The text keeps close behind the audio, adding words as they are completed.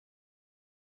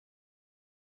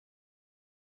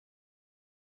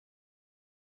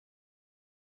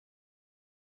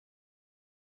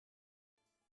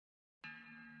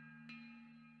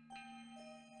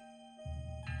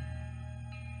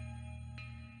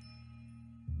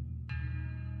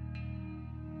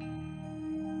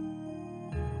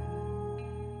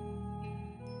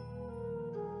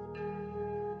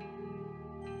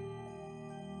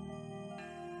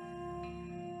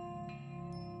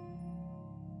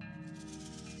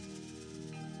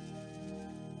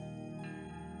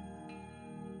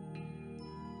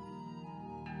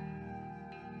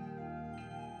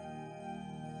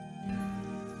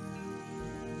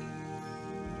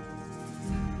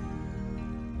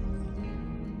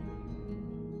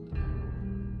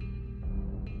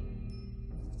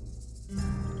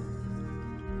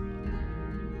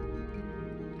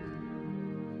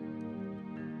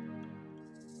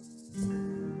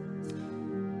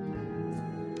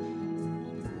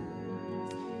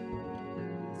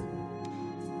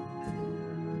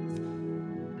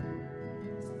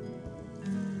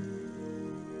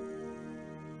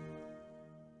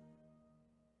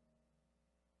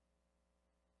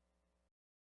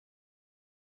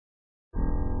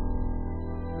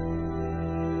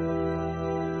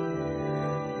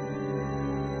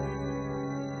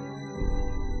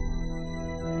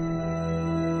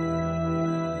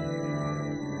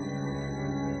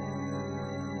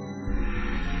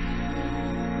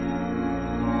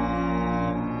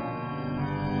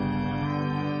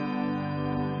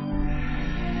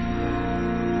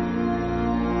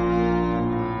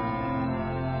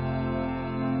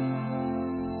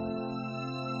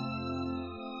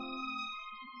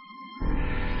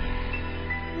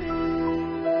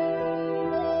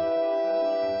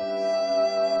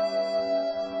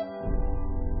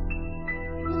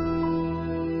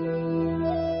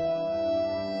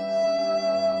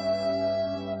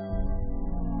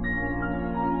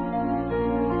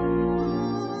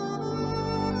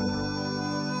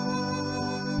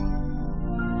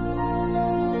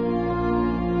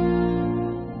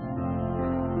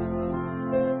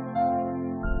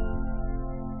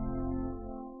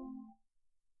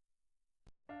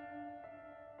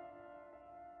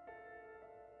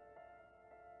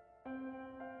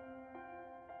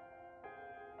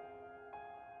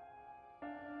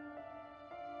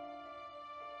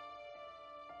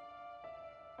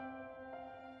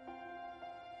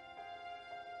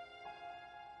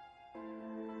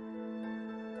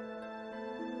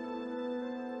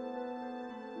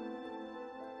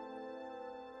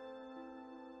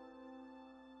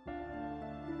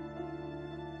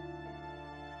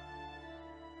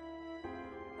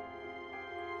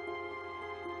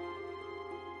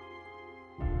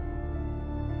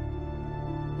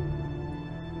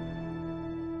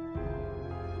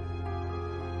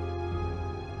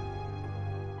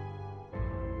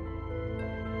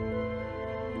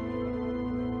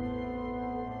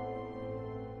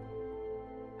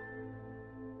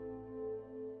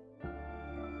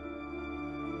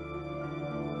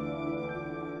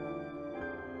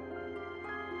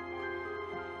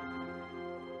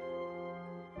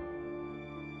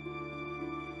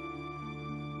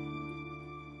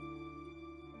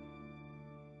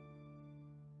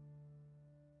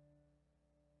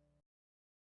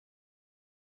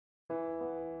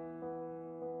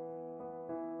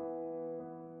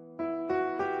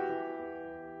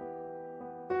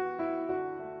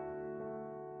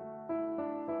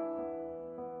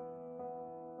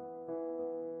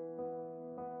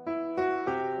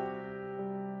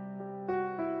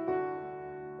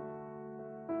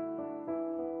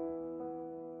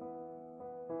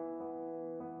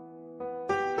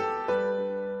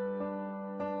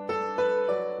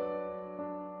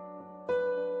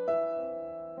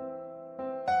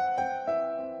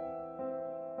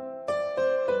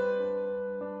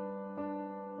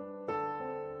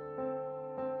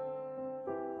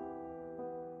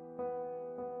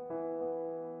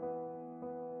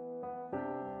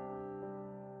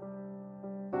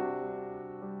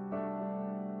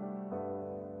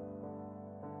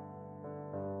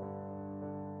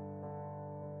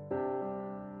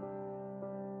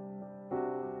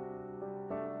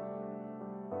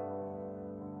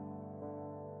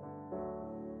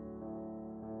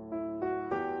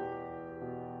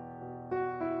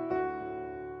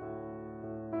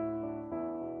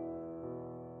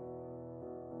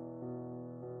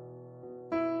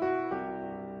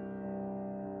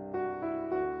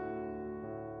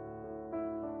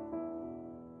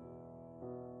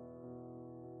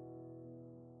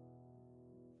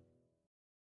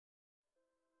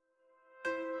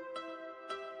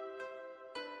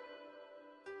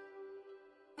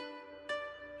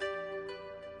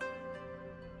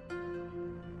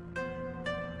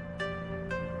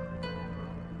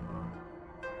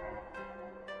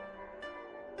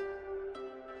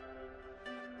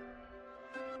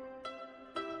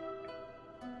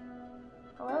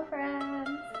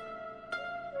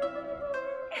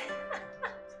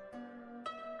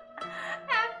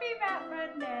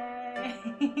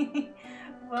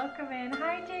Welcome in.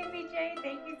 Hi, JBJ.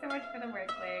 Thank you so much for the word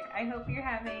click. I hope you're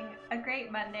having a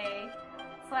great Monday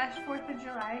 / 4th of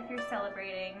July if you're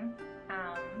celebrating.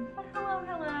 But hello,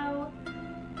 hello.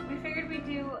 We figured we'd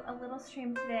do a little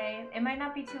stream today. It might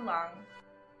not be too long,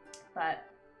 but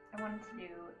I wanted to do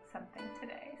something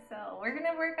today. So we're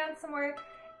going to work on some more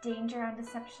Danger on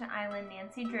Deception Island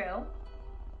Nancy Drew.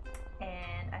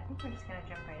 And I think we're just going to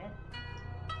jump right in.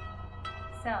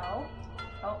 So,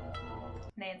 oh,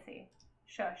 Nancy,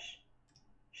 shush,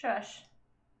 shush.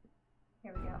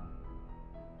 Here we go.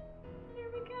 Here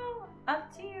we go.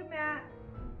 Up to you, Matt.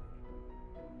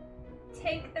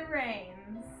 Take the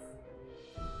reins.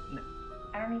 No.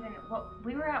 I don't even, well,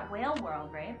 we were at Whale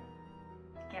World, right?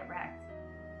 Get wrecked.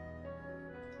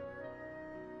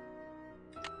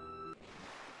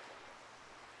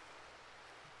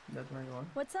 That's where you want.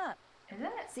 What's up? Is it?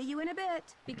 See you in a bit.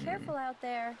 Be careful out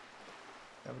there.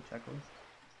 Have a checklist?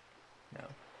 No.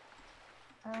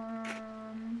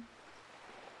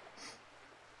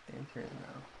 The answer is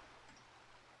no.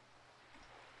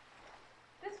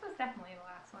 This was definitely the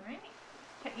last one, right?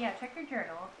 Yeah, check your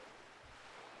journal.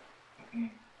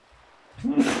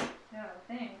 No,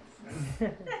 thanks.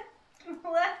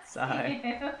 Bless Sigh.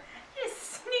 you. Just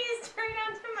sneezed right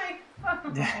onto my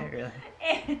phone. Yeah, really.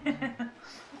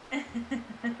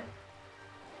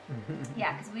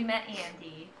 Yeah, because we met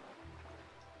Andy.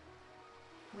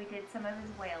 We did some of his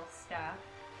whale stuff.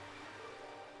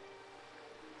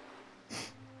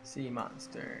 Sea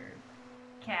monster.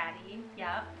 Caddy,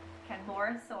 yep.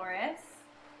 Cadborosaurus.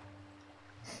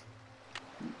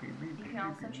 You can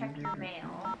also check your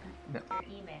mail. No. Your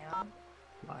email.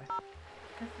 Why?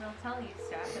 Because they'll tell you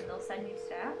stuff and they'll send you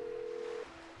stuff.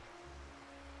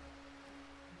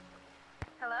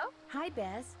 Hello? Hi,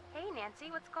 Bez. Hey,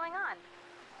 Nancy, what's going on?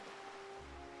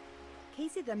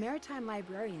 Casey, the maritime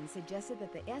librarian, suggested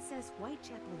that the SS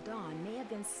Whitechapel Dawn may have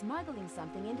been smuggling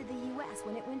something into the U.S.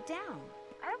 when it went down.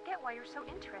 I don't get why you're so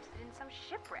interested in some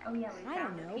shipwreck. Oh yeah, we I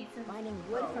found don't a know. piece of Finding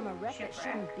wood from a wreck that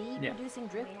shipwreck. shouldn't be Yeah. producing We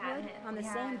driftwood had- on the we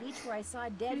same had beach where I saw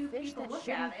dead two fish people that look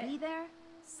shouldn't at it. be there.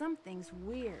 Something's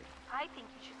weird. I think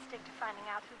you should stick to finding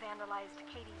out who vandalized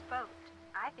Katie's boat.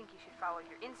 I think you should follow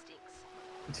your instincts,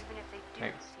 even if they do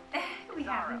Thanks. seem to be We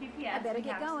have bizarro. the GPS. I better we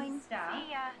get have some going. Stuff. See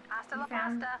ya. Hasta We la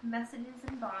found pasta. messages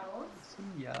in bottles.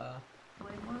 See ya.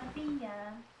 We wanna be ya.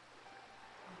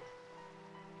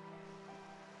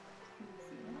 Can you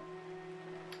see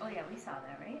that? Oh yeah, we saw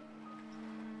that, right?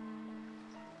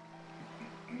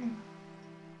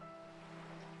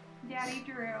 Daddy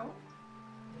Drew.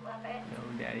 Love it.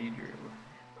 No, Daddy Drew.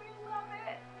 We love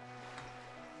it.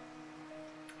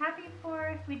 Happy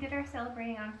 4th. We did our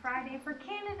celebrating on Friday for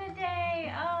Canada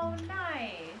Day. Oh,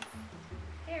 nice.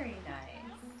 Very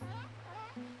nice.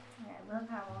 Yeah, I love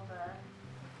how all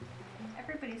the...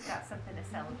 Everybody's got something to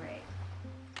celebrate.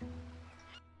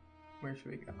 Where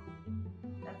should we go?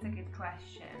 That's a good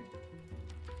question.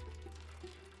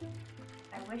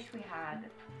 I wish we had,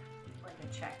 like, a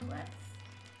checklist.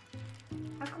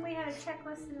 How come we had a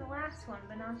checklist in the last one,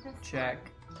 but not this Check.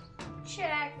 one?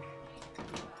 Check.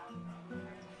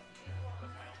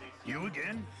 You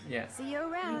again? Yeah. See you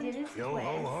We around. did his Yo quiz.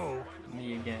 ho ho.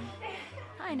 Me again.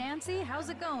 Hi, Nancy. How's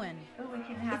it going? Oh, we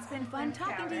can have It's been some fun clam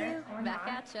talking to chowder, you. or Back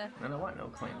not. at ya. I don't want no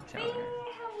clam Hey, chowder.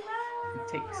 hello. It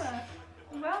takes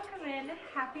Welcome in.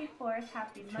 Happy 4th.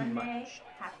 Happy too Monday. much.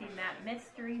 Happy Matt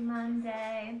Mystery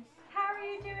Monday. How are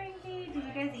you doing, Dee? Did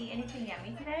you guys eat anything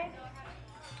yummy today?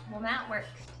 Well, Matt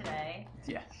worked today,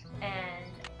 Yes. and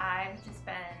I've just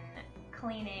been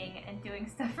cleaning and doing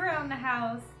stuff around the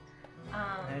house.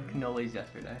 I had cannolis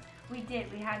yesterday. We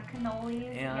did. We had cannolis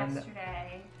And-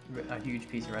 yesterday. A huge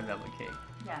piece of red velvet cake.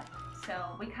 Yeah.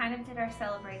 So we kind of did our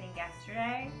celebrating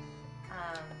yesterday.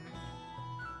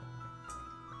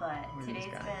 But Where's today's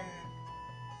this guy?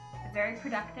 been very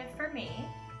productive for me,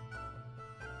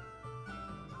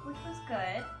 which was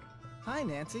good. Hi,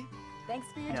 Nancy. Thanks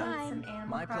for your Yeah. Some time. Animal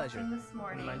My Crossing pleasure. this What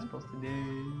morning. am I supposed to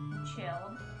do?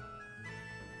 Chilled.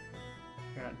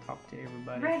 Gotta talk to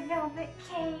everybody. Red velvet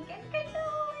cake and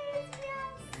cannolis,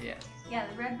 yes! Yes. Yeah,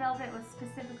 the red velvet was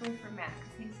specifically for Matt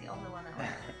because he's the only one that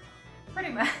liked it. Pretty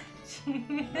much.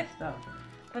 Good stuff.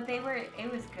 But it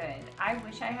was good. I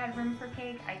wish I had room for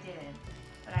cake. I didn't.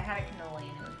 But I had a cannoli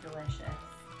and it was delicious.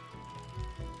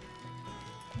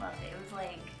 Loved it. It was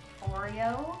like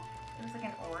Oreo. It was like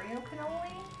an Oreo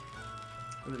cannoli.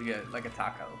 It was good, like a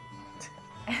taco.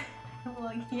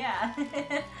 Well, yeah.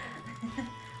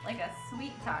 Like a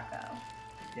sweet taco.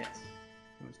 Yes.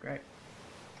 It was great.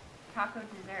 Taco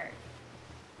dessert.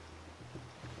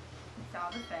 We saw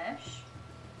the fish.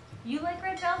 You like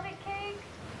red velvet cake?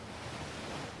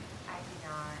 I do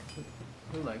not.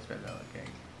 Who likes red velvet cake?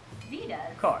 V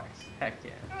does. Of course. Heck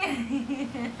yeah.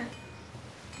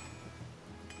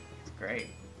 It's great.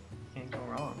 Can't go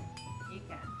wrong. You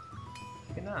can.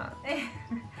 You cannot.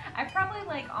 I probably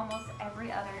like almost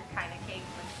every other kind of cake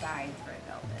besides red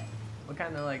velvet. What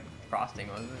kind of like frosting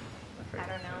was it? I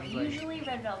don't know. It was like- Usually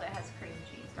red velvet has cream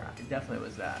cheese frosting. It definitely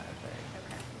was that, I think.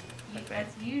 Okay. I think.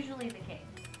 That's usually the case.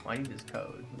 Why you just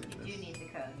code? You do need the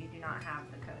code. You do not have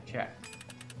the code. Check.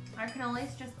 Are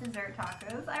cannolis just dessert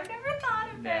tacos? I've never thought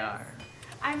of They this. are.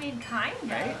 I mean, kind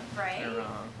Right? of, right? They're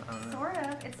wrong. I don't know. Sort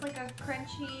of. It's like a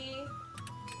crunchy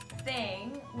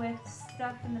thing with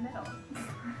stuff in the middle.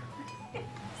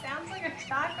 Sounds like a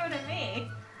taco to me.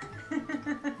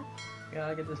 You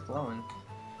gotta get this flowing.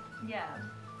 Yeah.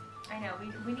 I know.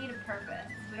 We need a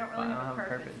purpose. We don't I really don't have have a a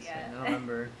purpose purpose. yet. I don't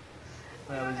remember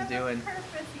what I was have doing. a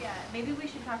purpose yet. Maybe we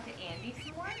should talk to Andy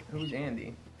some more. Who's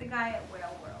Andy? The guy at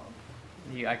Whale World.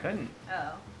 I couldn't.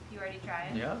 Oh, you already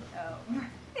tried? Yeah. Oh.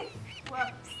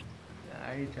 Whoops. I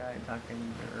already tried talking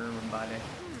to everybody.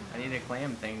 I need a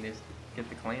clam thing to get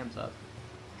the clams up.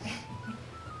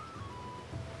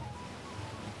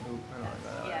 Ooh, I don't like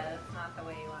that. Yeah, that's not the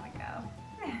way you want to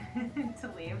go.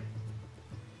 To leave.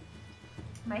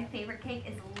 My favorite cake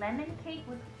is lemon cake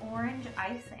with orange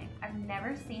icing. I've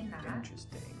never seen that.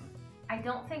 Interesting. I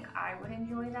don't think I would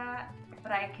enjoy that,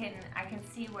 but I can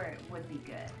see where it would be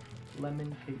good.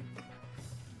 Lemon cake.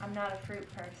 I'm not a fruit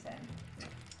person.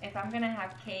 If I'm gonna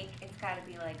have cake, it's gotta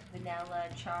be like vanilla,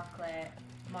 chocolate,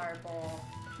 marble,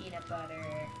 peanut butter,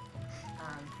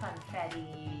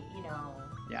 funfetti, you know.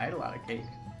 Yeah, I had a lot of cake.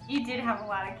 You did have a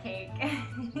lot of cake.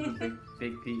 It was a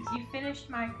big piece. You finished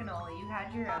my cannoli, you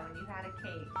had your own, you had a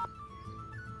cake.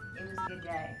 It was a good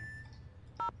day.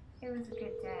 It was a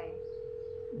good day.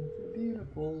 It's a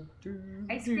beautiful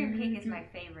Ice cream cake is my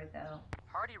favorite though.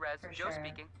 Hardy Res, For Joe sure.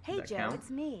 speaking. Hey, that Joe, count? it's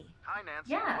me. Hi,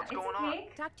 Nancy. Yeah, What's it's going a on?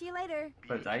 cake, Talk to you later.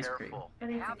 But it's Be ice cream. careful. but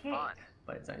it's Have a cake. fun.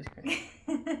 But it's ice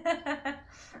cream.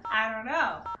 I don't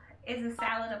know. Is a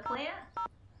salad a plant?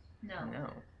 No. No.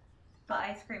 But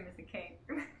ice cream is a cake.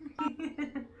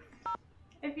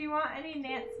 If you want any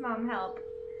Nance mom help,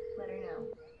 let her know.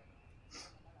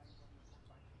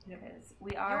 Because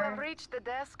we You have are. reached the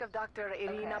desk of Dr.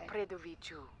 Irina Okay.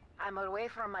 Predoviciu. I'm away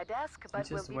from my desk, but It's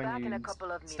we'll just be when back in you a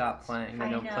couple of minutes. stop playing, I I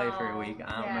don't play for a know, week.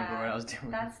 I don't remember what I was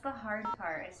doing. That's the hard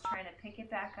part, is trying to pick it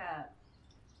back up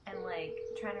and like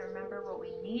trying to remember what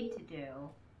we need to do.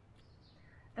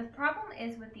 The problem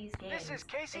is with these games This is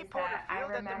Casey is that I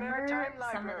Porterfield at the remember Maritime some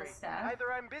of Library. the stuff.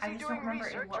 Either I'm I busy just don't doing remember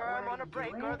in research what or I'm order on a to do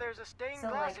break it. or there's a stained So,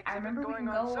 glass like, I exhibit remember we going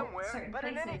can on go somewhere. certain But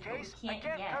in any places, but we case, I can't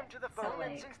can't yet. come to the So, phone,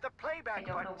 and like, since the I playback don't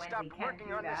know button when stopped we can working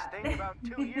do on this that. thing about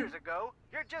 2 years ago,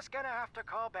 you're just gonna have to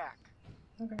call back.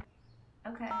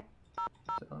 Okay.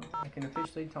 So I can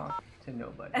officially talk to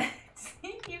nobody.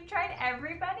 You've tried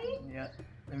everybody? Yeah.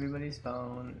 Everybody's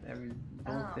phone,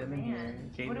 both them in here.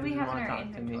 Kate What do we doesn't have in want to our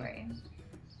talk to me. inventory?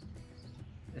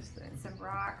 This thing. Some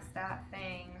rocks, that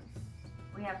thing.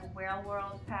 We have a Whale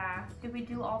World pass. Did we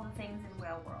do all the things in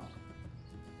Whale World?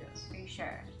 Yes. Are you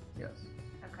sure? Yes.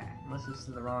 Okay. Unless this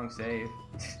is the wrong save.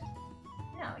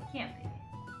 No, it can't be.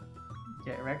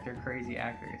 Get wrecked or crazy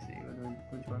accuracy.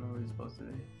 Which one were we supposed to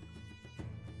do?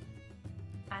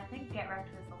 I think Get Wrecked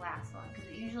was the last one, because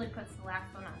it usually puts the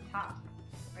last one on top,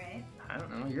 right? I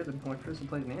don't know. You're the one person who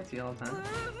plays Nancy all the time.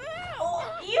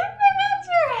 Oh, you forgot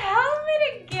your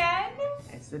helmet again?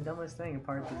 It's the dumbest thing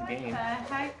part of this What game. the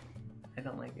heck? I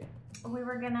don't like it. We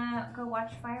were gonna go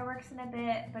watch fireworks in a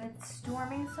bit, but it's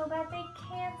storming so bad they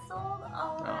canceled.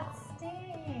 Oh, that Oh.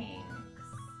 stinks.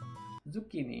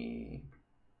 Zucchini.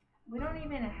 We don't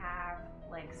even have,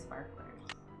 like, sparklers.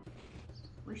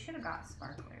 We should have got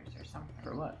sparklers or something.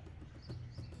 For what?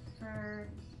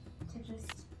 To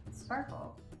just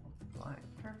sparkle. Why?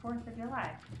 For 4th of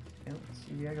July.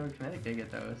 You gotta go to Connecticut to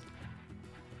get those.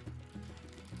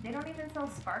 They don't even sell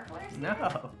sparklers? No.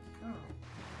 Oh.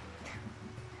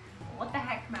 What the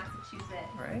heck,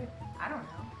 Massachusetts? Right? I don't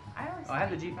know. I always Oh, I have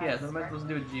the thought you GPS. got What am I supposed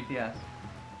to do with the GPS?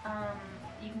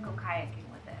 You can go kayaking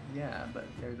with it. Yeah, but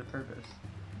there's a purpose.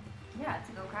 Yeah,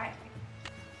 to go kayaking.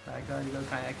 I could already go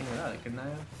kayaking without it, couldn't I?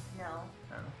 No.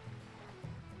 Oh.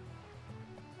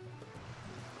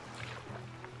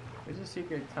 There's a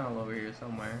secret tunnel over here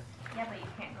somewhere. Yeah, but you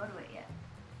can't go to it yet.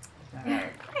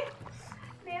 Alright.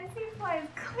 Nancy flies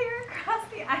clear across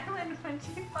the island when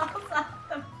she falls off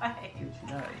the bike. Dude, she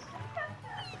does.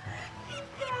 She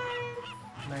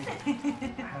does. Like,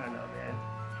 I don't know, man.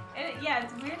 And yeah,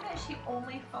 it's weird that she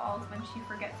only falls when she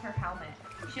forgets her helmet.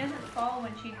 She doesn't fall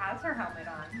when she has her helmet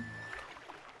on.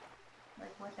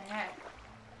 Like, what the heck?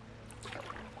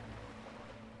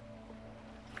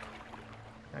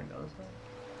 Can I go this way?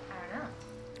 I don't know.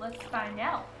 let's find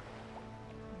out.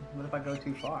 What if I go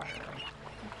too far?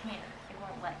 You can't. It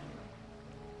won't let you.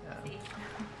 Yeah. See?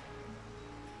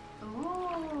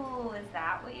 Ooh, is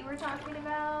that what you were talking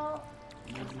about?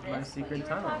 This Is is this my what secret you were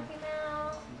tunnel. talking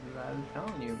about? This is what I was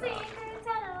telling you about. Secret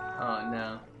tunnel. Oh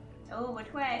no. Oh,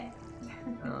 which way?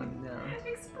 Oh no.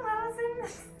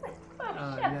 Explosions.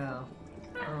 Oh no.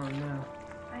 Oh no.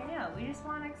 I know, we just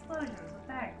want explosions. What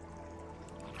the heck?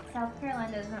 South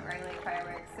Carolina doesn't regulate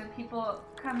fireworks, so people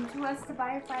come to us to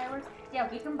buy fireworks. Yeah,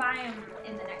 we can buy them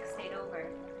in the next state over.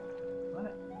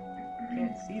 What? I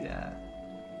can't see that.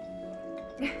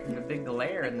 There's a big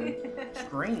glare in the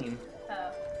screen.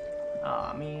 Oh.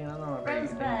 Aw, man, I don't want to break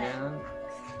anything Rosebud. down.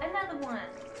 Another one.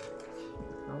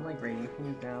 I don't like breaking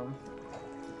things down.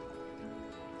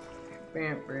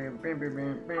 Bam, bam, bam, bam, bam,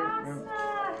 bam, bam.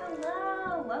 Pasta,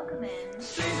 hello, welcome in.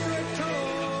 Secret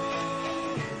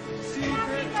tunnel! Secret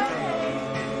Happy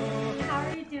tunnel! birthday. How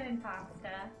are you doing,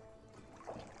 Pasta?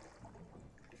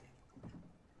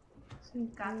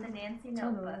 Got the Nancy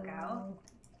notebook out.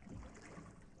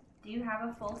 Do you have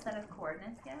a full set of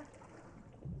coordinates yet?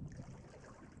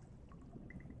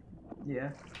 Yeah,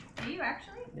 Do you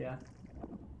actually? yeah.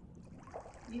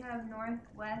 You have north,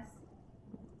 west,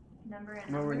 number, and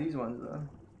What number? were these ones though?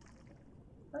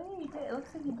 Oh yeah, you do. It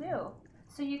looks like you do.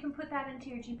 So you can put that into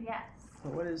your GPS. So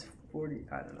what is 40?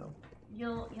 I don't know.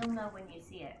 You'll know when you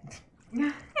see it.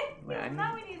 You'll Wait, I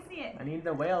know when you see it. I need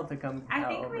the whale to come I out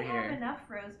think over we here. have enough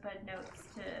rosebud notes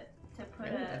to put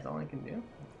Really? a That's all I can do?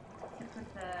 to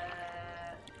put the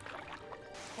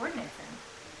coordinates in.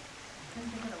 Couldn't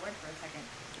think of the word for a second.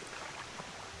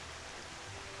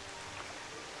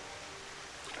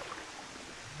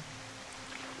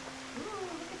 Ooh,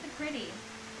 look at the pretty.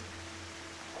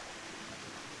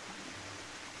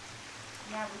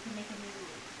 Yeah, we can make a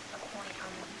point on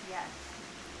the GPS.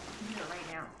 You can do it right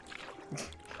now.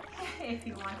 If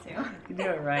you want to. You can do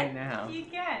it right now. You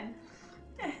can.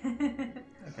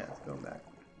 Okay, let's go back.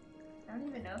 I don't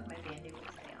even know if my band-aid will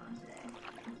stay on today.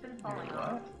 It's been falling Your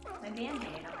off. what? My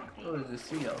band-aid on my face. Oh, there's a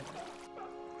seal.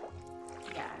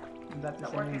 Yeah. Is that the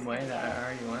The orca's same way gonna that get I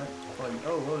already went?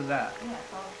 Oh, what was that? Yeah,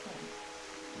 it's all the same.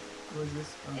 What was this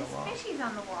on the It's wall? fishies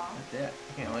on the wall. That's it.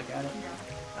 I can't look at it. No.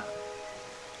 Oh.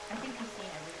 I think you've seen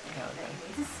everything Yeah, that okay. you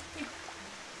need to see.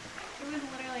 It was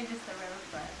literally just a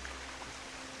rosebud.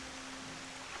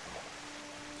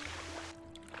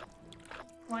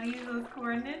 Want to use those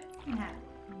coordinates? No.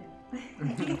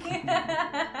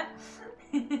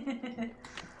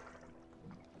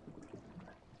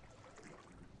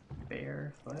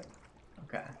 Barefoot.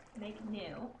 Okay. Make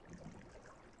new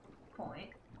point.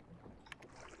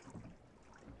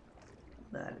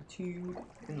 Latitude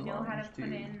and You know how to put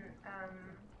longitude. in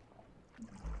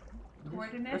Just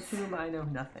coordinates? assume I know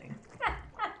nothing.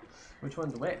 Which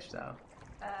one's which, though?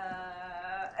 Uh.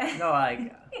 No, like,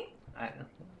 I don't know.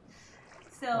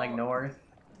 So. Like north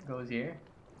goes here,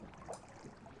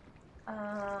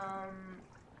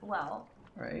 Well.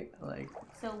 right? Like,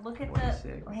 So look at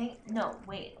 26.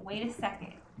 Wait a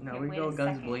second. no, Okay, we wait go a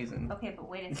guns second. blazing. Okay, but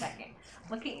wait a second.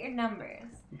 Look at your numbers.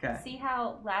 Okay. See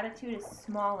how latitude is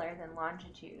smaller than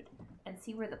longitude, and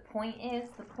see where the point is?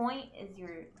 The point is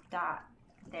your dot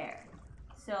there.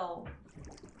 So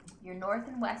your north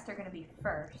and west are going to be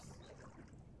first,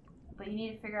 but you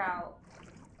need to figure out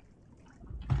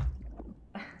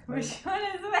which one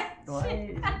is west. Why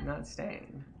is it not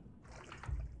staying?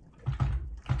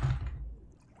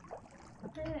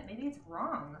 Maybe it's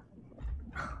wrong.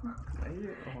 Why do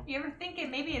you, oh, You ever think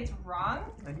maybe it's wrong?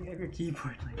 why do you have your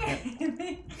keyboard like that?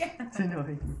 Yeah. It's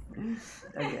annoying.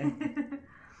 Okay.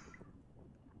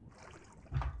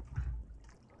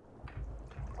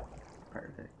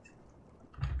 Perfect.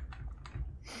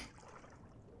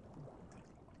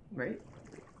 Right?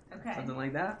 Okay. Something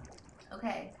like that?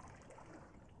 Okay.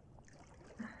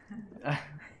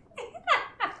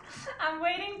 I'm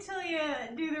waiting till you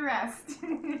do the rest.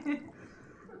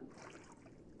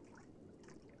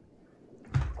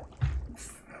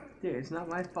 Dude, it's not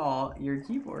my fault. Your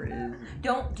keyboard is.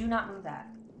 Do not move that.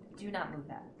 Do not move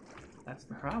that. That's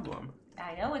the problem.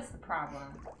 I know it's the problem.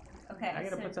 Okay. I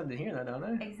gotta so put something here, though,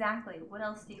 don't I? exactly. What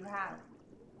else do you have?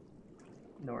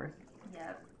 North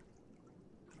Yep.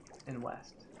 and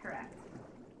west. Correct.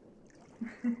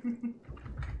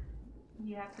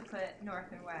 You have to put north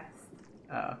and west.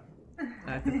 Oh.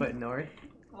 I have to put north.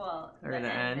 Well, Or the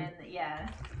the N N? and the, yeah.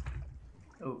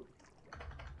 Oh,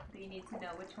 But you need to know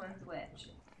which one's which.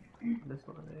 this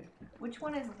one, right? Which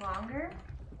one is longer?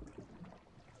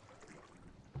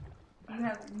 You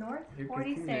have north You're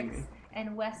 46 confusing me.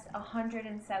 and west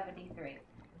 173.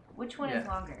 Which one is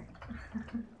Yeah. longer?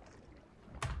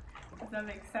 Does that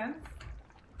make sense?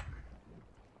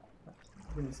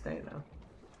 Didn't stay though.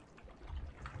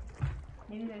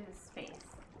 Maybe there's a space.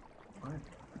 What?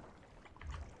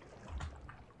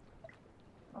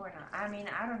 Or not. I mean,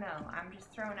 I don't know. I'm just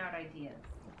throwing out ideas.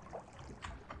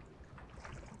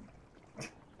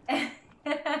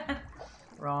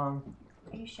 Wrong.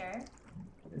 Are you sure?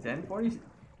 Is N40?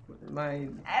 Am I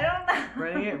I don't know.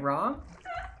 running it wrong?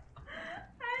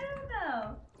 I don't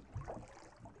know.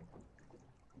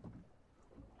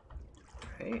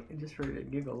 Right? Just for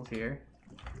giggles here.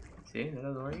 See? That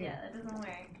doesn't work. Yeah, that doesn't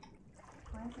work.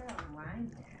 Why is there a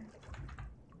line there?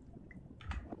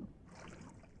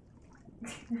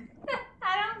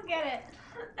 I don't get it.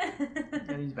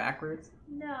 Are these backwards?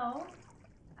 No,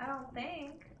 I don't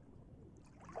think.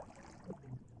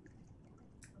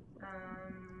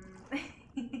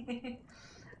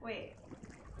 Wait.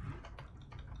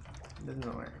 It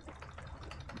doesn't work.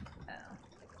 Oh.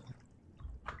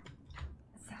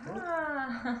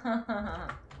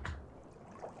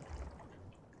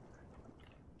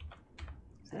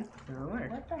 See? It doesn't work.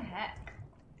 What the heck?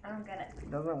 I don't get it.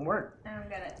 It doesn't work. I don't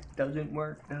get it. Doesn't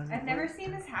work. Doesn't I've never work.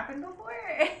 seen this happen before.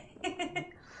 I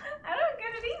don't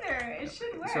get it either. It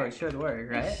should work. So it should work,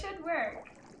 right? It should work.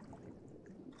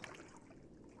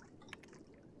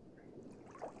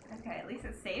 Okay, at least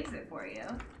it saves it for you.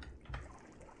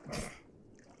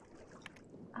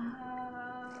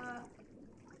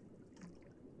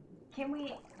 Can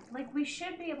we, like, we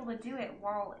should be able to do it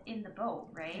while in the boat,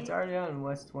 right? It's already on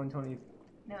West 123.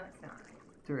 No, it's not.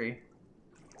 Or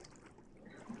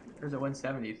is it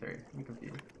 173? I'm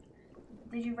confused.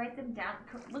 Did you write them down?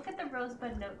 Look at the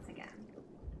Rosebud notes again.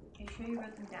 Are you sure you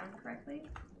wrote them down correctly?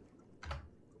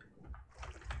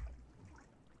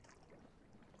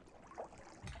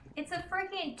 It's a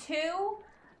freaking 2.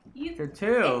 It's a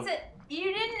 2.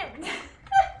 You didn't.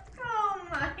 Oh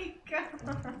my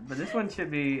god. But this one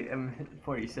should be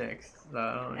 46.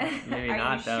 So maybe Are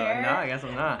not you though. sure? No, I guess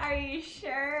I'm not. Are you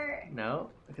sure? No,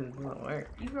 because it doesn't work.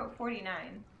 You wrote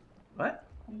 49. What?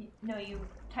 No, you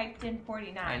typed in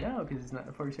 49. I know, because it's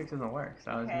not 46 doesn't work.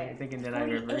 So I was Okay. thinking, did I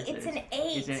reverse it? It's an 8.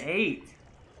 It's an 8.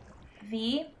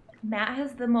 V, Matt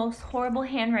has the most horrible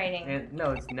handwriting. And,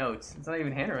 no, it's notes. It's not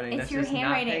even handwriting. It's That's your just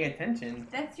handwriting. not paying attention.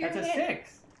 That's your That's a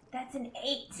 6. That's an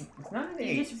 8. It's not an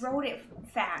 8. You just wrote it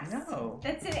fast. No.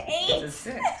 That's an 8. It's a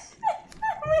 6. Oh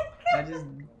my god. I just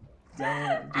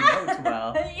don't do notes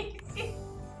well.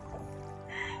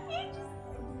 you just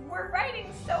were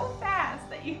writing so fast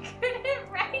that you couldn't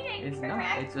write it It's correctly.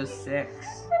 not. It's a 6.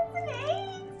 That's an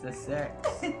 8. It's a 6.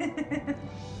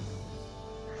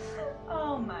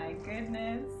 Oh my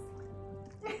goodness.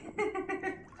 Emma!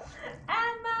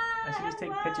 I should just take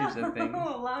hello. pictures of things.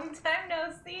 Long time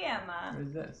no see, Emma. What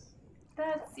is this?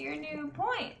 That's your new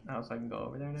point. Oh, so I can go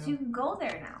over there now? So you can go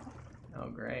there now. Oh,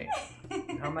 great.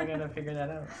 How am I going to figure that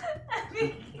out?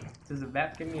 Does the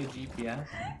map give me a GPS?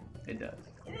 It does.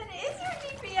 That is your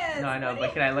GPS. No, I know, What but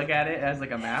do can I look at it as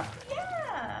like a map?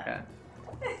 Yeah. Okay.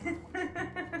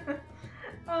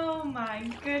 Oh my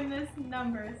goodness,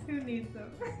 numbers. Who needs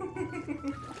them?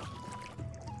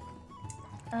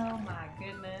 Oh my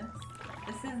goodness.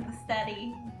 This is the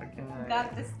study. What can I...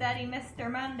 Got the study,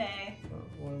 Mr. Monday.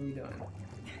 What are we doing?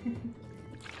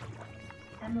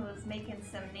 Emma was making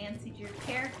some Nancy Drew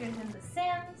characters in The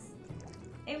Sims.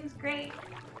 It was great.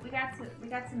 We got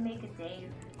to make a Dave.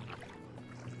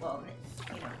 Well,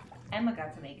 you know, Emma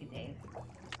got to make a Dave,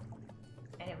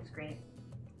 and it was great.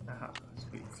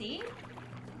 Sweet. See?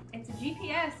 It's a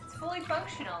GPS. It's fully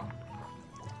functional.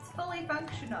 It's fully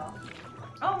functional.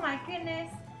 Oh my goodness.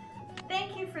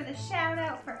 Thank you for the shout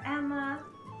out for Emma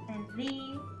and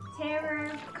V,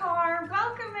 Terror, Car.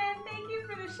 Welcome in. Thank you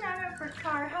for the shout out for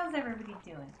Car. How's everybody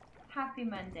doing? Happy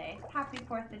Monday. Happy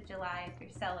 4th of July if you're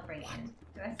celebrating.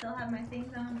 Do I still have my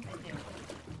things on? I do.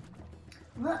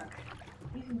 Look,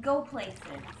 you can go places.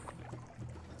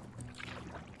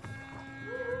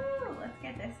 Woo! Let's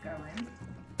get this going.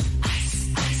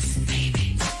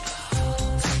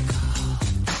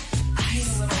 Need a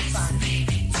little fun.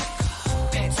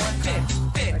 Okay.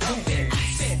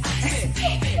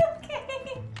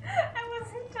 I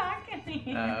wasn't talking to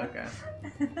you. Oh, okay.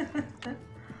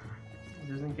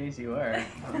 Just in case you were.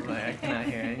 I was like, I cannot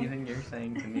hear anything you're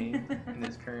saying to me in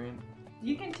this current.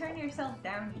 You can turn yourself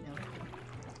down, you know.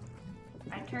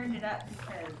 I turned it up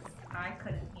because I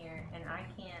couldn't hear and I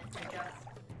can't adjust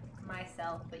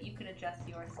myself, but you can adjust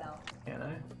yourself. Can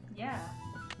I? Yeah.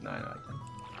 No, I know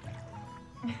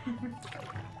I can.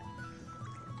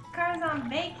 Cars on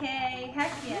vacay.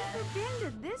 Heck yeah. I've been to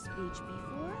this beach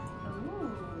before.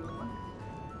 Ooh.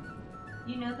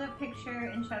 You know the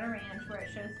picture in Shutter Ranch where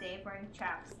it shows Dave wearing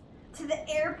chaps to the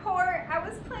airport? I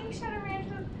was playing Shutter Ranch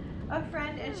with a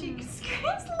friend and she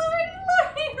screams, Lord,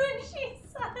 when she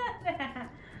saw that.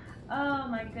 Oh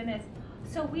my goodness.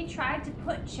 So we tried to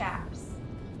put chaps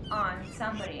on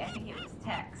somebody. I think it was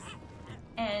Tex.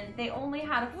 And they only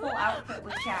had a full outfit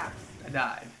with chaps. I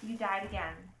died. You died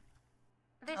again.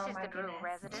 This Oh is my the Drew goodness.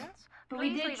 residence. But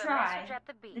we Please did leave a try. message at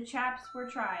the beep. The chaps were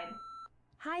tried.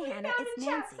 Hi, Oh, we Hannah. found It's a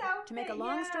Chaps Nancy. To make a outfit,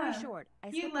 long story yeah. short, I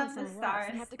You slipped love on the some rocks stars.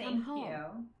 and have to come Thank home.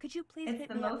 you. Could you please It's pick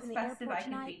the me up most from the festive airport I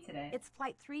can tonight? be today. It's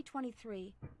flight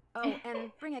 323. Oh,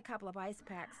 and bring a couple of ice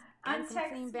packs On and some Tex,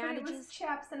 clean but it was bandages.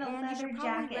 chaps and a And you leather should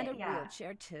probably jacket. rent a Yeah.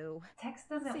 wheelchair too. Tex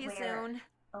doesn't See you wear soon.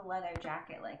 a leather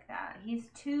jacket like that. He's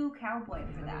too cowboy for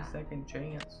Let me that. a second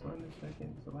chance. Let me a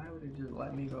second. So why would it just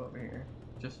let me go over here?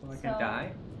 Just so I So- can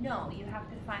die? No, you have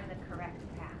to find the correct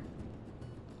path.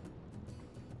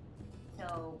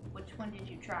 So, which one did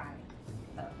you try?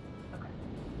 Oh, okay.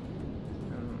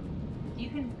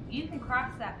 You can cross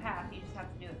that path. You just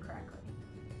have to do it correctly.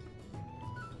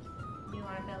 Do you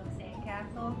want to build a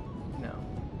sandcastle? No.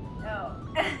 Oh,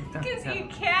 because you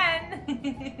can.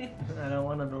 I don't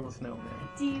want to build a snowman.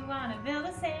 Do you want to build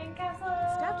a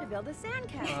sandcastle? Stop to build a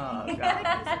sandcastle. Oh, Quick God.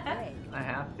 as a break. I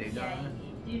have to, don't Yeah,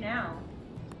 I? you do now.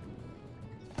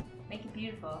 Make it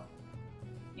beautiful.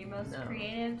 Your most No.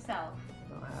 creative self.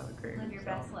 I don't have a creative Live your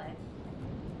self. best life.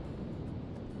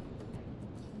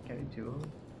 Can I do two of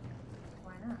them?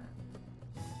 Why not?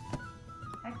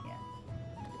 Heck yeah.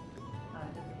 Oh,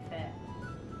 it doesn't fit.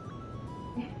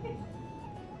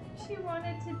 She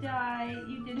wanted to die.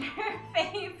 You did her a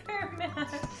favor, man.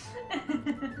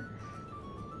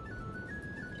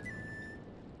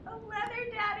 A leather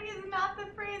daddy is not the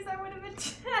phrase I would have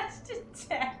attached to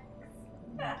text.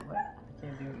 What? I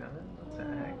can't do another? What the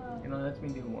heck? You know, lets me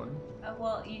do one.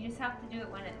 Well, you just have to do it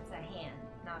when it's a hand,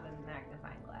 not a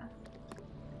magnifying glass.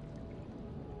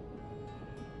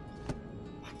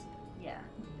 Yeah.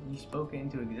 You spoke it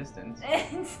into existence.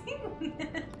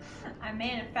 I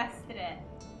manifested it.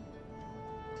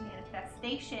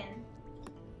 Manifestation.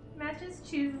 Matt just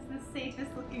chooses the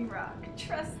safest looking rock.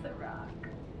 Trust the rock.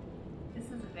 This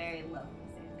is a very lovely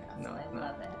sandcastle. No, it's I not.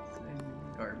 love it.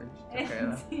 It's garbage.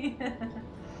 Okay, though.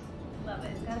 Love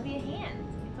it. It's gotta be a hand.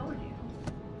 I told you.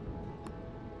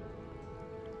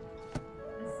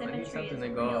 The I symmetry need something is to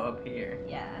go real. up here.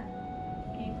 Yeah.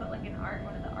 Can you put like an arch,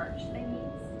 one of the arch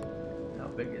thingies? How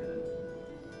big is it?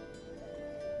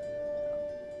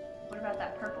 What about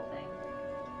that purple thing?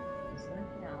 This thing?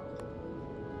 No.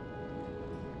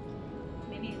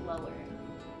 Maybe lower.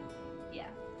 Yeah.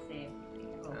 Save. You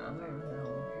can roll over. No.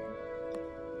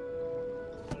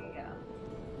 There you go.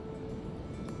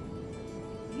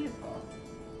 Beautiful.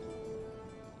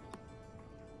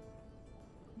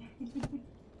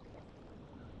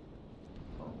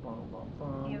 Bum, bum, bum,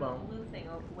 bum, You have a bum. blue thing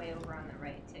way over on the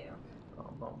right too.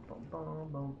 Bum, bum, bum, bum,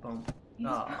 bum, bum. You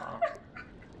just- Aw.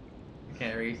 I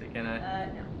can't erase it, can I?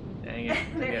 No. Dang it.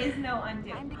 There Okay. is no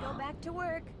undo. Time to go back to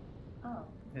work. Oh.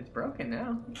 It's broken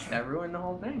now. That ruined the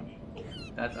whole thing.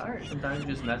 That's art. Sometimes you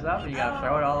just mess up and you gotta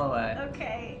throw it all away.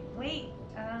 Okay. Wait.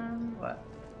 What?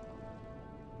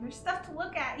 There's stuff to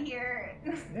look at here.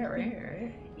 Yeah, right here,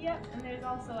 right? Yep. And there's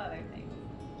also other things.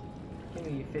 Give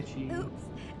me fishy. Oops.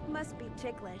 Must be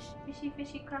ticklish. Fishy,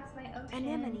 fishy, cross my ocean.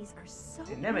 Anemones are so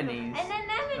Anemones. An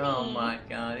anemone. Oh my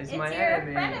god, it's my your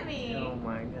enemy. frenemy. Oh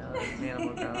my god, it's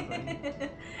Animal Crossing.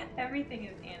 Everything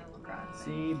is Animal Crossing.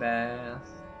 Sea bass.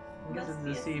 I guess Must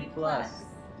it's be a C plus.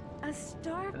 A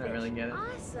starfish. really get it.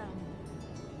 Awesome.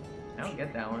 I don't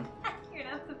get that one. You're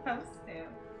not supposed to.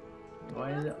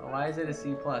 Why is it a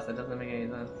C plus? That doesn't make any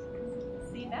sense.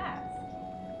 Sea bass.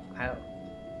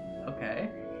 Okay.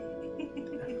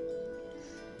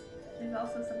 There's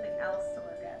also something else to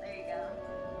look at. There you go.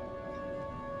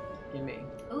 Give me.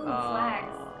 Ooh, flags.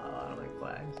 I don't like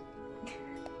flags.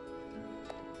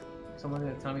 Someone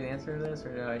gonna tell me the answer to this,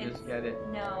 or do I just get it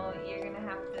No, you're gonna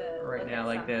have to right look now at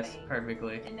like this something.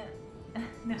 perfectly? And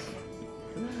no.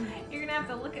 You're gonna have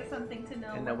to look at something to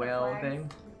know. And the what whale flags- thing?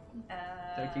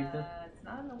 Do I keep this? It's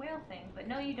not in the whale thing, but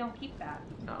no, you don't keep that.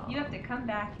 No. You have to come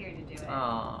back here to do it.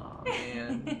 Aw,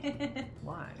 man.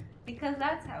 Why? Because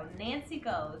that's how Nancy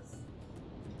goes.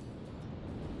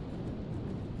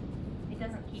 It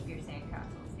doesn't keep your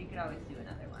sandcastle, so you could always do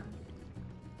another one.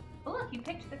 Oh look, you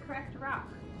picked the correct rock.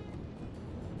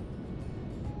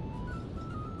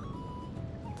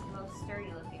 The most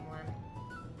sturdy looking one.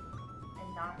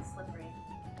 And non-slippery.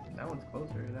 That one's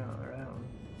closer to that one.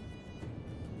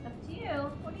 Up to you.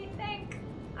 What do you think?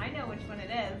 I know which one it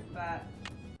is, but...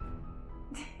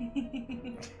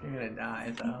 You're gonna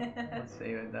die, so let's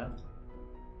save it though.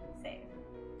 Save.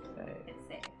 Save. It's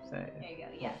safe. Save. There you go.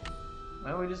 Yes.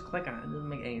 Why don't we just click on it? It doesn't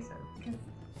make any sense. Because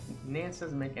Nance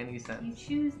doesn't make any you sense.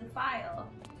 choose the file.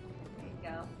 There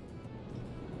you go.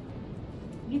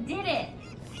 You did it!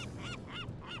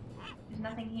 There's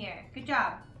nothing here. Good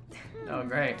job. Oh,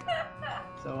 great.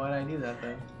 So why'd I do that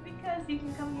then? Because you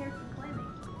can come here for clamming.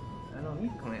 I don't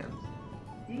need clams.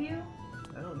 Do you?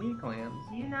 I don't need clams.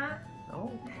 Do you not?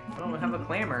 No, I don't have a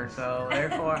clammer, so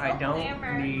therefore I don't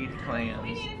Clammer. need clams.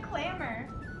 We need a clammer.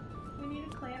 We need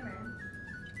a clammer.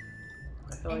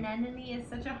 I feel like, Anemone is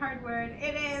such a hard word.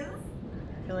 It is.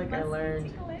 I, feel like I Less than learned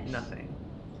ticklish. nothing.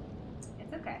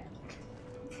 It's okay.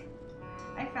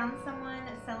 I found someone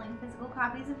selling physical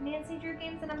copies of Nancy Drew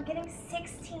games and I'm getting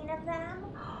 16 of them.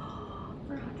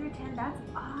 For 110, that's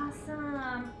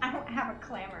awesome. I don't have a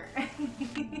clammer.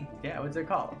 Yeah, what's it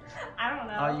called? I don't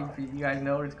know. Oh, you guys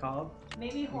know what it's called?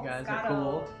 Maybe you guys are Holscotto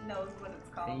cool. knows what it's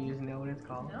called. And you just know what it's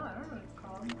called? No, I don't know what it's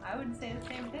called. I would say the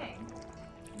same thing.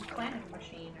 Clamming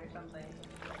machine or something.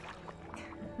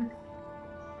 I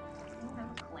don't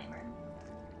have a clammer.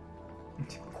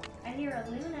 I hear a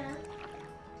Luna.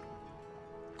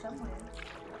 Somewhere.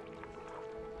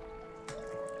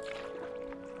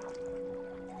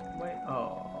 Wait,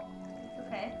 oh. It's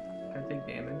okay. Can I take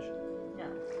damage? No.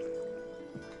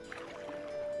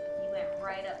 You went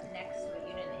right up next to it.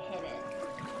 You didn't hit it.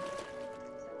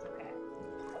 So it's okay.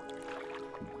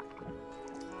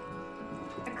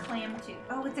 A clam tube.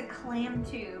 Oh, it's a clam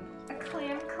tube. A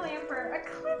clam clamper. A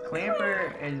clam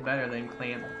Clamper is better than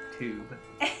clam tube,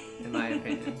 in my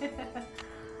opinion.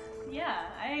 Yeah,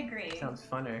 I agree. Sounds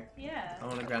funner. Yeah. I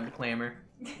want to grab the clammer.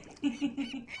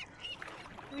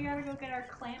 We gotta go get our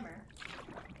clammer.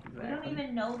 We don't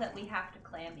even know that we have to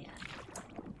clam yet.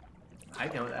 I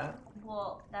know that.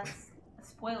 Well, that's a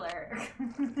spoiler. That's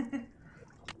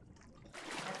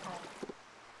home.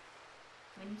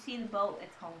 When you see the boat,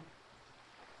 it's home.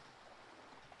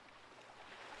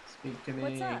 Speak to me.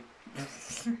 What's up?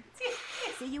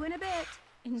 See you in a bit.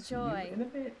 Enjoy. In a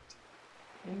bit.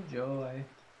 Enjoy.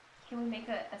 Can we make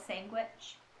a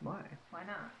sandwich? Why? Why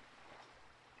not?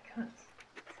 Because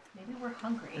Maybe we're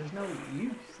hungry. there's no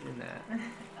use in that.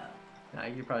 Oh. Nah,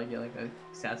 you probably get like a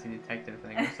sassy detective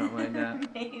thing or something like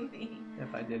that. Maybe.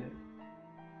 If I did it.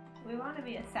 We want to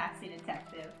be a sassy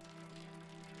detective.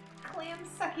 Clam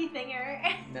sucky thinger.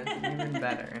 That's even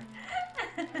better.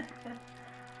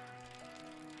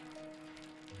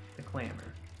 The clammer.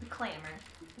 The clammer.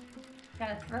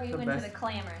 Gotta throw you The into best. the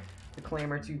clammer. The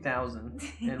clammer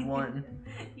 2001.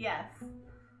 Yes.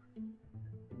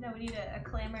 No, we need a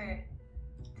clamor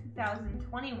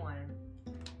 2021.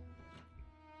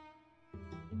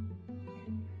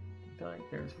 I feel like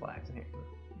there's flags in here.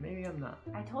 But maybe I'm not.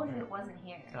 I told you it wasn't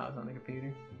here. Oh, it's on the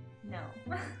computer? No.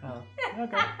 Oh,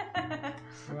 okay.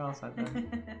 We're all set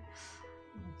then.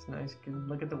 It's nice. Good.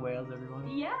 Look at the whales, everyone.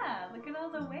 Yeah, look at all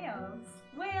the whales.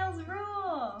 Whales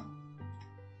rule!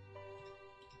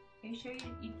 Are you sure you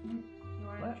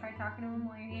want to What? try talking to him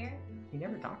while you're here? He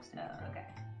never talks to me. Oh, okay.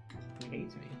 He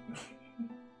hates me.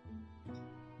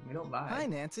 We don't buy. Hi,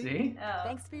 Nancy. See? Oh,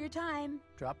 Thanks for your time.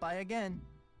 Drop by again.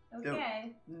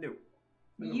 okay. No.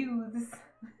 Youths.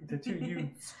 The two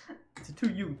youths. The two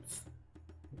youths.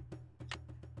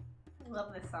 I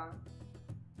love this song.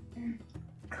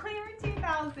 Clamor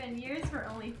 2000, years for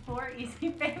only 4 easy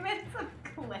payments of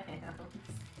clams.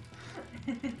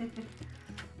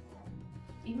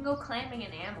 You can go clamming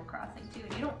in Animal Crossing too,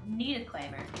 and you don't need a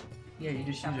clammer. Yeah, you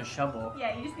just use a shovel.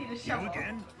 Yeah, you just need a shovel.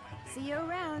 See you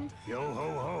around. Yo ho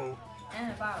ho.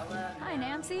 And a bottle of... Hi,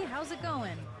 Nancy. How's it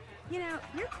going? You know,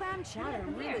 your clam chowder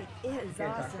come really is Can't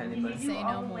talk to awesome. anybody. Did you do Say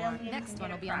all no the more. whale games Next and one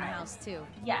get will a be on the prize? house, too.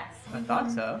 Yes. I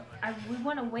thought so. We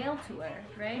want a whale tour,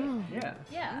 right? Yeah.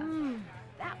 Yeah.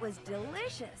 That was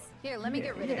delicious. Here, let me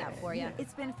get rid of that for you.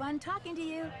 It's been fun talking to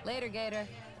you. Later, Gator.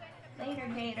 Later,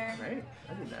 Gator. Right?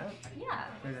 I did that. Yeah.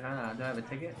 Do I have a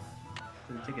ticket?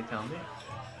 Does the ticket tell me?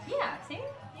 Yeah, see?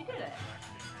 You did it.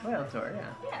 Whale tour,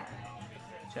 yeah. Yeah.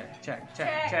 Check.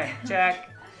 Check.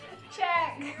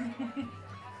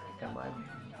 Come on.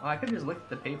 Oh, I could have just looked at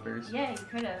the papers. Yeah, you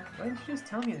could have. Why didn't you just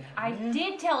tell me that? I man?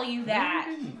 did tell you that.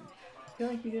 No, you didn't. I feel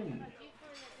like you didn't.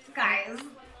 Guys.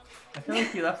 I feel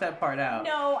like you left that part out.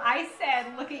 No, I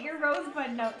said look at your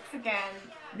rosebud notes again.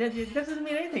 That doesn't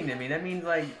mean anything to me. That means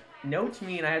like notes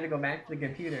mean I had to go back to the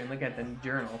computer and look at the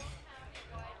journal.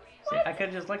 See, I could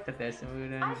have just looked at this and we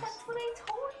would have. That's what I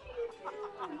told you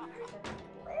to do.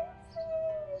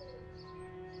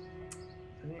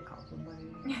 Do I need to call somebody?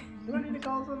 Do I need to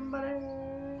call somebody?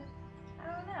 I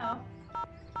don't know.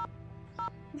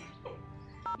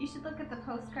 You should look at the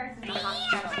postcards in the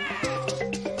hot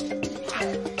kettle.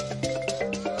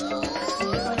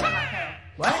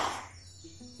 What?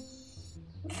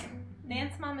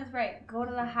 Nan's mom is right. Go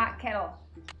to the hot kettle.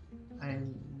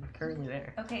 I'm currently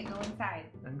there. Okay, go inside.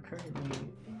 I'm currently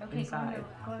Okay, inside.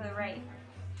 go to the right.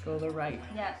 Go to the right.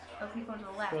 Yeah. Okay, go to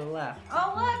the left. Go to the left.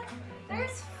 Oh, look!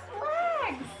 There's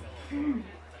flags!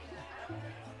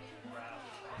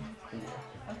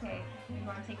 Okay, you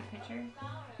want to take a picture?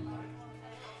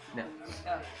 No.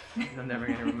 Oh. I'm never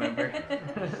gonna remember.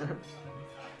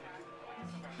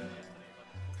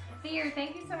 Fear,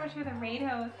 thank you so much for the raid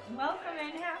host. Welcome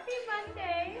and happy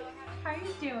Monday. How are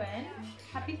you doing?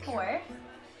 Happy 4th.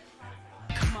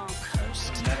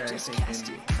 Better, I think,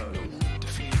 in photos.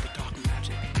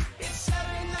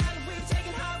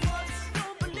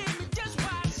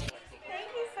 Thank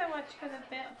you so much for the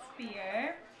bits,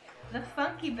 Fear. The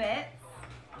funky bits.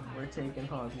 We're taking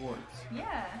Hogwarts.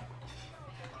 Yeah.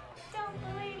 Don't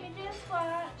believe me, just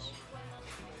watch.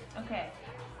 Okay.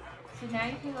 So now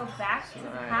you can go back to the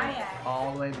kayak.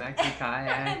 All the way back to the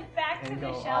kayak. And back to and the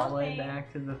go shell all the way thing.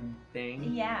 back to the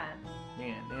thing. Yeah.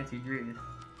 Man, Nancy Drew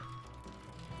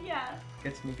Yeah.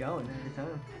 gets me going every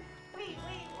time. Wait.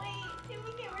 Did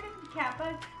we get rid of the cat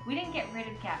bug? We didn't get rid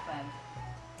of cat bug.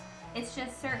 It's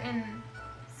just certain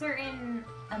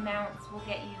amounts will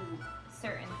get you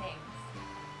certain things.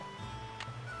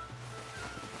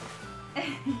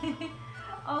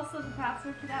 Also, the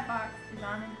password to that box is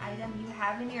on an item you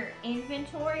have in your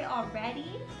inventory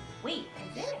already. Wait,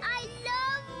 is it? I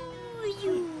love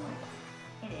you.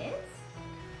 It is?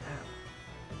 Ow.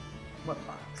 What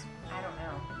box? I don't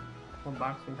know. What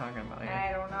box are we talking about here?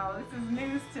 I don't know. This is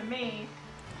news to me.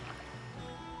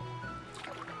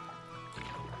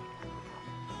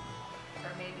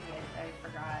 Or maybe I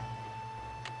forgot.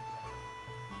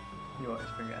 You always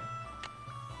forget.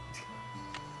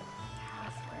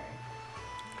 Password.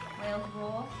 Whales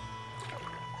rule.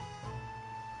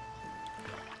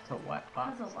 So what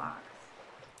box? Puzzle box.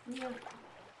 We have.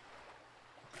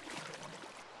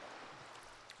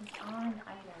 It's on an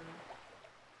item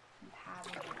you have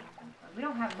in your inventory. We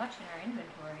don't have much in our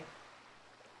inventory.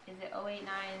 Is it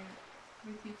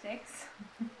 089326?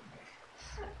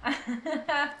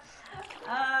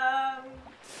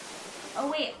 Oh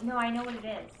wait, no, I know what it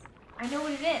is.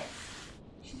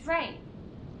 She's right.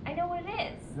 I know what it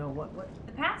is. No, what?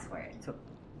 The password. To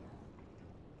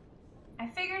I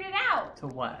figured it out. to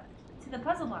what? To the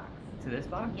puzzle box. To this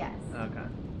box? Yes. Okay.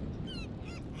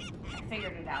 I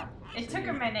figured it out. It So took a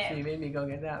So you minute. made me go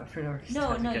get that for no reason.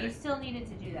 No, Just you kidding. still needed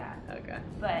to do that. Okay.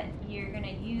 But you're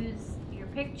gonna use your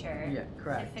picture Yeah, to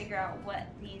correct. figure out what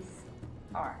these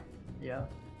are. Yeah.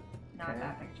 Not Okay.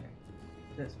 that picture.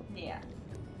 This one. Yeah.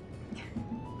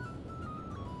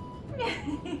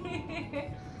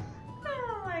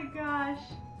 Oh my gosh.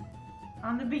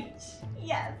 On the beach.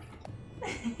 Yes.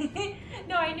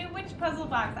 No, I knew which puzzle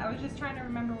box. I was just trying to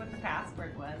remember what the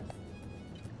password was.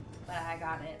 But I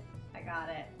got it.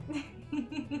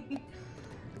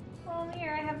 Oh,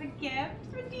 here I have a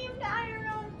gift. Redeemed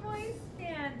IRL voice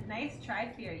stand. Nice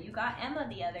try, Fear. You got Emma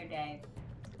the other day.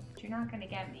 But you're not gonna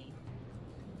get me.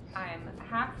 I'm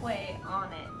halfway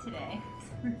on it today.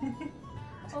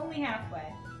 Only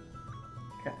halfway.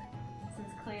 Okay. Since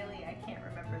clearly I can't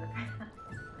remember the path.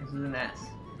 This is an S.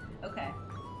 Okay.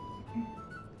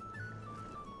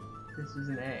 This is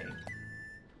an A.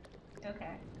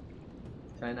 Okay.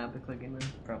 Should I not be clicking them?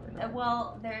 Probably not.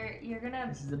 Well, you're gonna.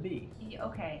 This is a B.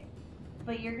 Okay.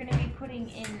 But you're gonna be putting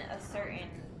in a certain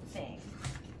thing.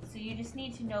 So you just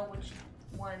need to know which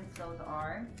ones those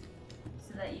are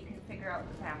so that you can figure out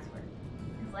the password.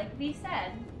 Because like V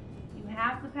said, you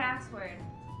have the password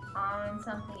on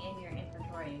something in your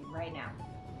inventory right now.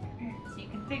 So you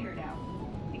can figure it out.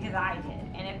 Because I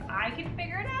did. And if I can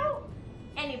figure it out,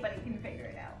 anybody can figure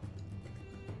it out.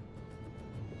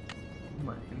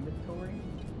 My inventory?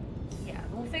 Yeah,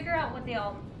 we'll figure out what they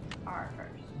all are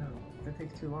first. No, that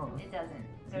takes too long. It doesn't.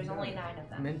 There's only 9 of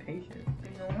I'm them. impatient.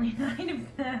 There's only 9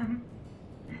 of them.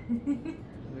 I'm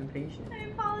impatient. I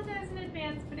apologize in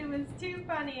advance, but it was too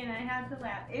funny and I had to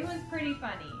laugh. It was pretty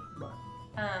funny. What?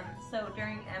 So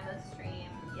during Emma's stream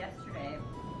yesterday,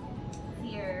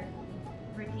 Fear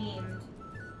redeemed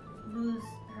Lose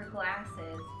her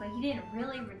glasses, but he didn't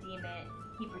really redeem it.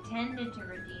 He pretended to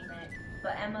redeem it,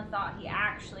 but Emma thought he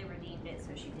actually redeemed it,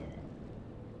 so she did it.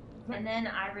 And then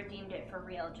I redeemed it for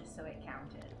real just so it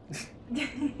counted.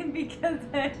 Because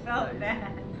I felt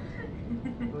bad.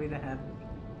 Way to have.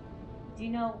 Do you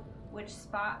know which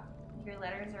spot your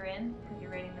letters are in? Because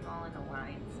you're writing them all in a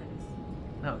line, so just,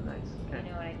 Oh, nice. you Okay.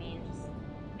 know what I mean? Just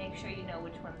make sure you know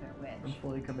which ones are I'm which.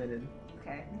 fully committed.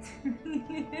 Okay.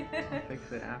 I'll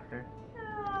fix it after.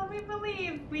 Oh, we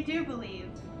believe. We do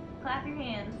believe. Clap your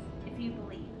hands if you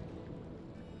believe.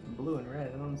 Blue and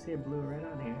red. I don't see a blue or red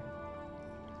on here.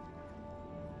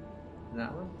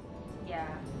 That one? Yeah.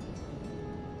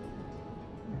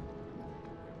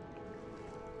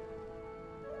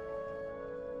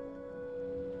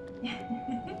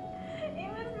 It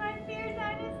was my Fear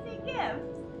Dynasty gift.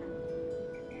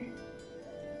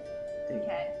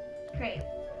 Okay, great.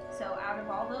 So out of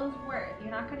all those words,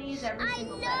 you're not going to use every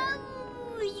single letter. I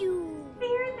love you.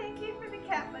 Fear, thank you for the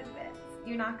cat bug bits.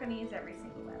 You're not going to use every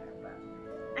single letter, but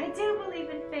I do believe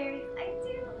in fairies. I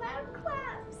do. Loud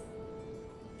claps.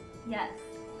 Yes.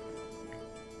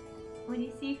 When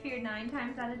you see Fear 9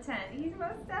 times out of 10, he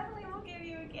most definitely will give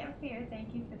you a gift. Fear,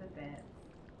 thank you for the bits.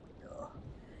 Ugh.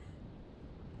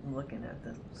 I'm looking at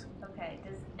this. Okay,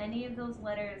 does any of those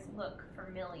letters look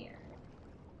familiar?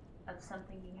 Of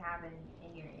something you have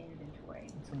in your inventory?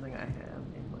 Something I have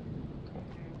in my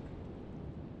inventory.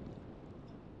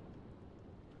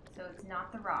 So it's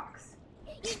not the rocks.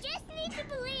 You just need to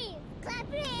believe.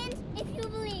 Clap your hands if you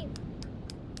believe.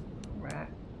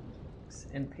 Racks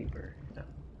and paper. No.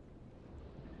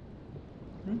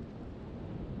 Hmm?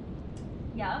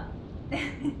 Yup.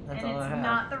 And That's all I it's have.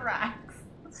 not the rocks.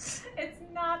 It's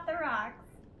not the rocks.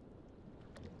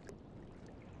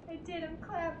 I did, I'm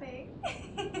clapping.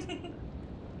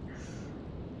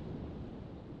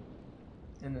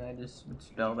 And then I just would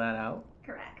spell that out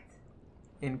Correct.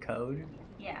 in in code.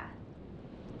 Yeah.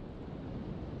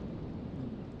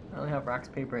 I only have rocks,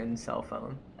 paper, and cell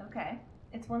phone. Okay.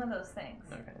 It's one of those things.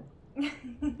 Okay.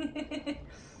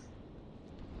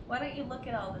 Why don't you look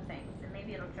at all the things and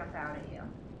maybe it'll jump out at you.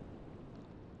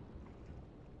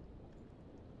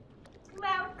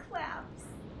 Loud claps.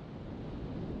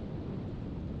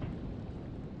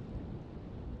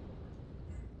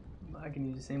 I can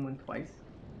use the same one twice.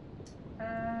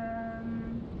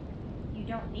 You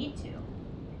don't need to.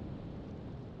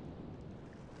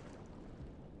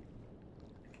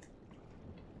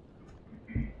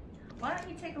 Why don't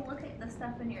you take a look at the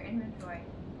stuff in your inventory?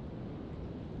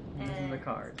 This is the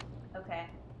card. Okay.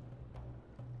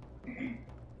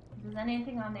 Does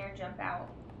anything on there jump out?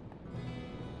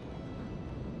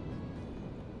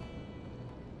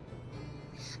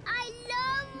 I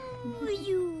love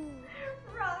you.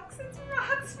 Rocks, it's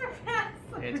rocks for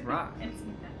Vaseline. It's rocks. It's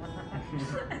not.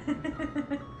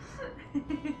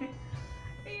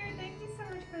 Fear, thank you so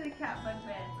much for the cat bug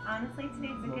bits. Honestly,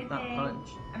 today's a Well, good it's not day. punch.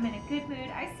 I'm in a good mood.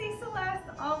 I see Celeste.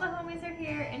 All the homies are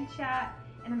here in chat.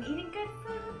 And I'm eating good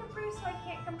food with the brew, so I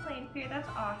can't complain. Fear, that's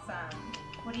awesome.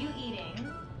 What are you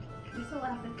eating? We still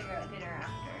have to figure out dinner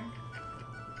after.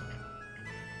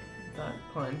 It's not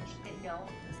punch. No.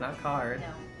 It's not card.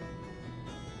 No.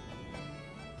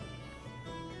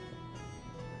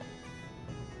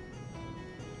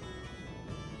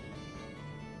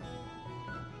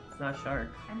 It's not shark.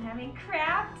 I'm having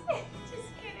craft. Just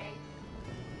kidding.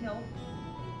 Nope.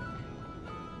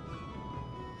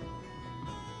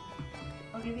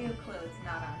 I'll give you a clue. It's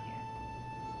not on here.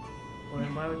 Well,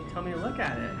 then why would you tell me to look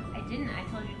at it? I didn't. I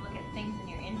told you to look at things in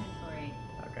your inventory.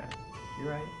 Okay.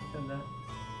 You're right. You said that.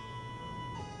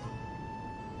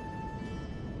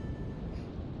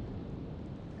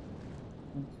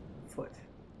 Foot.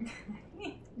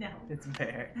 No. It's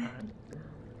bear.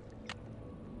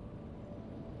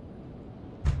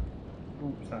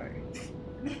 Oops, sorry.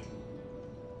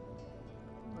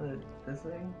 This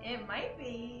thing? It might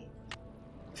be.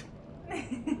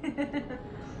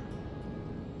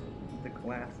 The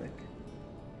classic.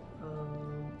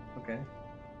 Okay.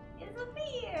 It's a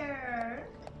fear.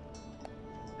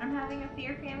 I'm having a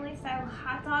Fear family style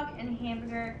hot dog and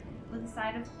hamburger with a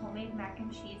side of homemade mac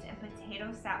and cheese and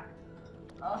potato salad.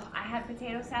 Oh, I had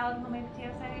potato salad, homemade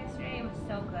potato salad yesterday. It was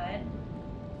so good.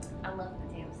 I love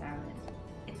potato salad.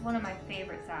 It's one of my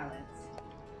favorite salads.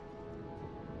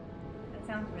 That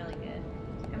sounds really good.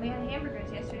 And we had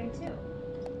hamburgers yesterday too.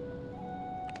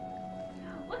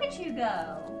 Look at you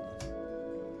go!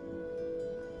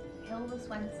 Hilda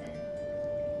Swenson.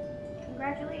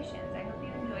 Congratulations, I hope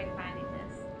you enjoyed finding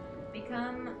this.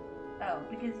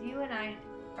 Because you and I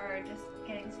are just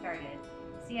getting started.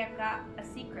 See, I've got a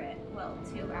secret, well,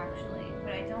 two actually,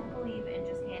 but I don't believe in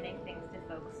just handing things to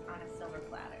folks on a silver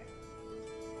platter.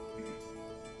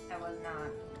 That was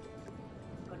not.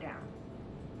 Go down.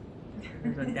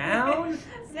 Go down?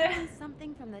 Sending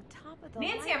something from the top of the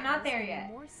Nancy, I'm not lighthouse there in yet.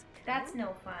 Morse That's code?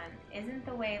 no fun. Isn't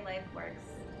the way life works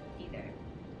either.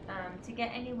 To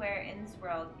get anywhere in this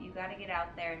world, you gotta get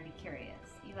out there and be curious.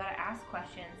 You gotta ask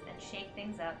questions and shake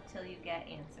things up till you get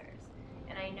answers.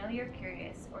 And I know you're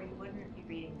curious or you wouldn't be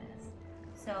reading this.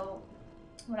 So,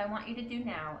 what I want you to do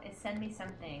now is send me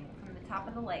something from the top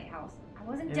of the lighthouse. I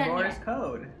wasn't In done Morse yet.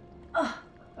 code. Ugh.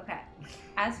 Okay.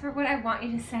 As for what I want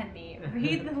you to send me,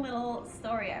 read the little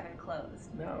story I've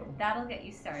enclosed. No. That'll get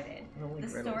you started. I don't like The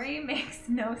riddles. story makes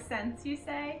no sense, you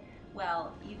say?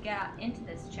 Well, you got into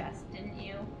this chest, didn't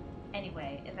you?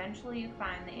 Anyway, eventually you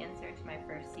find the answer to my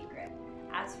first secret.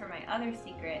 As for my other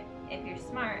secret, if you're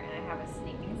smart, and I have a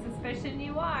sneaking suspicion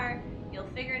you are, you'll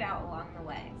figure it out along the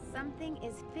way. Something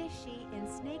is fishy in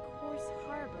Snake Horse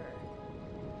Harbor.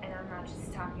 And I'm not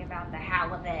just talking about the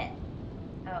halibut.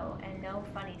 Oh, and no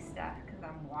funny stuff, because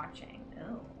I'm watching.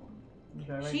 Oh. Should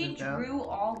I write She this down? drew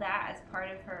all that as part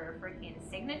of her freaking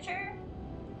signature?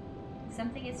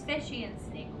 Something is fishy in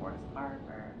Snake Horse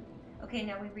Harbor. Okay,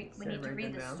 now we need to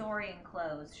read the story and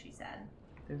close, she said.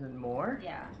 There's more?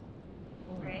 Yeah.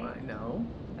 Oh Right? my, no.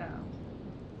 Oh.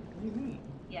 What do you mean?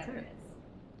 Yeah, there Where? is.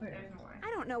 Where? There's more. I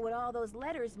don't know what all those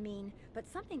letters mean, but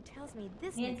something tells me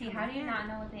this may Nancy, come how in do you handy. not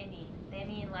know what they mean? They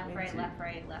mean left, right, Nancy, left,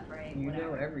 right, left, right, You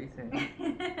whatever. know everything.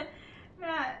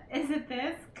 Matt, is it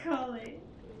this? Colie.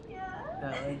 Yeah.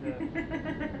 I like that.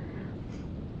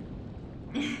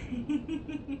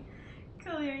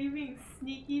 Colie, are you being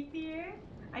sneaky here?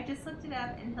 I just looked it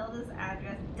up and Hilda's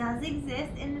address does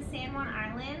exist in the San Juan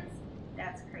Islands.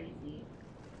 That's crazy.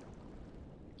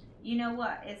 You know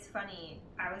what? It's funny.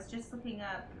 I was just looking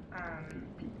up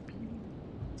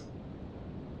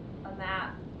a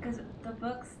map because the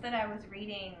books that I was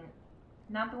reading,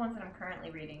 not the ones that I'm currently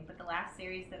reading, but the last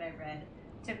series that I read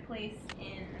took place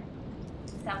in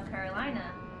South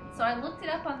Carolina. So I looked it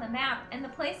up on the map, and the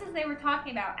places they were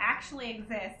talking about actually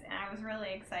exist, and I was really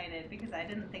excited because I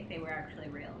didn't think they were actually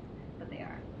real, but they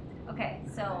are. Okay,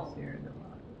 so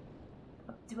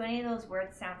do any of those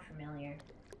words sound familiar?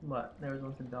 What? There was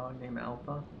once a dog named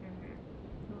Alpha.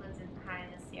 Who lives high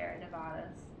in the Sierra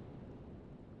Nevadas?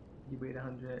 He weighed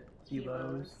 100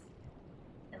 kilos.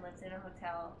 And lives in a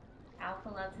hotel. Alpha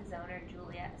loves his owner,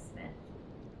 Juliet Smith.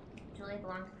 Juliet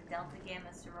belonged to the Delta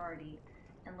Gamma sorority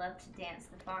and loved to dance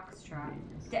the foxtrot.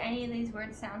 Do any of these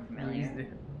words sound familiar?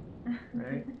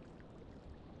 Right?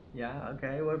 Yeah,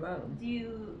 okay, what about them? Do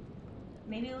you...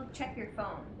 Maybe check your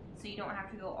phone so you don't have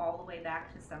to go all the way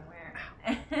back to somewhere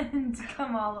and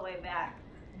come all the way back.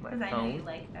 My Because I know phone? you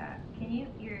like that. Can you...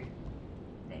 Your...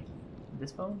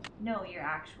 This phone? No, your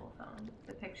actual phone.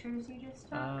 The pictures you just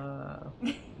took? I'm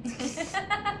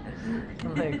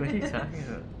like, what are you talking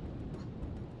about?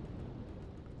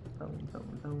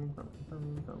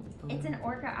 It's an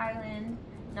Orca Island,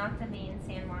 not the main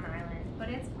San Juan Island, but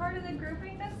it's part of the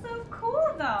grouping. That's so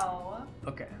cool, though.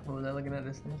 Okay, what was I looking at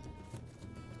this thing?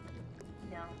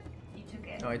 No, you took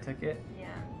it. Oh, I took it?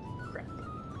 Yeah.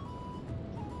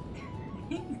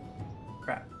 Crap.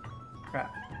 Crap.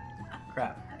 Crap.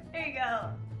 Crap. There you go.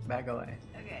 Back away.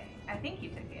 Okay, I think you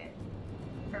took it.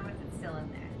 Or was it still in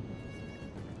there?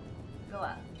 Go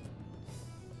up.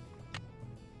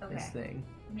 Okay. This thing.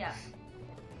 Yeah.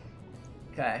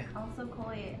 Okay. Also,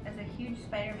 Colie, as a huge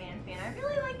Spider-Man fan, I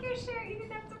really like your shirt. You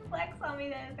didn't have to flex on me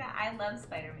that. I love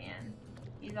Spider-Man.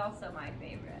 He's also my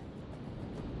favorite.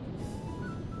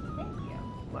 Thank you.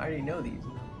 Well, I already know these.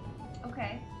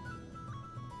 Okay.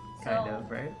 Kind of,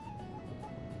 right?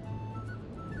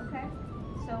 Okay.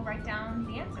 So write down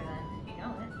the answer then, if you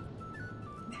know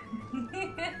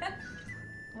it.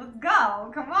 Let's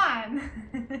go. Come on.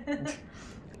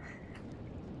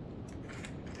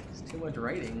 It's too much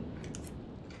writing.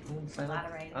 I don't sign A lot up.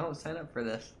 of writing. I don't sign up for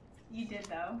this. You did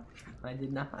though. I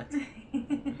did not.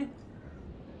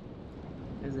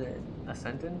 Is it a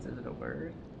sentence? Is it a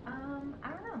word? I don't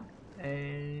know.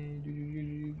 I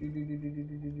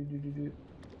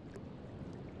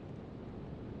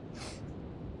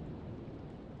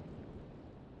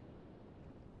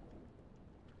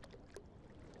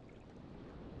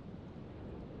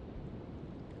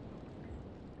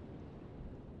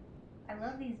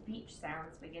love these beach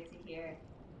sounds we get to hear.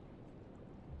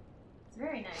 It's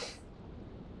very nice.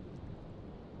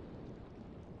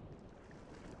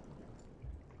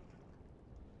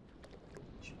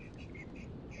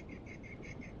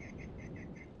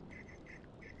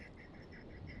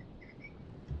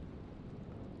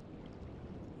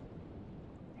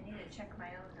 I need to check my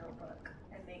own notebook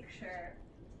and make sure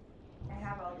I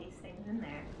have all these things in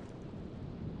there.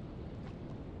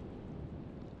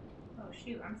 Oh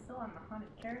shoot, I'm still on the haunted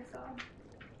carousel.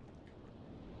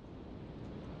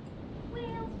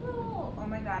 Whales rule! Oh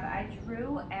my god, I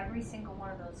drew every single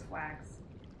one of those flags.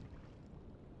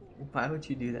 Why would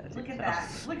you do that to Look at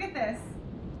yourself? that. Look at this.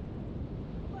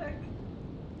 Look.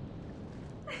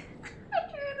 I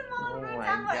drew them all and Oh wrote my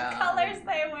down what God. colors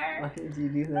they were. Why did you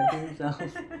do that to yourself?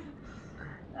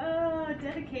 Oh,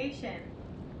 dedication.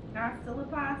 Hasta la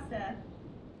pasta.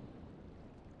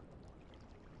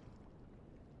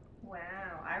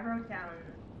 Wow, I wrote down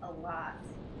a lot.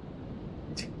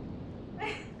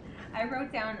 I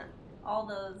wrote down all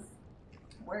those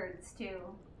words too.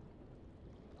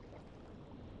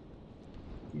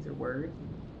 These are words?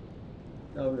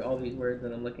 Oh, all these words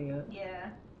that I'm looking at? Yeah.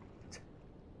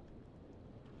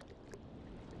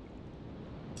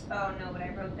 Oh no, but I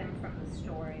wrote them from the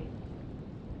story.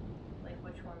 Like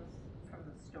which one's from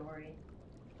the story?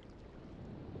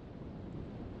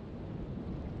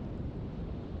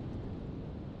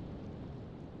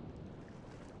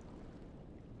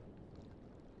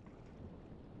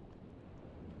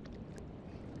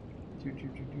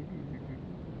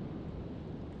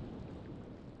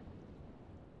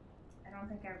 I don't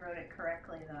think I wrote it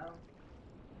correctly though.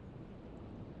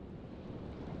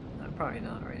 I'm probably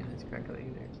not writing this correctly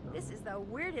either. So. This is the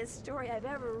weirdest story I've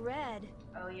ever read.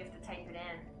 Oh, you have to type it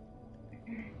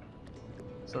in.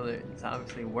 So it's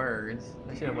obviously words.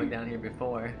 I should have went down here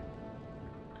before.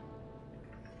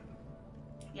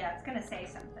 Yeah, it's gonna say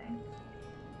something.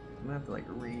 I'm gonna have to like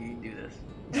redo this.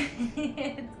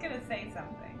 It's gonna say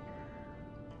something.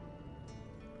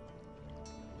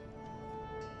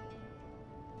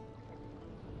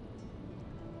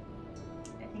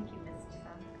 I think you missed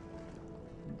some.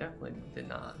 Definitely did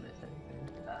not miss anything.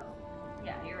 Oh,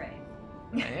 yeah, you're right.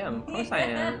 I am, of course I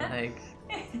am. Like,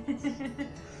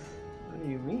 what do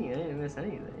you mean? I didn't miss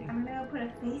anything. I'm gonna go put a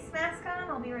face mask on.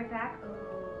 I'll be right back.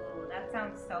 Ooh, that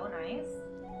sounds so nice.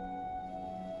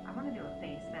 I want to do a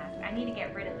face mask. I need to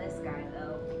get rid of this guy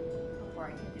though before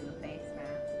I can do a face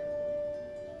mask.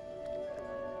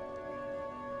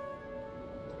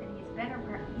 And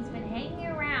he's been hanging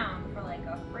around for like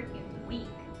a freaking week.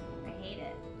 I hate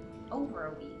it. Over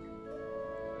a week.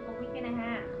 A week and a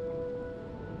half.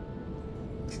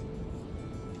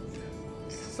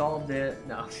 Solved it.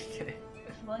 No, I'm just kidding.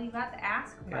 Well, you got the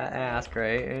ask part. Gotta ask,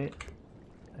 right?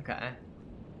 Okay.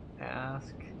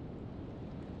 Ask.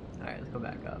 Alright, let's go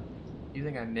back up. You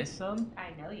think I missed some?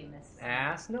 I know you missed some.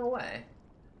 Ass? No way.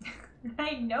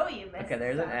 I know you missed Okay,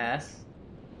 there's some. an S.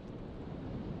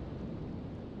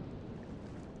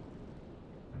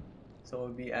 So it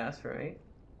would be S, right?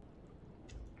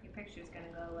 Your picture's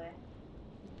gonna go away.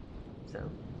 So.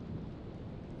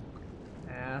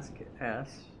 Ask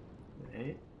S.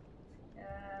 Right?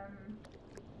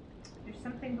 There's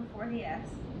something before the S.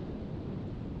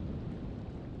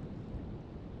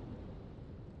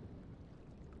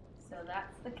 So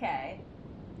that's the K.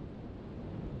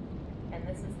 And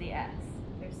this is the S.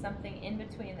 There's something in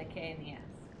between the K and the S.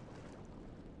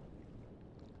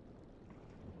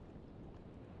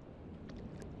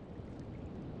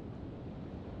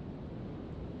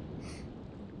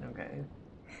 Okay.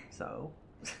 So.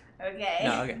 Okay.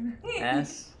 No, okay.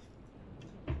 S.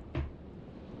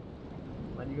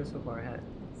 Why do you go so far ahead?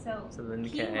 So then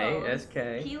kilos,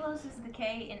 K, SK. Kilos is the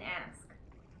K in ask.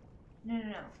 No.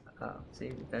 Oh,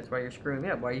 see, that's why you're screwing me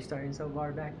up. Why are you starting so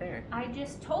far back there? I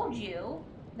just told you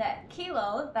that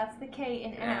kilo, that's the K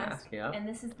in ask, yeah. and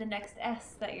this is the next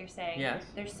S that you're saying. Yes.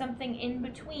 There's something in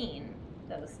between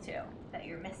those two that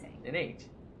you're missing. An H.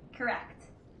 Correct.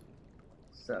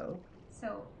 So.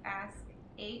 So ask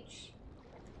H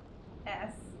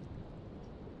S.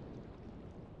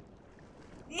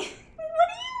 What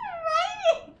are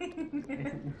you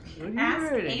writing? What are you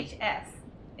Ask writing? HS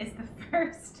is the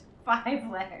first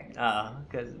 5 letters. Oh,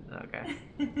 because, okay.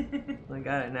 I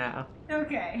got it now.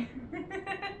 Okay.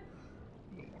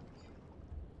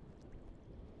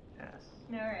 S.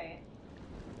 Alright.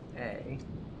 A.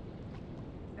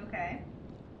 Okay.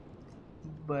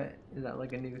 But, is that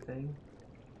like a new thing?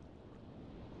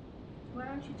 Why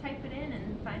don't you type it in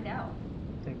and find out?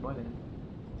 Take what in?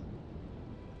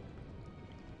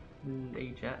 This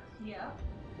is HS. Yep.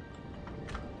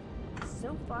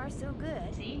 So far, so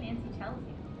good. See, Nancy tells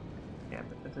you. Yeah,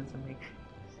 but that doesn't make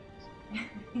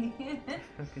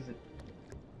because it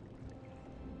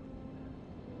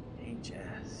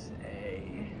HS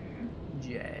A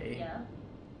J. Yeah.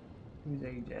 Who's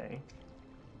AJ?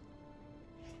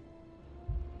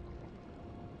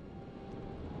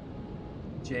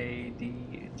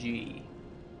 JDG.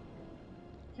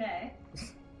 Okay.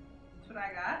 That's what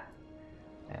I got.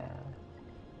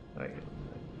 Wait.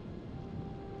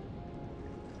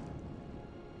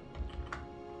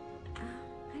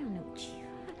 I don't know what you.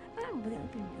 I don't know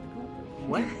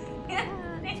What?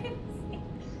 Nancy.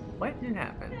 What did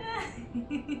happen?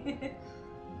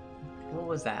 What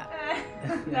was that?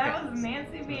 That was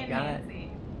Nancy So being we got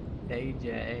Nancy. AJ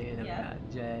and Yep. I've got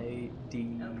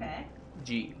JDG. Okay.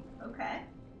 Okay.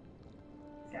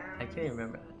 Sounds, I can't even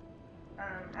remember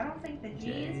I don't think the G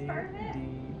is part of it.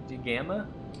 G gamma?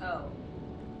 Oh.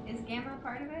 Is gamma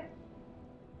part of it?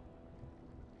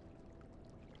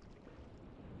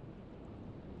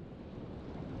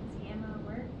 Is gamma a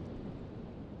word?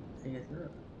 I guess not.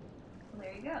 Well,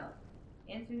 there you go.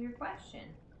 Answers your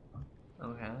question.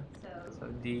 Okay. So, So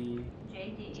D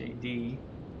JD. JD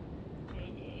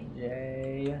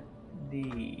JD.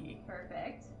 JD.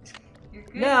 Perfect. You're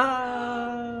good.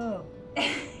 No.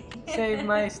 Save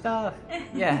my stuff.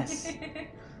 Yes.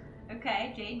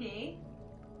 Okay, JD.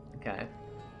 Okay.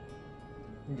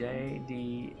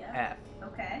 JDF. Yep.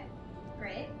 Okay.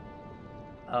 Great.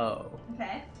 O.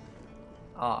 Okay.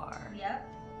 R. Yep.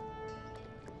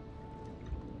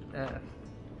 F.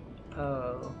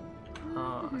 O.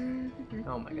 R.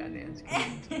 Oh my god, Nancy.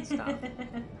 Stop. F.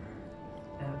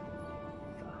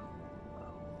 O.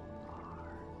 R.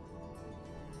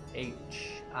 H.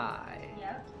 I.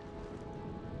 Yep.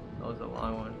 That was a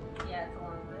long one. Yeah, it's a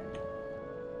long one.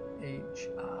 H.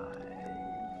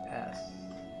 I. S.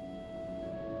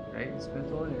 Right? Smith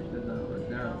one or Smith number?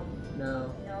 No.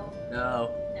 No. No.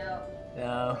 No. No.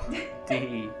 No.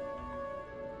 D.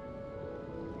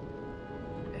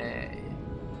 A.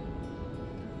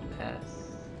 S.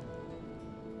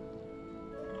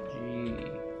 G.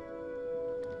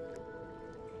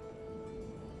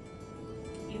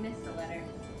 You missed a letter.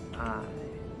 I.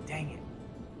 Dang it.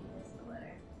 You missed a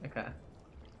letter. Okay.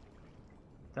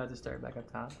 So I have to start back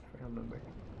up top. I don't remember.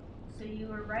 So you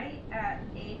were right at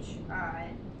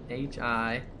H-I. H.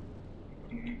 I.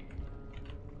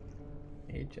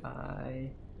 H. I.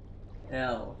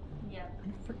 L. Yep.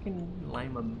 You freaking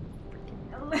Lima.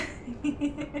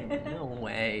 No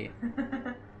way.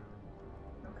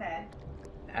 Okay.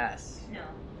 S. No.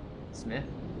 Smith?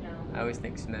 No. I always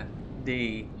think Smith.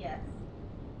 D. Yes.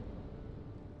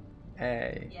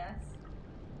 A. Yes.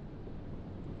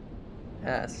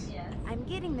 S. Yes. I'm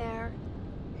getting there.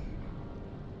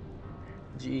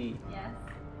 G. Yes.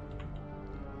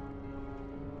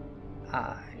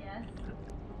 I. Yes.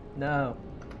 No.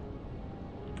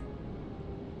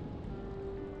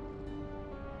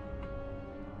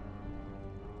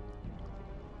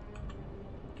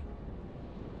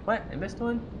 What? I missed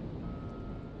one?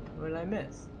 What did I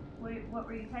miss? What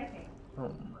were you typing? Oh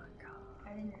my god.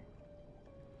 I didn't.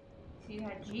 So you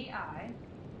had G-I.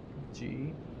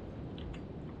 G.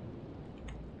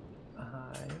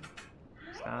 I.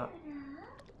 Stop.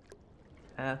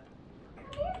 F.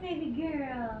 Come here, baby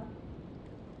girl.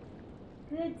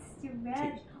 Good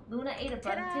stretch. Luna ate a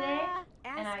bug today,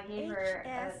 and I gave her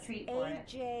a treat for it.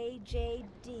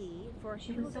 AJJD for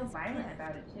She was so Hilda's violent gift.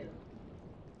 about it too.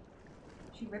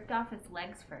 She ripped off its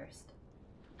legs first,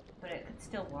 but it could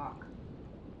still walk.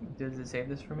 Does it save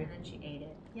this for me? And then she ate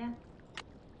it. Yeah.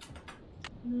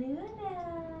 Luna.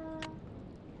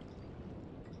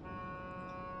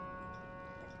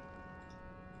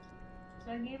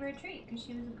 So I gave her a treat because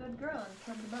she was a good girl and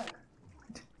killed the bug.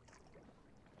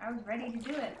 I was ready to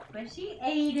do it, but she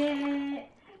ate it.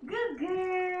 Good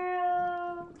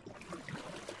girl.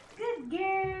 Good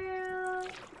girl.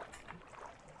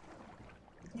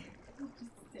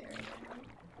 Just staring at her.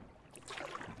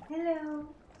 Hello.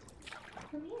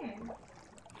 Come here.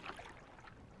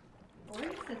 Or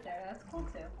you sit there. That's cool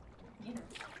too. Yeah.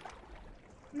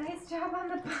 Nice job on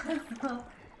the puzzle.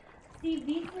 Steve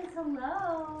B says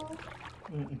hello.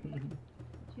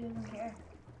 She doesn't care.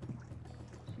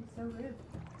 She's so rude.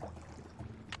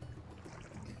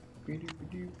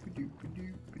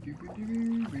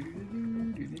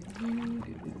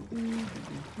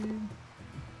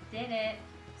 Did it.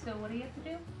 So what do you have to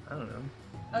do? I don't know.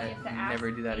 Oh, you have to ask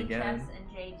Never do that HS again. and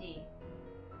JD.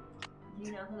 Do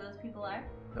you know who those people are?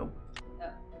 Nope. Oh.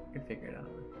 I can figure it out.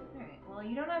 Alright. Well,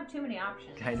 you don't have too many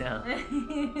options. I know.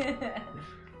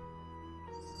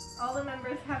 All the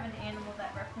members have an animal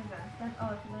that represents them.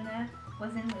 Oh, if Luna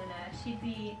was in Luna, she'd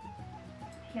be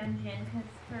Hyunjin because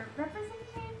her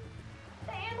representation,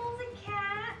 the animal's a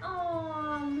cat.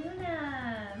 Oh,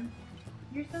 Luna.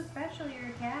 You're so special, you're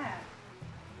a cat.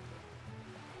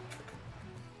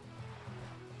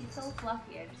 She's so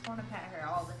fluffy, I just want to pet her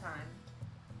all the time.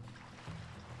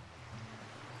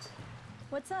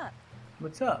 What's up?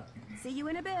 What's up? See you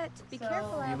in a bit. Be So-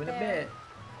 careful See out you in a there. bit.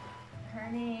 Her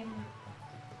name,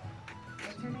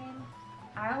 what's her name?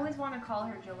 I always want to call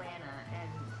her Joanna, and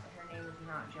her name is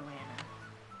not Joanna.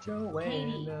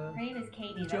 Katie. Her Joanna. name is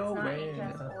Katie. That's not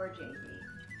HS Joanna. or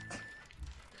JD.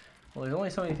 Well, there's only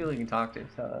so many people you can talk to,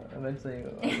 so eventually it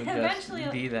would just Eventually,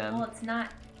 be them. well, it's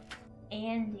not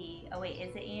Andy. Oh wait,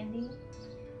 is it Andy?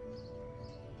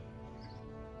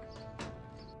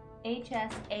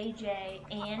 HS, AJ,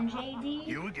 and JD.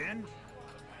 You again?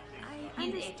 I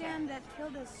He's understand that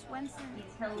Hilda Swenson He's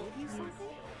gave you something?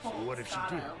 So what did she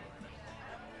do?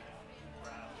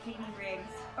 Katie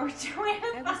Riggs or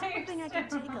Joanna I was hoping I could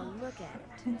take a Firestone. look at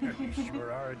it. You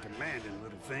sure are a demanding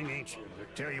little thing, ain't you?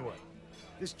 But tell you what,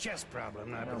 this chess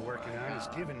problem I've been working on is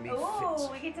giving me fits.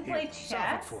 Oh, we get to play Here, solve it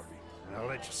chess? for me, and I'll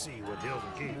let you see what Hilda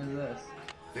gave What me. is this?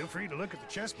 Feel free to look at the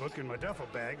chess book in my duffel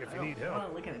bag if you need I help. want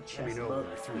to look at a Let me chess know book.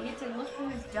 when you're We through. get to look through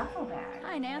his duffel bag.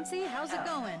 Hi, Nancy. How's it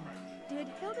going? Did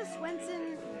Hilda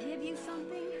Swenson give you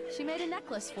something? She made a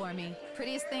necklace for me.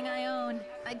 Prettiest thing I owned.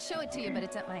 I'd show it to you, but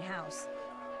it's at my house.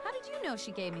 How did you know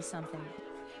she gave me something?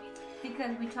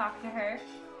 Because we talked to her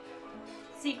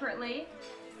secretly.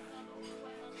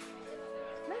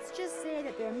 Let's just say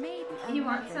that there may be. You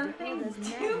want something? Do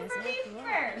for me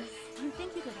first. Do you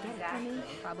think you could get it for me?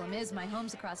 Problem is, my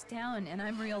home's across town, and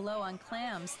I'm real low on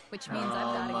clams, which means I've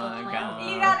got to Oh go my clam.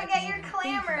 God. You gotta I get can't your even think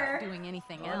clammer. about doing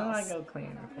anything Why don't I else. go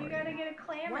clammer for You gotta get a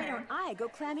clammer. Why don't I go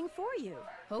clamming for you?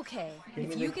 Okay, Give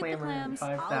if me you the get the clammer, clams,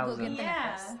 I'll go 5,000. get the Yeah.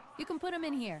 necklace. You can put them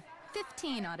in here.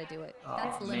 15 ought to do it. Oh,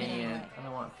 That's the limit man. anyway. I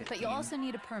don't want 15. But you'll also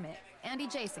need a permit. Andy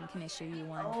Jason can issue you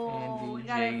one. Oh, Andy we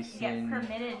gotta Jason. get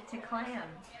permitted to clam.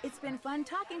 It's been fun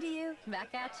talking to you.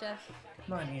 Back at ya.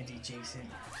 Come on, Andy Jason.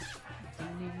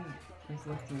 Let's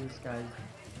look through this guy's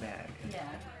bag. Yeah.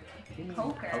 Give me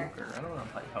Poker. Poker. I don't want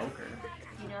to play poker.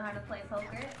 You know how to play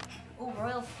poker? Oh,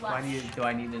 royal Do flush.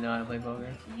 I need to know how to play poker?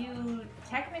 You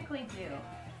technically do.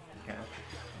 Okay.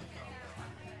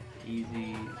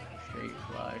 Easy, straight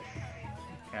flush.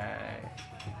 Okay.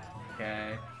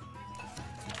 Okay.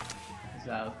 This is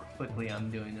how quickly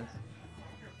I'm doing this.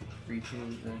 3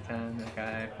 2s and a 10.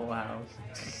 Okay, full house.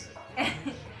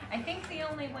 I think the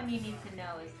only one you need to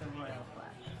know is the royal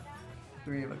flush.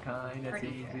 3 of a kind. That's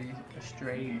Pretty sure. easy. A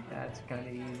straight. That's kind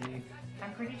of easy.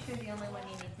 I'm pretty sure the only one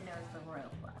you need to know is the royal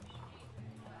flush.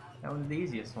 That was the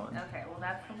easiest one. Okay, well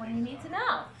that's the one you need to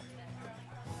know.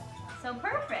 So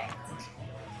perfect.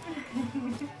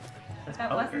 That's That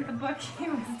poker. wasn't the book he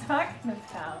was talking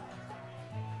about.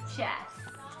 Chess.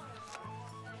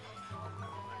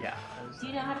 Yeah. Do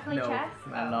you know how to play no, chess?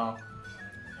 not at all.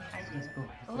 I do. This book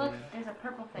is Oh, look, weird. there's a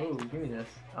purple Oh, thing. give me this.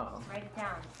 Uh-oh. Write it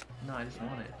down. No, I just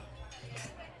want it.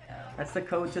 That's the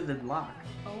code to the lock.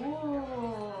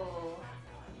 Oh.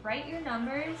 Write your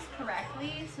numbers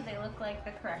correctly so they look like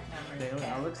the correct numbers. They look,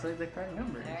 okay? it looks like the correct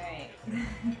numbers. Alright.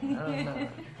 I don't know.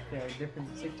 There are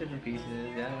 6 different pieces.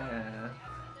 Yeah.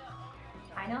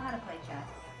 I know how to play chess.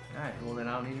 Alright, well then I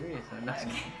don't need to read it. So I'm not Okay.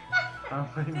 How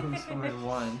many moves forward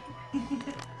 1?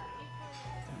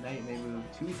 The knight may move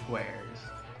 2 squares.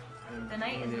 And The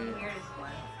knight is the either- weirdest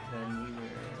one. Then either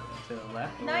to the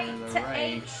left or Knight the to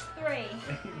right. H3.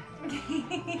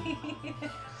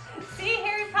 See,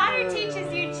 Harry Potter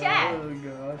teaches you chess. Oh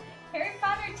god. Harry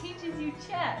Potter teaches you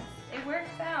chess. It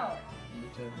works out.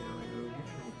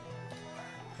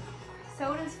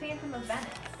 So does Phantom of Venice.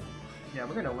 Yeah,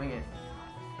 we're gonna wing it.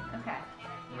 Okay.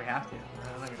 We have to.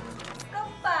 I'm not gonna win it.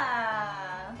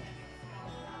 Scopa.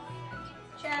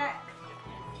 Check.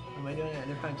 Am I doing it?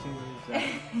 They're fine too.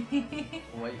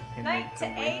 White can Knight make to to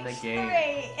win the game.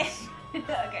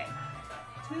 H3. Okay.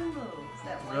 2 moves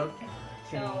that white Rook, can.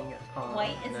 king, So pawn,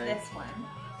 white is knight. this one.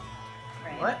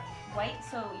 Right? What? White,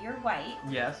 so you're white.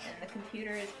 Yes. And the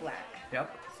computer is black.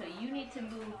 Yep. So you need to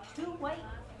move 2 white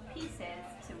pieces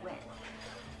to win.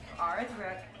 R is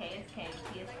rook, K is king,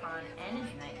 P is pawn, N is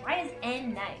knight. Why is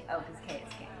N knight? Oh, because K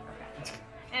is king. Okay.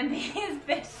 And B is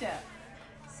bishop.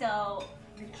 So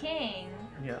the king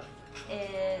Yeah.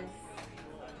 is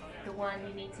the one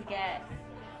you need to get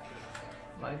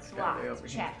Mine's got way over blocked,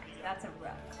 here. checked. That's a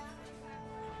rook.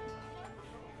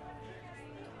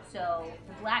 So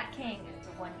the black king is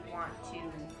the one you want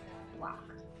to block,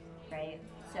 right?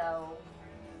 So,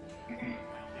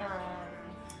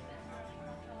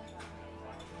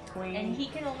 Queen and he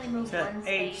can only move to one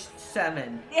space.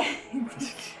 H7.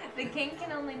 The king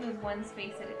can only move one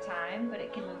space at a time, but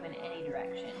it can move in any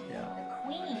direction. Yeah. The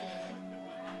queen.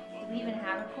 Do we even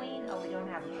have a queen? Oh, we don't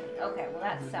have a queen. Okay, well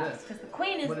that What is sucks this? because the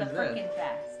queen is What the is this? freaking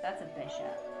best. That's a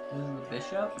bishop. This is the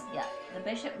bishop? Yeah, the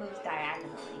bishop moves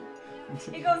diagonally.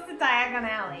 It goes to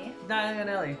diagonally.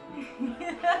 Diagonally.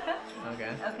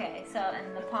 Okay. Okay, so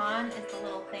and the pawn is the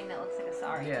little thing that looks like a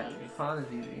sorry Yeah, piece. the pawn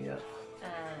is easy, yeah.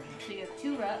 So you have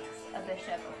 2 rooks, a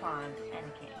bishop, a pawn, and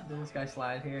a king. Does this guy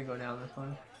slide here and go down this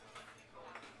one?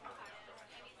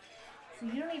 So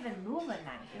you don't even move a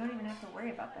knight. You don't even have to worry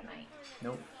about the knight.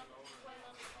 Nope.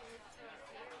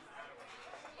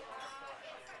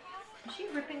 Is she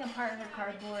ripping apart her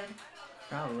cardboard?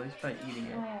 Probably. He's probably eating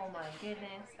it. Oh my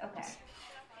goodness. Okay.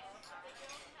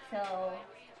 So,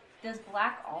 does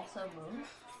black also move?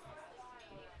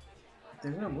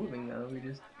 There's no moving though. We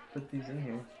just put these in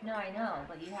here. No, I know,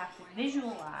 but you have to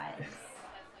visualize.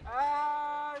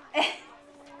 Car,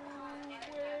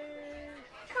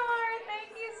 thank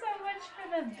you so much for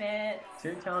the bits. So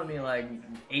you're telling me like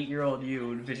 8-year-old you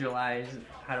would visualize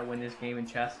how to win this game in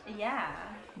chess? Yeah.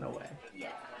 No way. Yeah.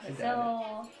 I doubt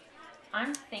So,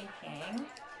 I'm thinking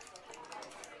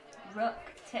rook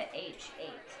to h8.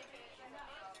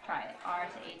 Try it. R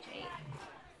to h8.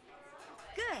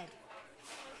 Good.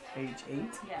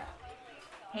 H8? Yeah.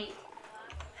 Hate.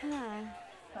 Huh.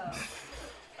 Oh.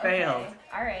 Failed. Okay.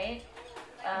 All right.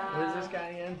 What is this guy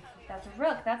again? That's a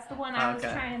rook. That's the one I was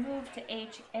Okay. trying to move to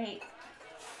H8. Okay.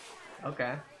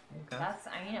 Okay. That's,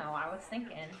 you know, I was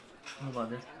thinking. What about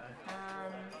this guy?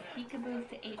 If he could move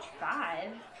to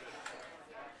H5.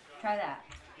 Try that.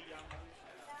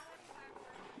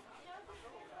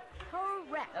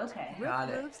 Correct. Okay. Rook Got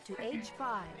it. moves to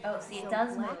H5. Oh, see, it So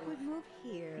does black move. would move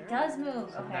here. It does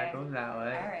move. So Okay. that goes that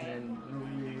way. All right. And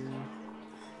then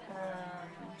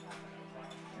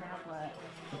Now what?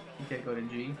 you can't go to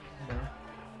G. No,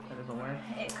 that doesn't work.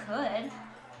 It could.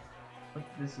 What,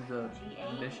 this is a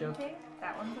G8. bishop. I think.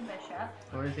 That one's a bishop.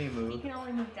 Where does he He move? can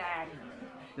only move diagonally.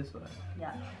 This way.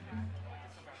 Yeah.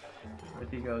 What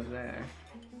if he goes there?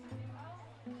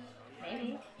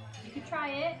 Maybe. You could try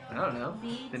it. I don't know.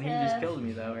 B Then to, he just killed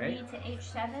me though, right? B to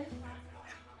H7.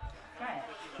 Try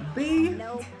it. B.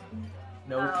 Nope.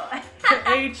 Nope. Oh. To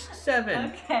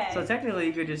H7. Okay. So technically,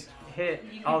 you could just hit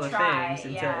You all could the try,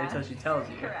 things yeah. until she tells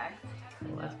you. Correct.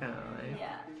 Well, that's kind of lame.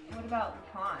 Yeah. What about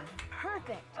the pawn?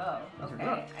 Perfect. Oh, It's a okay.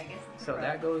 rook. I guess it's a So rook.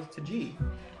 that goes to G,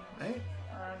 right?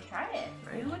 Try it.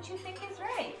 Right. Do what you think is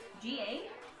right. G8?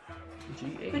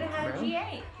 G8. Could have had bro.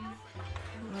 G8.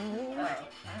 Oh, alright.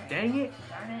 Dang it.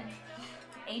 Darn it.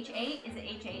 H8? Is it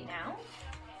H8 now?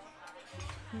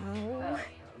 No. Oh,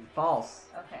 False.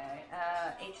 okay.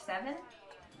 H7?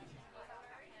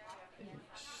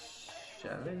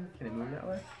 7. Can it move that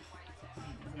way?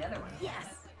 The other one.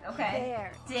 Yes. Okay.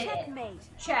 There. Did it. Checkmate.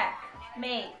 Check.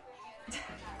 Mate.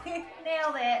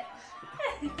 Nailed it.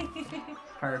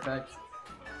 Perfect.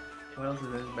 What else is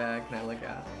in his bag? Can I look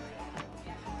at?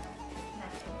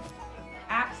 Nothing.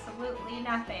 Absolutely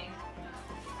nothing.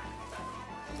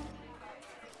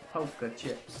 Polka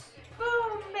chips.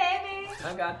 Boom, baby.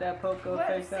 I got that poker What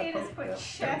face. That Sadist put poker.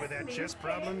 chess Done with that chess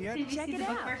problem yet? Did you Check see it the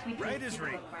out. bookmark? We did Right see as the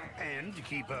rain. bookmark. And to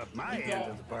keep up my We end did.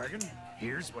 of the bargain,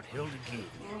 here's what Hilda gave me.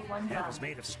 Ooh, one That bum. was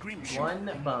made of scream sugar.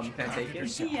 One bum. Can I take it?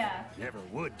 Yourself. Yeah. Never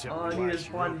would tell All I me need why is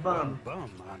she one wrote bum. one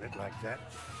bum on it like that.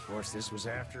 Of course, this was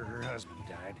after her husband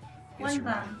died. One Guess her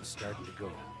bum. mind was starting to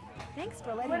go. Thanks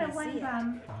for letting What a me one see it.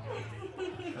 bum.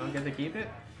 I don't get to keep it?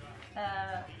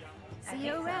 I See think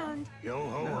you so. around. Yo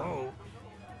ho No. ho.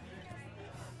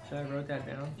 Should I wrote that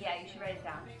down? Yeah, you should write it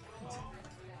down.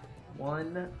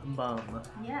 One bum.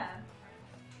 Yeah.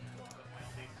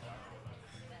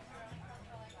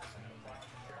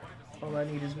 All I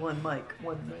need is one mic.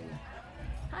 One mic.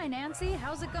 Hi, Nancy.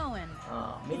 How's it going?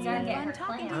 Oh, You man. gotta get fun her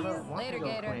talking I to clams. don't want Later, to go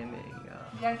Gator. clamming.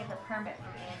 You gotta get the permit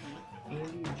from Andy.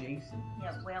 Andy Jason.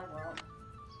 Yeah, Whale World.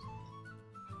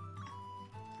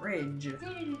 Fridge.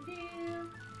 Do-do-do-do.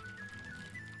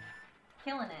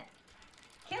 Killing it.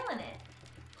 Killing it.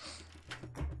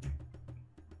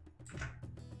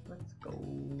 Let's go.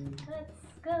 Let's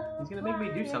go. He's gonna make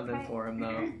me do something for him,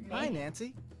 though. Hi,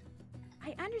 Nancy.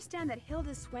 I understand that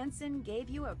Hilda Swenson gave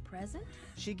you a present?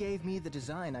 She gave me the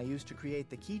design I used to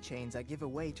create the keychains I give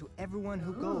away to everyone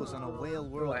who goes on a Whale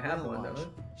World I have whale one, watch.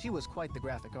 don't She was quite the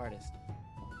graphic artist.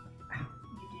 You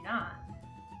do not.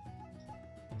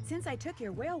 Since I took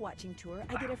your whale watching tour,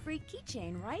 I get a free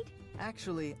keychain, right?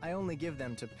 Actually, I only give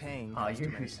them to paying Oh, you're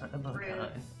a customers. son of a Rude.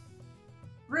 gun.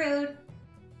 Rude.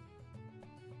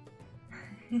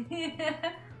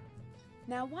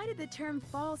 Now, why did the term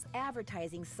false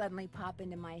advertising suddenly pop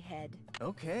into my head?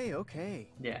 Okay, okay.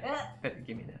 Yeah.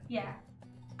 Give me that. Yeah.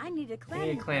 I need a I clamming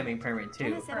need a clamming permit, And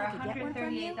too. I said I could get one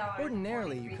from you? $138.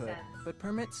 Ordinarily you could, but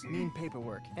permits mean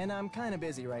paperwork, and I'm kinda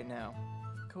busy right now.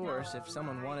 Of course, if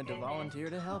someone wanted to volunteer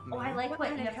to help me... Oh, I like What what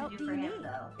kind you of have help to do do for you him, need?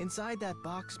 though. Inside that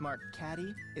box marked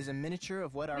Caddy is a miniature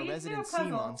of what our Read through resident a sea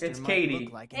puzzle. monster It's might Katie.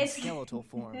 look like in It's- skeletal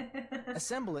form.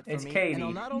 Assemble it for It's me, Katie. and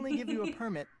I'll not only give you a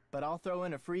permit, but I'll throw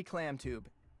in a free clam tube.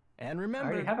 And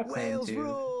remember, already have a clam whales tube.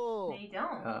 rule! No, you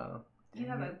don't. Oh. You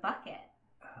have a bucket.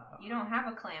 You don't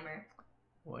have a clammer.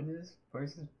 What is?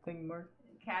 Where's this thing marked?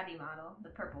 Caddy model, the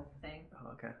purple thing.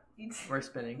 Oh, okay. We're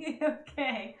spinning.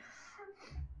 Okay.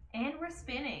 And we're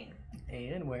spinning.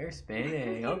 And we're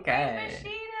spinning. Okay.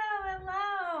 Machino,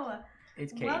 hello.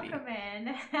 It's Katie. Welcome in.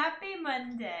 Happy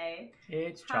Monday.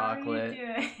 It's How chocolate. are you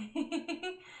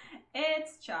doing?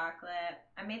 It's chocolate.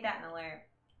 I made that an alert.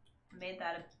 I made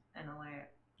that an alert.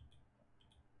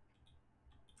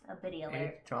 A biddy alert.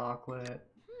 It's chocolate.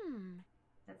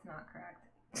 That's not correct.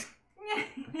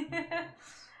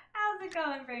 How's it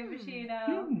going, Brave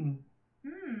Machino?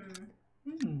 Hmm.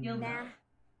 You'll Nah. know.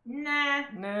 Nah.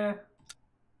 Nah.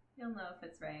 You'll know if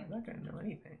it's right. I'm not gonna know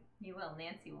anything. You will.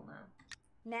 Nancy will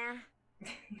Nah,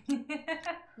 know.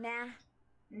 nah,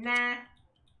 Nah.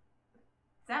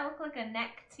 Does that look like a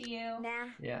neck to you? nah.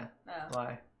 Yeah. Oh,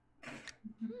 Why?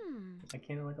 Hmm. I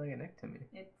can't look like a neck to me.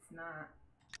 it's not.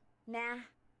 Nah.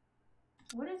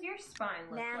 What does your spine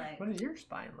look Nah. like? What does your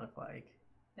spine look like?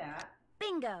 That.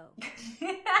 Bingo.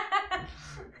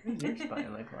 What does your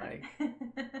spine look like?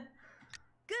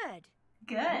 Good.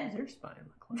 Good. What does your spine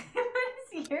look like? What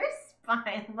does your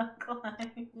spine look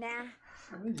like? Nah.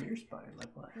 What does your spine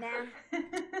look like? Nah.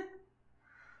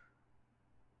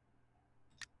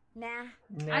 Nah.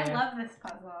 Nah. I love this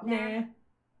puzzle. Nah.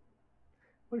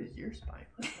 What does your spine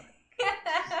look like?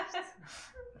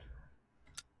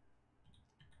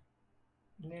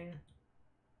 Nah.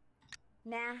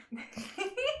 Nah.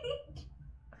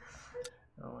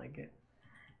 I don't like it.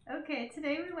 Okay,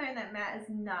 today we learned that Matt is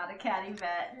not a catty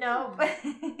vet. Nope.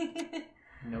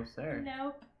 No, sir.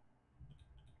 Nope.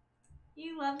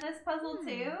 You love this puzzle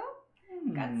too?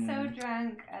 Got so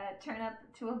drunk, turned up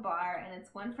to a bar, and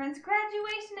it's one friend's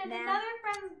graduation and Nah. another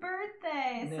friend's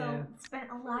birthday. Nah. So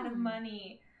spent a lot of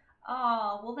money.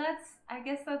 Oh, well I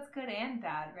guess that's good and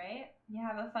bad, right? You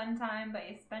have a fun time, but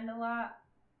you spend a lot.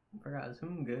 I forgot. Is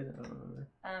whom good? I don't remember.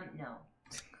 No.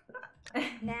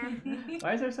 Nah.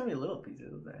 Why is there so many little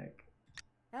pieces of that?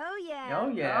 Oh yeah. Oh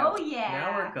yeah. Oh yeah.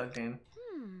 Now we're cooking.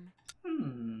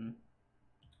 Hmm.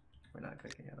 We're not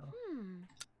cooking at all.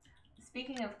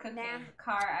 Speaking of cooking, Nah.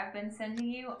 Car, I've been sending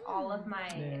you all of my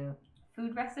Yeah.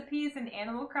 food recipes in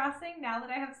Animal Crossing now that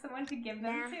I have someone to give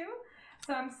them Nah. to.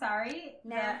 So I'm sorry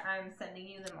Nah. that I'm sending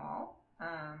you them all.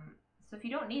 So if you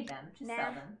don't need them, just Nah.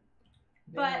 sell them.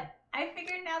 Yeah. But I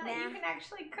figured now that Nah. you can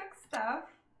actually cook stuff,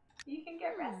 you can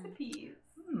get recipes.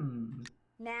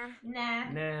 Nah. Nah.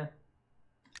 Nah.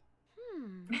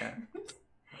 Okay.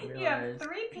 I You have realize,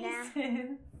 3 Nah.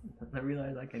 pieces. I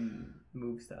realize I can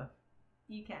move stuff.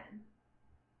 You can.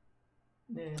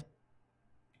 Nah.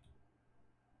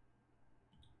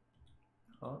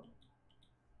 Oh.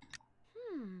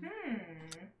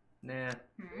 Nah.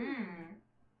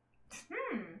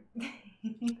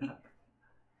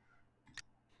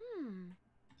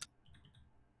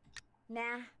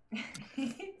 Nah.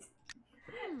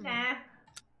 Nah.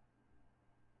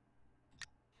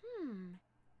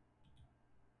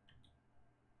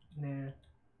 Nah.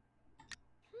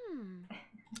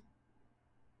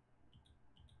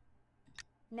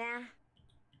 Nah.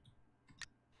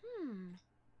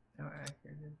 How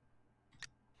accurate is it?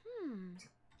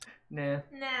 Nah.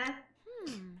 Nah.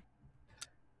 It's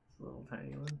a little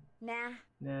tiny one. Nah.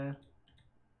 Nah.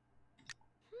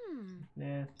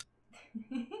 Nah.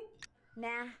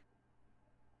 Nah.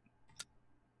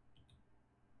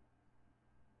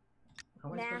 How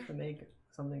am I Nah. supposed to make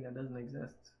something that doesn't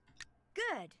exist?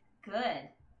 Good. Good.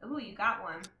 Ooh, you got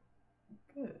one.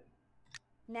 Good.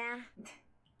 Nah.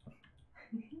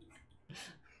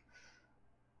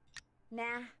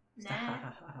 Nah.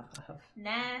 Nah. Stop.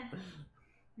 Nah.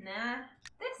 Nah.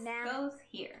 This Nah. goes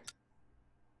here.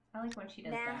 I like when she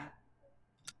does Nah. that.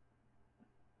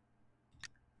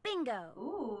 Bingo.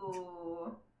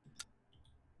 Ooh.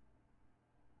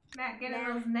 Matt getting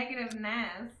Nah. those negative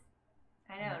nas.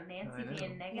 I know, Nancy I know.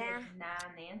 being negative nah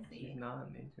Nancy. She's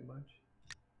not me too much.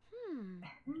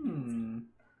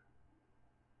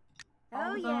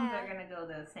 All Oh the bones yeah. are gonna go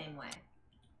the same way.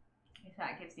 If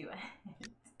that gives you a hint.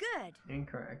 Good.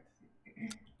 Incorrect.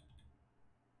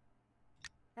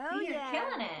 Oh You're yeah.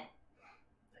 killing it.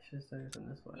 I should have started from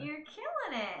this way. You're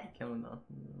killing it. Killing them.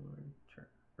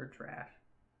 We're trash.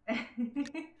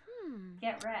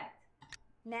 Get wrecked.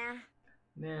 Nah.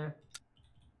 Nah.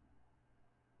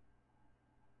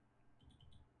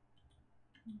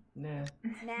 Nah.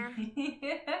 Nah.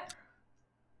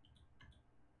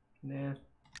 Nah.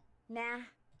 Nah.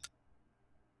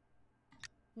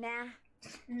 Nah.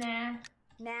 Nah.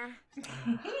 Nah.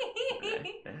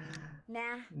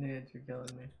 Nah. Nah, you're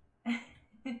killing me.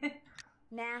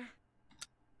 Nah.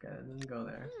 Okay, it doesn't go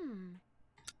there.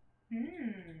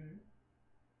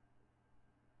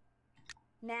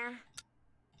 Nah.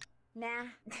 Nah.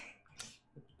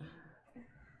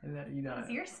 And that, you know, What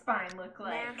does your spine look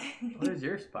like? what does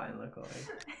your spine look like?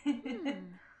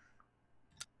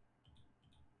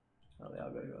 Oh, they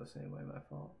all gotta go the same way, my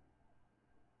fault.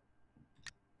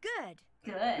 Good.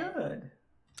 Good. Good.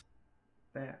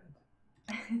 Bad.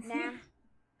 Nah.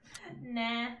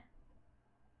 Nah.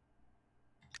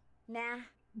 Nah.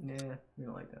 Nah, we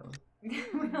don't like that one.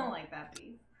 We don't like that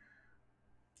piece.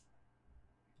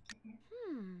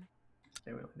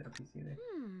 Yeah, we don't like that piece either.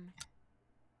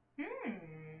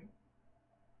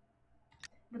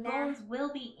 The Nah. bones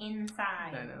will be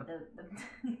inside. I know. The...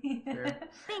 Sure.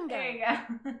 Bingo. There you go.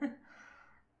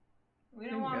 We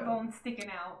don't want Bingo. bones sticking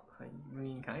out. I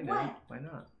mean, kind of. What? Why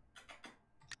not?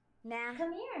 Nah.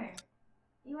 Come here.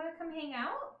 You want to come hang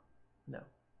out? No.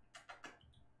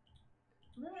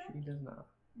 Look. She does not.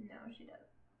 No, she doesn't.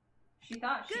 She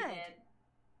thought she Good. did.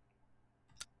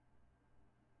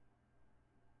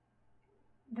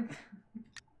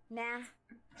 Nah.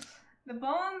 The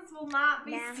bones will not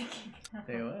be Nah. sticking out.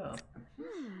 They will.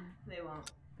 They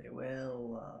won't. They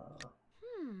will.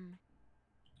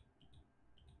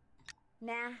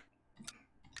 Nah.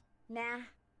 Nah.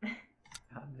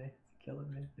 God, it's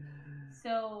killing me.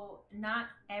 So not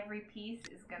every piece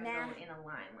is gonna Nah. go in a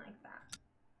line like that.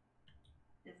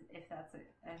 If that's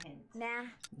a hint. Nah.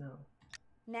 No.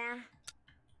 Nah.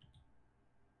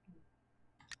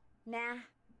 Nah.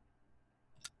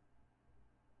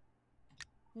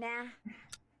 Nah.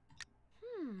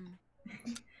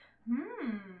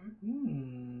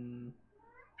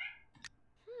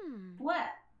 What?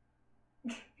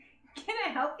 Can I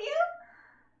help you?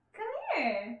 Come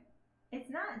here. It's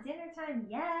not dinner time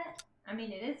yet. I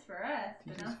mean, it is for us,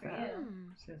 but She's not for fat. you.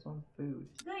 She just wants food.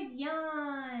 Good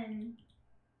yawn.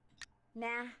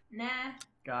 Nah. Nah.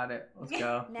 Got it. Let's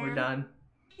go. Nah. We're done.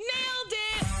 Nailed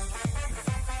it!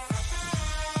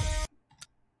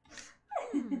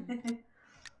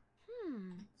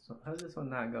 So how does this one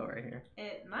not go right here?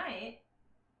 It might.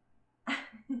 Oh,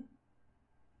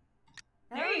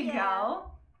 There you yeah.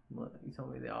 go. Well, you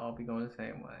told me they all be going the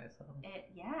same way, so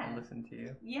Yeah. I listen to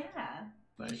you. Yeah.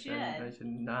 But You I should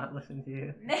not listen to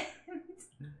you.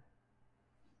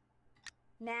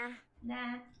 Nah.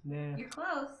 Nah. Nah. You're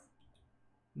close.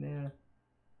 Nah.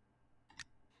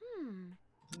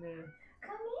 Nah.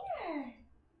 Come here.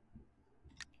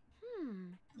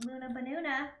 Luna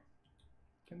Banuna.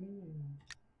 Come here.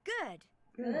 Good.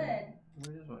 Good.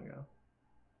 Where does one go?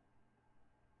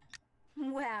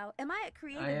 Wow, am I a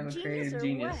creative I am a genius creative or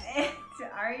genius.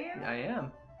 what? Are you? I am.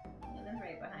 It was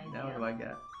right behind Now you. what do I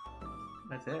get?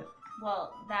 That's it.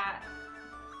 Well, that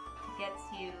gets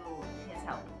you his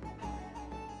help.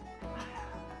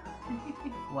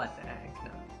 What the heck?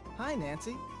 No. Hi,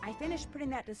 Nancy. I finished putting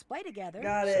that display together.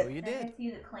 So you That did. gets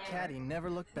you the clammer. Caddy never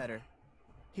looked better.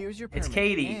 Here's your It's permit.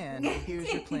 Katie. And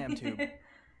here's your clam tube.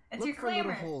 It's Look your for little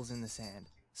clammer. holes in the sand.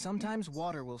 Sometimes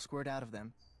water will squirt out of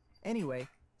them. Anyway,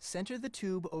 center the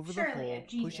tube over Surely the a hole, push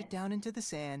genius. it down into the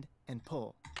sand, and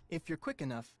pull. If you're quick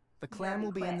enough, the clam Very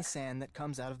will be in quick. the sand that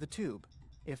comes out of the tube.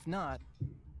 If not,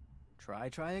 try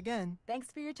again.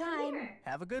 Thanks for your Come time. here.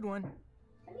 Have a good one.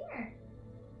 Come here.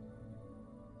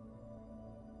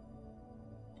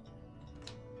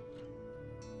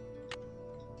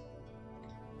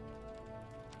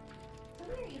 Come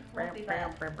here, you fluffy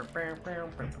butt.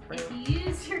 If you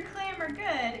use your clammer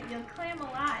good, you'll clam a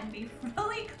lot and be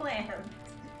fully clammed.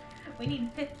 We need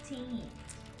 15.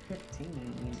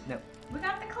 15. No. We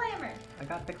got the clammer. I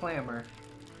got the clammer.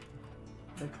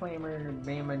 The clammer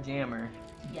Bama Jammer.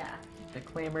 Yeah. The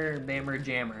clammer Bammer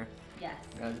Jammer. Yes.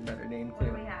 That was a better name What are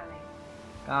too. we having?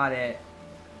 Got it.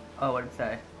 Oh, what did it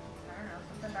say? I don't know.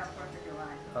 Something about 4th of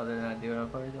July. Oh, they're not doing it on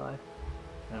 4th of July?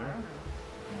 I don't know.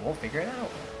 We'll figure it out.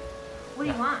 What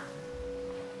do you want?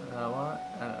 What? I don't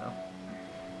know.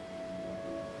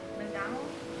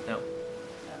 McDonald's? No.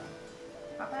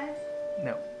 Popeyes?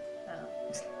 No. Oh.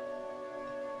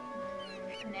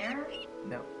 Panera?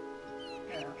 No.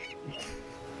 Oh.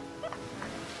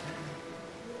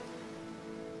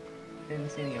 Didn't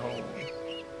see any holes.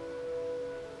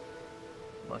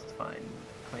 Must find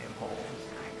clam holes.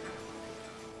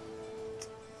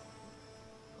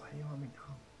 Why do you want me to know?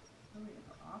 Oh, we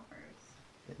have offers.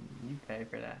 Then you pay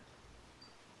for that.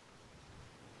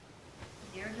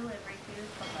 0 delivery to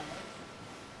Compilation.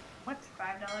 What?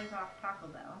 $5 off Taco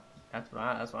Bell. That's what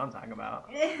I'm talking about.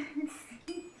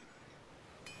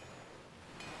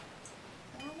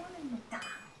 I wanted McDonald's.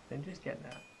 Then just get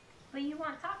that. But you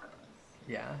want tacos.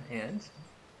 Yeah, and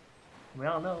we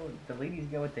all know the ladies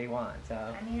get what they want, so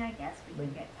I mean, I guess we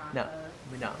can get tacos. no,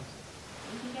 we don't.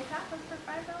 We can get tacos for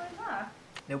 $5 off.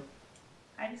 Nope.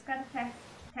 I just got a text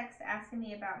asking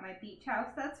me about my beach house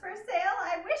that's for sale.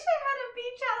 I wish I had a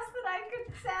beach house that I could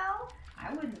sell.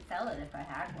 I wouldn't sell it if I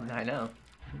had one. I know.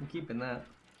 I'm keeping that.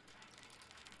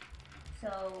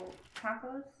 So,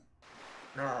 tacos?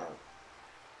 No.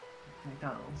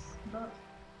 McDonald's. Look.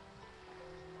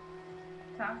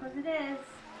 Tacos it is.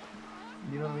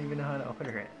 You don't even know how to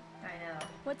order it. I know.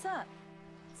 What's up?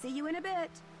 See you in a bit.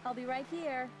 I'll be right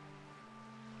here.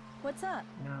 What's up?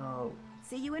 No.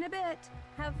 See you in a bit.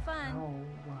 Have fun. No.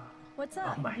 What's Oh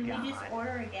up? my Do god. we just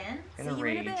order again? See Gonna you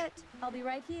rage. in a bit. I'll be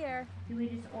right here. Do we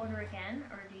just order again,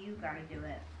 or do you gotta do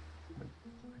it? I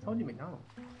told you McDonald's.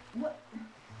 What?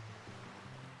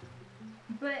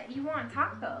 But you want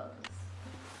tacos.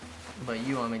 But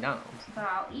you want McDonald's. But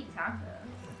I'll eat tacos.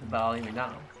 But I'll eat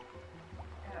McDonald's. Oh.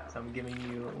 So I'm giving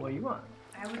you what you want.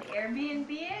 I would Airbnb it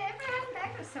if I had an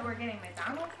extra. So we're getting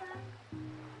McDonald's then?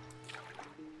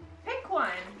 Pick one.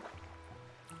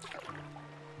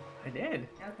 I did.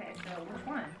 Okay, so which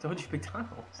one? I told you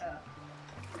McDonald's. Oh.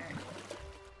 Alright.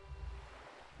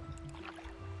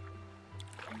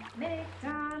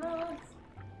 McDonald's!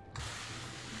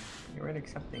 You weren't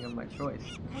accepting of my choice.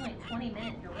 Only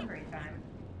 20-minute delivery time.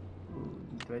 Ooh,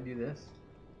 do I do this?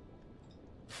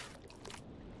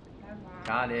 Come on.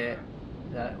 Got it.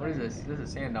 What is this? This is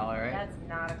a sand dollar, right? That's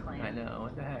not a claim. I know.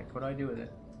 What the heck? What do I do with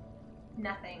it?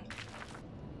 Nothing.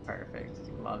 Perfect.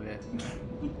 Love it.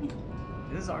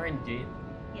 Is this RNG?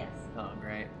 Yes. Oh,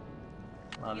 great.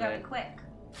 Love You gotta it. be quick.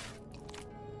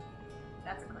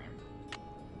 That's a clam.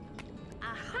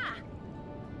 Aha!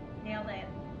 Nailed it.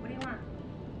 What do you want?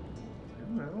 I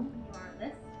don't know. You want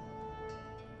this?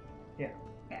 Yeah.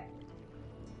 Okay.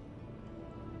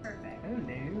 Perfect. I don't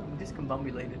know. I'm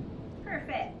discombobulated.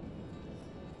 Perfect.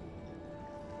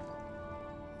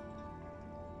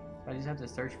 I just have to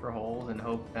search for holes and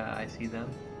hope that I see them.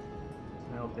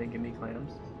 I hope they give me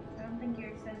clams. I don't think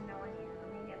yours says no onion.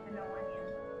 Let me get the no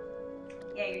onion.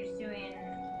 Yeah, you're just doing...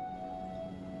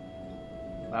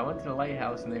 I went to the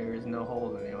lighthouse and there is no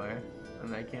holes anywhere.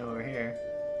 And I came over here.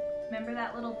 Remember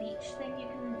that little beach thing you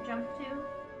can jump to?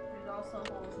 There's also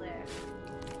holes there.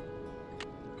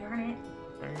 Darn it.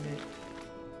 Darn it.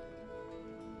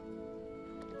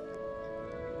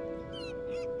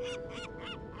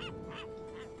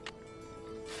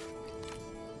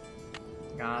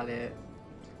 Got it.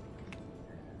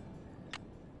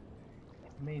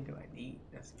 How many do I need?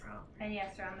 That's the problem. And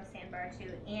yes, they're on the sandbar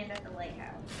too, and at the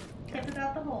lighthouse. Tip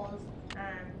about the holes,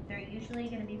 they're usually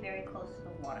going to be very close to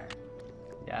the water.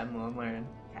 Yeah, I'm learning.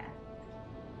 Okay.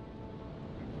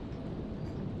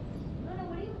 Luna,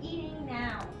 what are you eating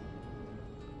now?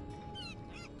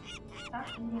 Stop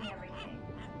eating everything.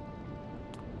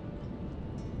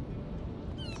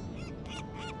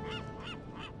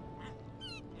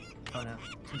 Oh no,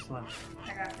 too slow.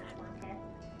 I got this one, okay?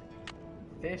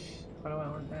 Fish? Why do I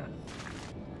want that?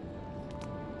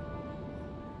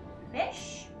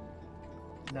 Fish?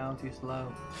 No, too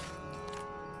slow.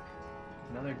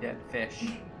 Another dead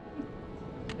fish.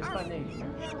 It's my name.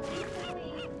 What are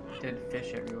you doing? Dead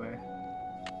fish everywhere.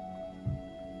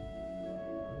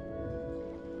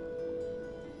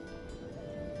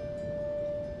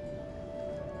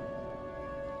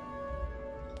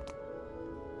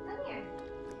 Come here.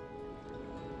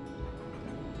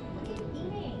 What are you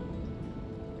eating?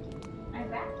 I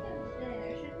vacuumed today.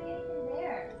 There shouldn't be anything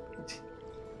there.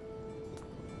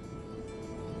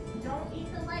 Don't eat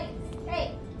the lights. Hey!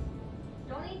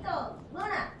 Don't eat those.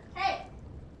 Luna! Hey!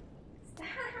 Stop!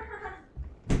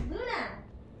 Luna!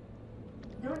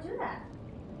 Don't do that.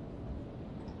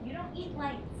 You don't eat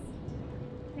lights.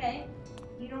 Okay?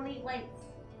 You don't eat lights.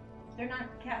 They're not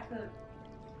cat food.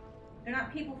 They're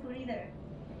not people food either.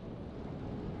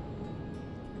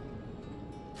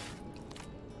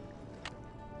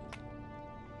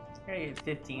 I gotta get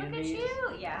 15 Look of at these.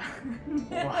 you! Yeah.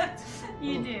 What?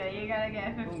 You do. You gotta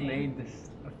get 15. Who made this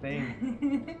a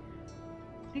thing?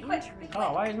 Be quick. Be quick.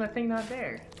 Oh, why is my thing not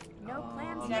there? No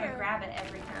clams You gotta here. grab it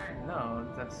every time. No,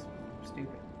 that's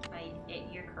stupid.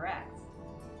 You're correct.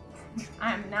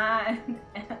 I'm not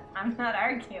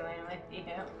arguing with you.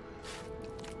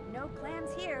 No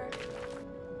clams here.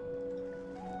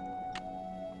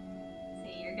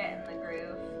 See, you're getting the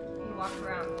groove. You walk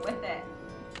around with it.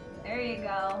 There you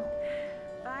go.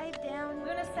 5 down.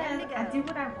 Luna 10 says, to I go. do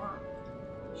what I want.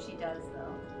 She does,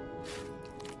 though.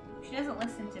 She doesn't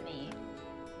listen to me.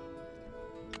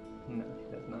 No, she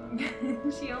does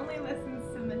not. She only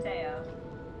listens to Mateo.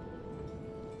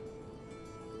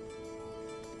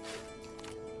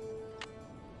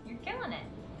 You're killing it.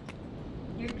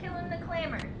 You're killing the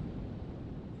clamor.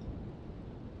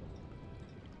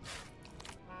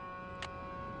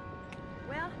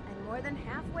 Well, I'm more than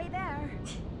halfway there.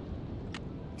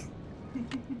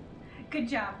 Good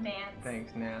job, Nance.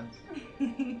 Thanks, Nance.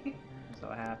 I'm so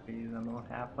happy I'm almost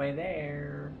halfway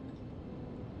there.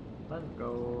 Let's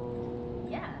go.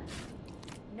 Yeah.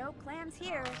 No clams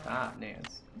here. Stop,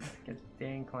 Nance. Get the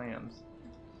dang clams.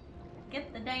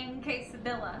 Get the dang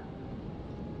quesadilla.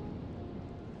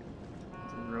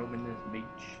 Just roaming this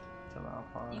beach till I'll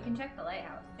find. You can check the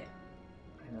lighthouse too.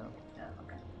 I know. Oh,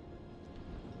 okay.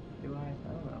 Do I?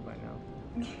 I don't know if I know.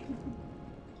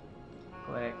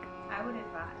 Click. I would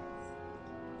advise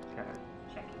Okay.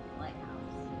 checking the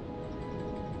lighthouse.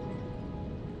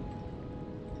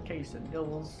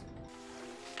 Quesadillas.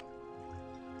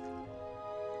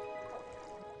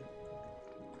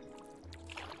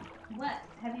 What?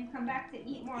 Have you come back to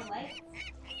eat more lights?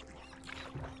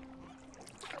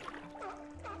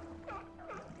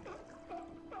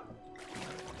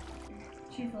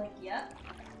 She's like, yep.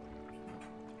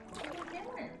 What are you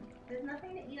doing? There's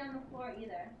nothing to eat on the floor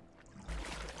either.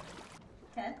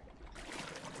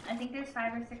 I think there's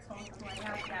 5 or 6 holes to the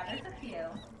lighthouse. Yeah, there's a few.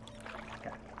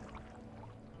 Okay.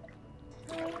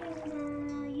 Hi,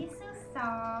 Luna. You're so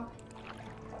soft.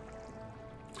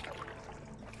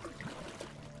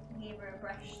 I gave her a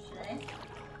brush today.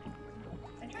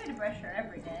 I try to brush her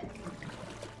every day.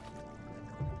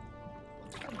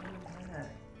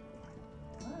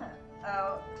 What?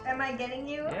 Oh, am I getting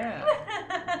you? Yeah.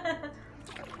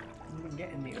 You've been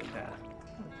getting me with that.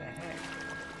 What the heck?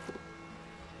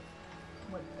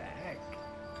 What the heck?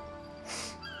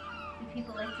 Do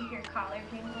people like to hear collar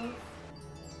jingles?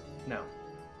 No.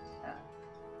 Oh.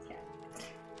 Okay.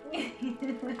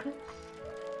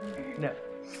 No.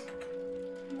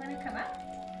 You wanna come up?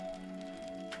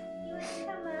 You wanna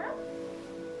come up?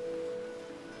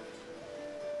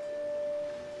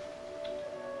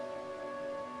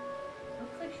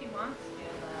 Looks like she wants to,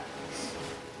 but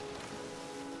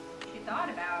she thought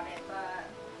about it, but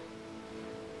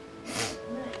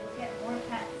you'll get more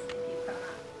pets if you come up.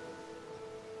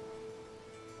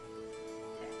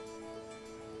 Okay.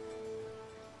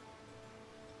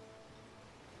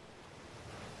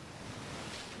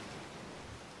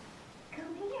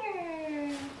 Come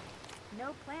here. No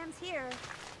plans here.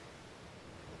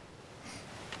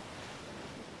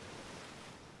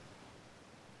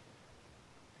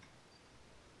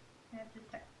 I have to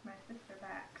text my sister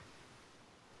back.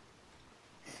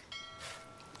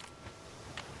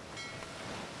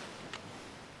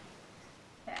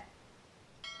 Okay.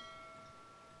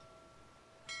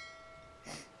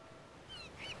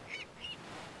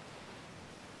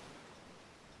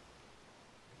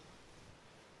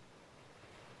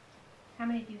 How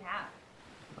many do you have?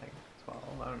 Like 12,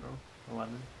 I don't know.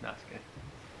 11? No, it's good.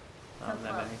 I So don't have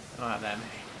that close. many. I don't have that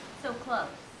many. So close.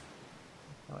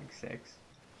 Like 6.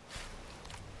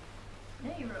 No,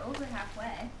 you were over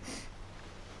halfway.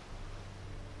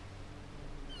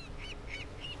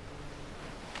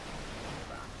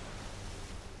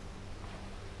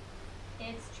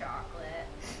 It's chocolate.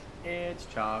 It's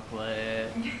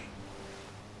chocolate.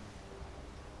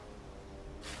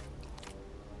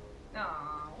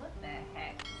 Aw, what the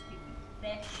heck,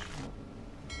 stupid fish.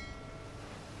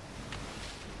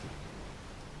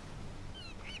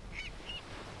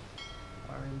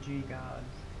 RNG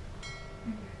gods.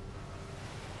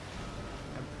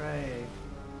 I pray.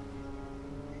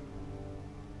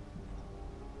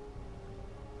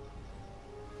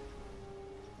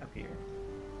 Up here.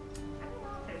 I don't know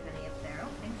if there's any up there. I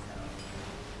don't think so.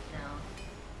 No.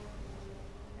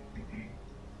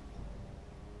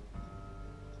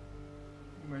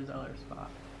 Where's the other spot?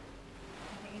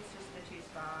 I think it's just the 2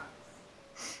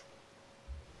 spots.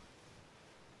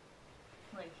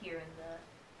 Like here in the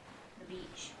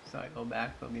beach. So I go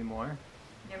back, there'll be more.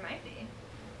 There might be.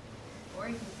 Or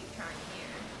you can keep trying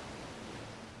here.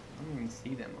 I don't even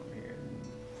see them over here. It's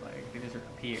like they just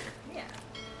appear. Yeah.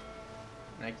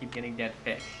 And I keep getting dead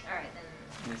fish Alright, then.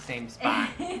 in the same spot.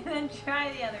 Then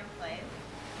try the other place.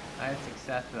 I had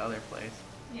success with the other place.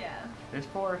 Yeah. There's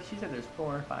 4, she said there's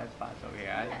 4 or 5 spots over here.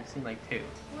 Yeah. I've seen like 2.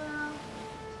 Well,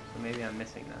 So maybe I'm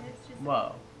missing them. it's just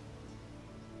Whoa.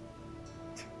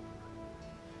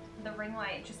 the ring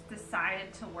light just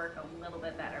decided to work a little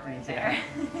bit better right Yeah.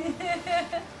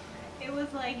 there. It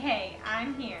was like, hey,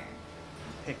 I'm here.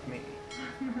 Pick me.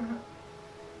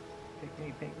 Pick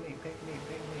me, pick me, pick me, pick me,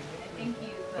 I pick me. think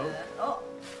you, oh.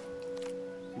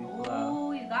 Too slow.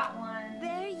 Oh, you got one.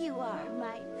 There you are,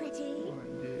 my pretty.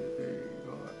 1, 2, 3,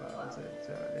 4, 5, 6,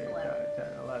 7, 8, 9, 11. 10,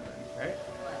 11. Right? 11.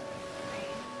 3,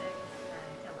 6,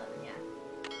 9, 10, 11, yeah.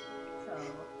 So,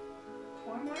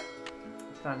 4 more?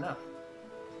 It's not enough.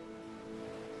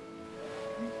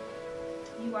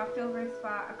 You walked over a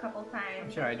spot a couple times.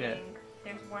 I'm sure I did. think.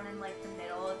 There's one in like the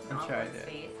middle. It's an I'm sure I awkward did.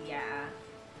 space. Yeah.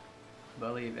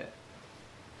 Believe it.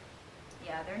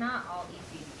 Yeah, they're not all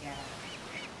easy to get.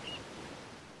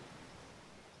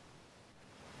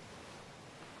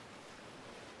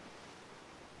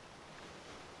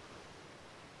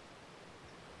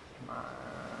 Come on,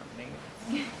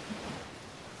 man.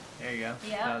 There you go.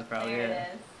 Yep, That was probably there it.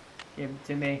 it is. Give it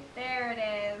to me. There it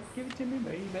is. Give it to me,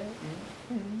 baby.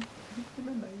 Mm-hmm. Give it to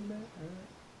me, baby.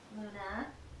 Luna.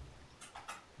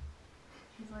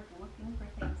 She's like looking for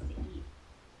things to eat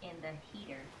in the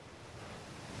heater.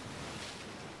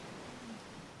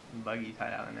 Buggy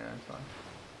tied out in there, that's why.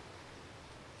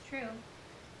 It's true.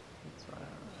 That's why.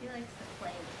 She likes to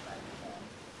play with bugs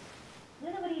though.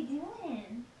 Luna, what are you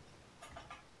doing?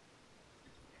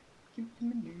 Give it to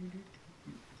me, dude.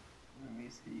 Let me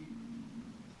see.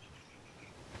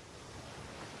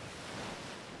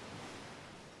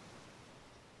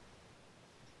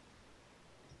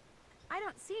 I don't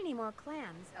don't see any more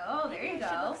clams. Oh, there Maybe you I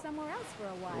should go. look somewhere else for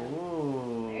a while.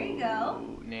 Ooh. There you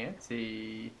go.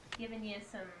 Nancy. Giving you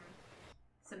some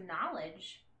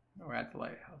knowledge. We're at the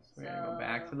lighthouse. We're gonna So, go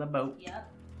back to the boat. Yep.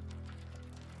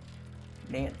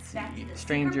 Nancy. Back to the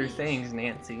Stranger secret beach. Things,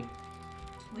 Nancy.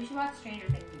 We should watch Stranger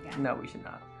Things again. No, we should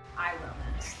not. I will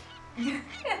then.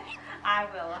 I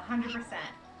will, 100%.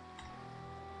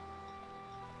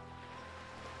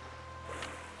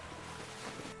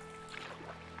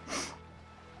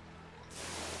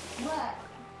 What?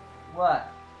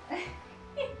 What?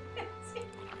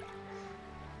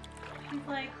 He's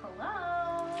like,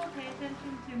 hello, pay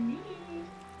attention to me.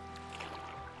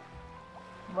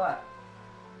 What?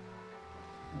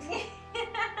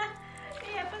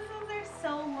 The episodes are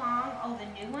so long. Oh, the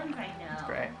new ones, I know. That's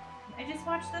great. I just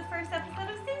watched the first episode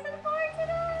of season 4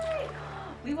 today.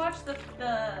 We watched the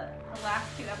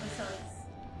last 2 episodes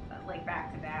like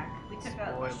back to back. We took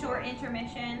a Spoiler. short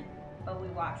intermission, but we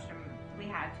watched them. We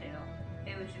had to.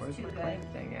 It was just Where's too my good. claim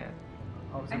thing at?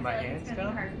 Oh, it's I in feel my like hands it's gonna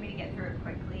still? be hard for me to get through it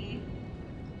quickly.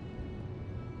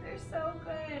 They're so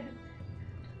good.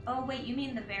 Oh wait, you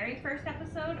mean the very first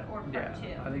episode or part 2?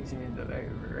 I think she means the very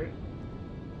right.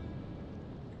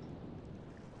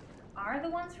 Are the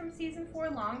ones from season 4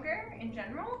 longer in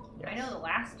general? Yes. I know the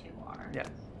last 2 are. Yes.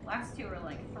 Last 2 are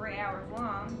like 3 hours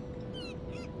long.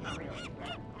 Not really,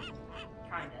 but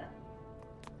kinda.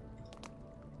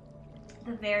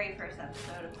 The very first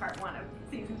episode of part 1 of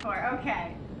season 4.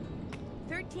 Okay.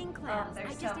 13 clams. they're I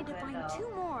just so need to good, find though. 2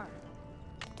 more.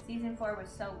 Season 4 was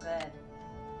so good.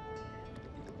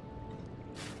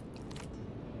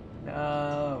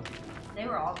 No. They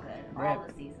were all good. All Rip.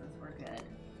 the seasons were good.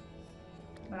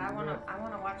 But I wanna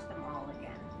watch them all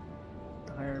again.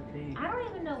 IRP. I don't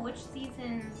even know which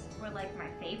seasons were like my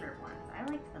favorite ones. I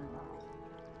liked them all.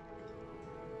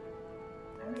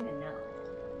 I don't even know.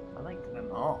 I liked them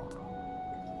all.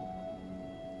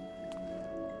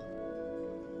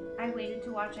 I waited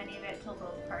to watch any of it till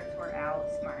those parts were out.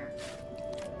 Smart.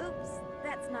 Oops,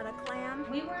 that's not a clam.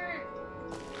 We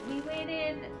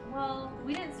waited, well,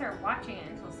 we didn't start watching it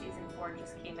until season 4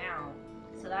 just came out.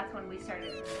 So that's when we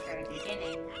started from the very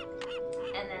beginning.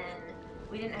 And then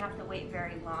we didn't have to wait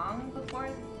very long before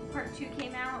part 2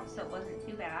 came out, so it wasn't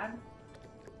too bad.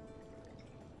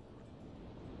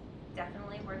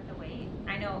 Definitely worth the wait.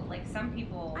 I know, like, some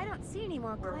people I don't see any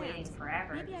more were clams. waiting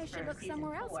forever. Maybe I just should for look season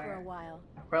somewhere else 4. for a while.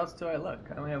 Where else do I look?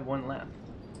 I only have one left.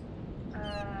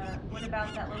 What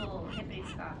about that little hippity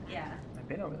stop? Yeah. I've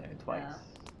been over there twice. Oh.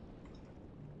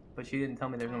 But she didn't tell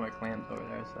me there's no more clams over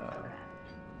there, so... Okay.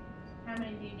 How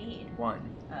many do you need?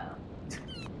 1. Oh.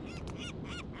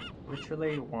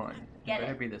 Literally 1. Get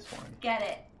Better it. be this one. Get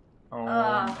it.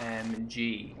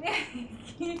 OMG.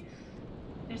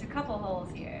 There's a couple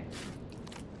holes here.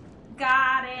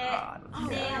 Got it. God, let's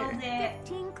get out of Nailed here. it.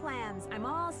 15 clams. I'm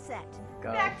all set.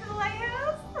 Go. Back to the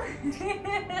lighthouse.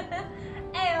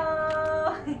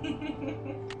 Ayo.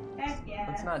 Heck yeah.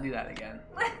 Let's not do that again.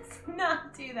 Let's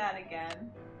not do that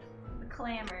again. The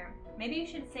clammer. Maybe you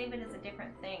should save it as a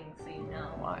different thing so you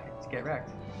know. Why? Let's get wrecked.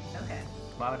 Okay.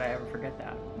 Why would I ever forget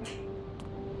that?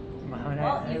 Why would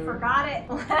Well, I you ever... forgot it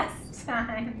last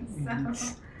time, so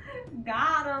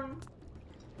got him.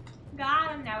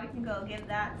 Got him. Now we can go give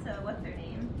that to what's her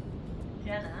name,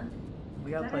 Jenna.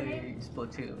 We gotta Is that her play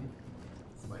Splatoon.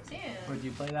 Splatoon. Would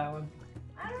you play that one?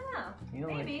 I don't know. You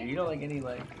don't Maybe. like you don't like any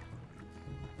like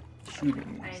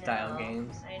shooting I style know.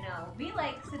 games. I know. V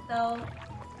likes it though.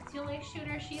 It's the only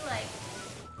shooter she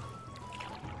likes.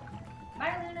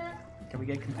 Bye, Luna. Can we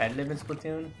get competitive in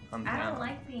Splatoon? I'm I down. don't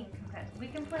like being competitive. We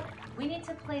can play. We need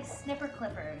to play Snipper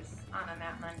Clippers on a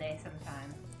Map Monday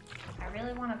sometime. I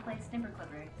really want to play Snipper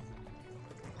Clippers.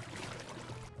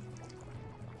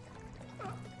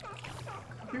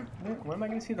 When am I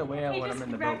gonna see the way out He when just I'm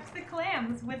in the boat? wrecked the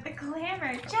clams with the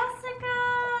clammer. Jessica,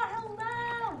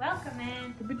 hello, welcome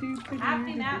in.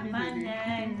 Happy Map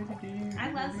Monday. I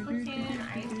love Splatoon.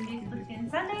 I used to do Splatoon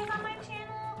Sundays on my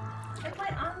channel. I play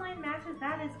online matches.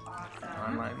 That is awesome.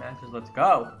 Online matches, let's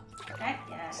go! Heck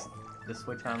yes. The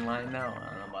Switch Online now? I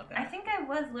don't know about I that. think I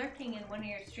was lurking in one of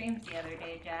your streams the other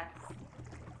day, Jess.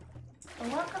 Well,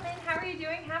 welcome in. How are you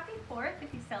doing? Happy 4th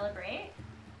if you celebrate.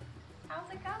 How's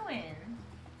it going?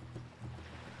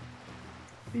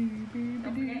 Don't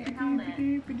forget your helmet.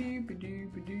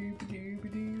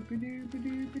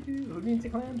 Who needs the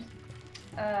clams?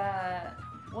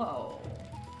 Whoa.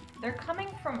 They're coming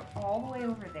from all the way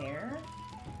over there?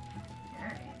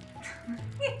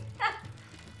 Alright.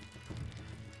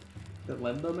 The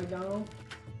Limbo McDonald?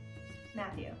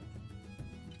 Matthew.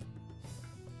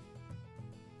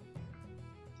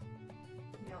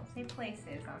 You don't say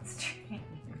places on stream.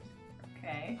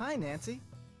 Okay. Hi, Nancy.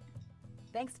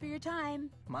 Thanks for your time.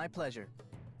 My pleasure.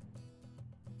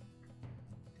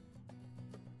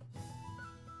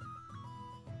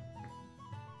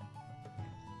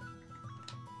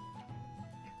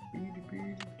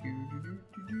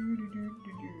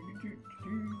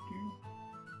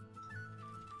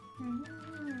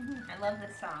 I love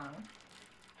this song.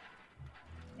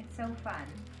 It's so fun.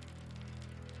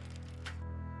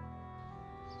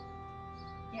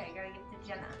 Yeah, you gotta give it to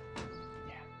Jenna.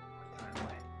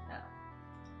 Oh.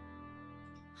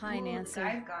 Hi, Ooh, the Nancy.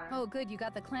 guy's gone. Oh, good, you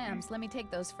got the clams. Let me take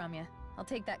those from you. I'll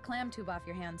take that clam tube off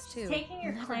your hands, too. Taking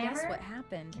your You'll never guess clammer? what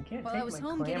happened. You can't While take I was my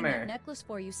home getting clammer. that necklace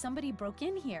for you, somebody broke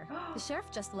in here. The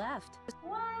sheriff just left.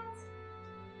 What?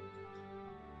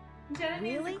 Jenna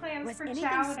needs Really? the clams Was for anything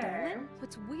chowder. stolen?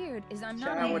 What's weird is I'm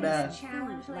not Chowder. eating Challenge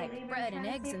some food, lately, like been bread trying and to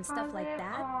eggs stay and stuff like positive.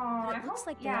 that. Aw, But I it looks hope-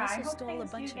 like they yeah, I also hope stole a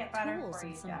things do bunch get of better tools for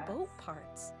and you, some Jess. boat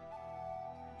parts.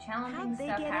 Challenging How'd they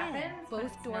stuff get in? happens, but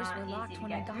Both it's doors not were easy locked to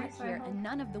when I get got through, so I here, hope- and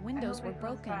none of the I windows hope were it goes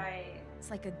broken. by It's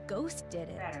like a ghost did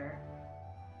it. better.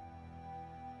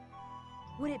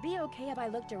 Would it be okay if I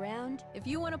looked around? If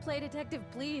you want to play detective,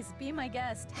 please be my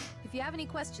guest. If you have any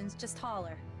questions, just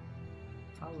holler.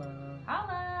 Hello.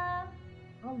 Holla!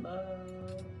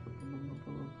 Hello.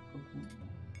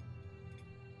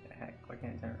 The heck? Why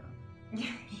can't I turn around?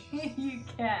 You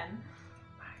can.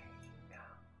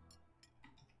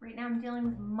 Right now I'm dealing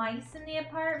with mice in the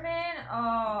apartment.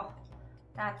 Oh,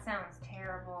 that sounds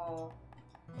terrible.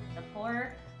 The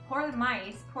poor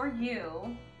mice, poor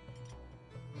you.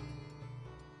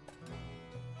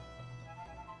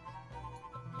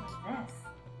 What's this?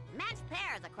 Match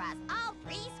pairs across all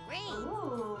 3 screens.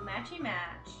 Ooh, matchy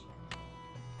match.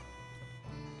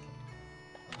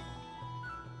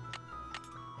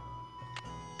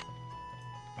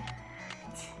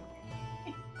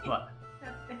 What?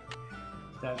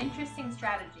 That, Interesting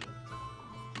strategy.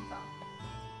 That's all.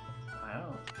 I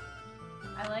don't.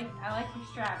 I like your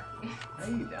strategy. No,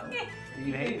 you don't.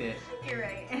 You hate it. You're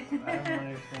right. I don't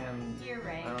understand. You're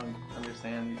right. I don't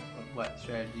understand what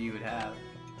strategy you would have.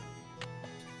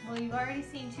 Well, you've already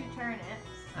seen 2 turnips.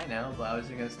 I know, but I was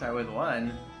just gonna start with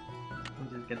one and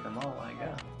just get them all when I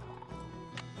go.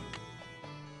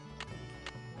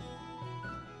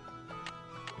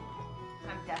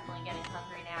 I'm definitely getting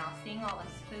hungry now. Seeing all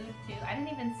this food too. I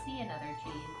didn't even see another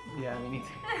cheese. Yeah, me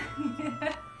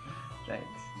neither.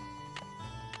 Thanks.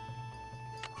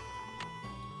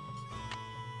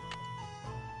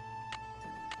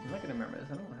 I'm not gonna remember this.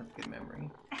 I don't have good memory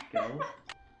skills.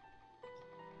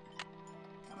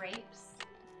 Grapes.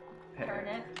 Pears.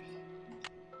 Turnip.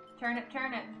 Turnip.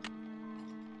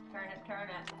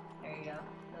 There you go.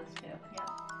 Those 2. Yep.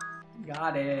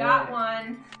 Got it. Got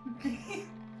one.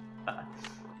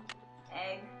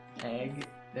 Egg. Egg.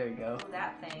 There you go. Ooh,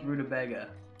 that thing. Rutabaga.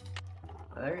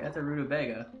 That's a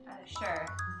rutabaga. Sure.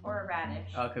 Or a radish.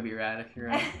 Oh, it could be radish. You're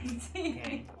right.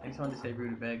 Dang. I just wanted to say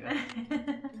rutabaga.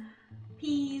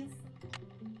 Peas.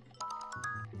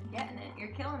 Getting it. You're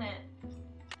killing it.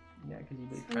 Yeah, because you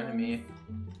made fun of me.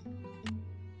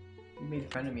 You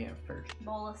made fun of me at first.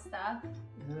 Bowl of stuff.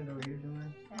 Isn't it over here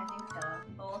somewhere? I think so.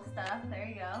 Bowl of stuff. There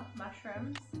you go.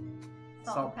 Mushrooms.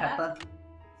 Salt, pepper.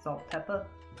 Salt, pepper.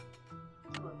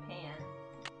 Ooh, a pan.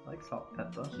 I like salt,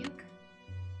 pepper. Puke.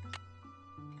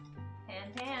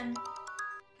 Pan.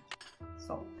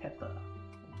 Salt, pepper.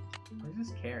 Where's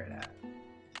this carrot at?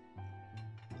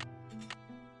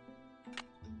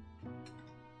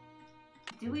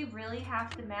 Do we really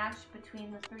have to match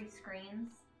between the 3 screens?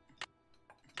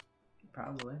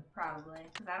 Probably. Probably.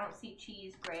 Because I don't see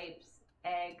cheese, grapes,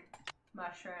 egg,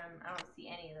 mushroom. I don't see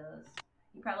any of those.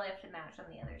 You probably have to match on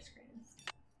the other screens.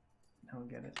 I don't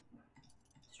get it.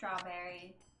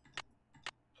 Strawberry,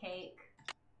 cake,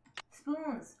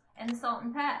 spoons, and the salt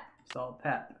and pep. Salt,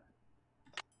 pep.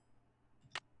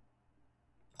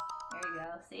 There you go.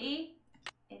 See?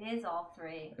 It is all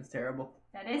 3. That's terrible.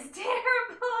 That is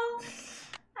terrible.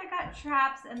 I got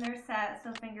traps and they're set,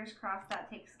 so fingers crossed that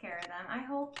takes care of them. I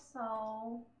hope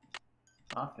so.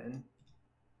 Muffin.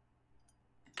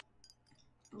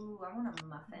 Ooh, I want a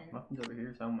muffin. Muffin's over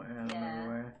here somewhere. I don't remember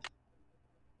where.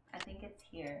 I think it's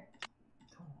here.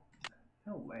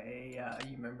 No way.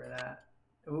 You remember that?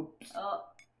 Oops. Oh.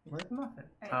 Where's the muffin?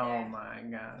 Right Oh there. my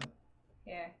god.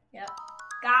 Here. Yep.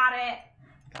 Got it.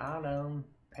 Got him.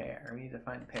 Pear. We need to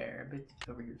find pear. I bet it's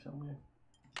over here somewhere.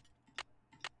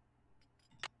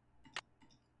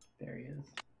 There he is.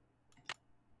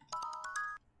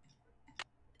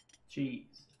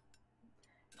 Cheese.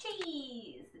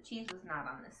 Cheese. The cheese was not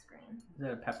on this screen. Is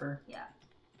that a pepper? Yeah.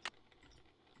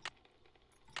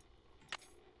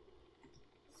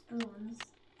 Spoons.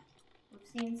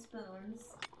 We've seen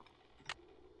spoons.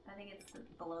 I think it's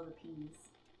below the peas.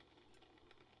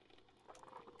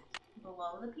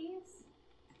 Below the peas?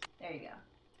 There you go.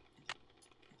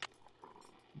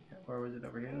 Or was it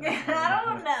over here? I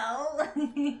don't know.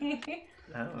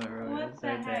 I don't remember what it What is. the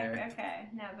Right heck? there. Okay,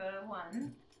 now go to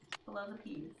 1. Below the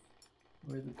peas.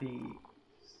 Where's the peas?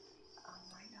 Oh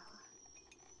my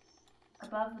god.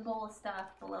 Above the bowl of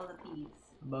stuff, below the peas.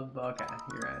 Above the, okay,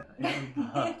 you're right.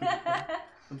 Above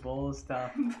the bowl of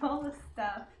stuff. Bowl of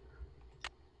stuff.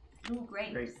 Ooh,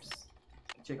 grapes. Grapes.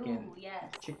 Chicken. Ooh,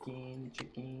 yes. Chicken,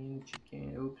 chicken,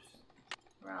 chicken. Oops.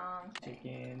 Wrong thing.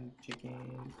 Chicken,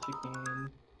 chicken,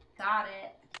 chicken. Got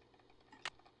it.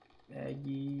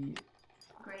 Eggy.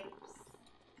 Grapes.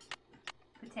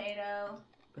 Potato.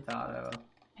 Potato.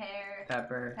 Pear.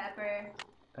 Pepper. Pepper.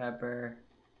 Pepper.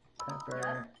 Pepper.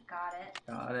 Yep, got it.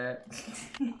 Got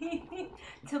it.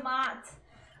 Tomato.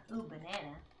 Ooh,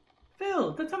 banana.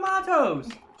 Phil, the tomatoes.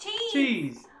 Cheese.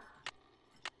 Cheese.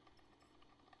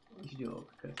 We should do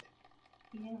overcooked.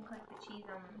 You didn't click the cheese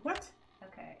on. What?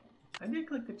 Okay. I did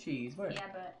click the cheese. Where?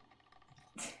 Yeah, but.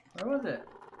 Where was it?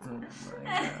 Oh my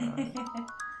god.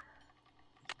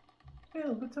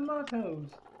 Phil, the tomatoes.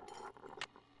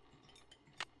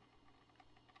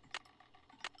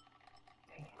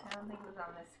 Dang it. I don't think it was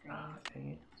on this screen. Ah, dang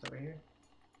it. It's over here.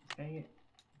 Dang it.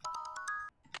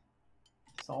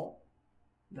 Salt?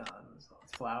 No, it's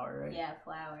flour, right? Yeah,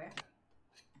 flour.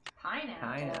 Pineapple.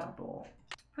 Pineapple.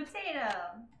 Potato.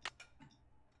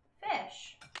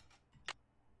 Fish.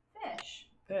 Fish.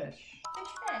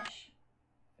 Fish.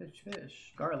 Fish.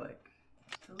 Fish. Garlic.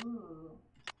 Ooh.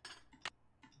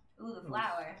 Ooh, the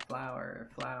flour.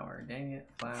 Flour. Dang it.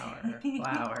 Flour.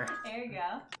 There you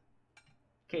go.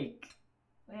 Cake.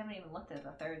 We haven't even looked at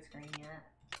the third screen yet.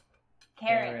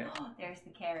 Carrot. Oh, there's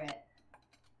the carrot.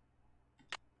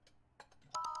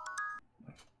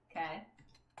 Okay.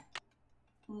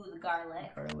 Ooh, the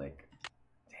garlic. Garlic.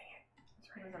 Dang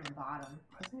it. It was on the bottom.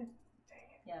 Wasn't it? Dang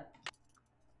it. Yep.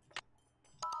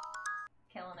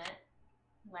 Killing it.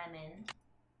 Lemon.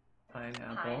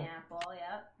 Pineapple.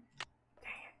 Yep.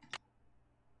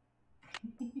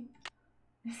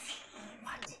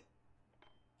 What?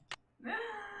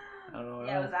 I don't know what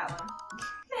Yeah, it else. was that one.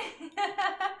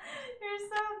 You're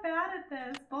so bad at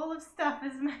this. Bowl of stuff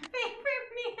is my favorite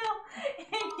meal,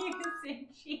 and using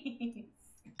cheese.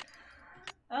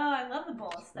 Oh, I love the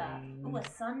bowl of stuff. Ooh, a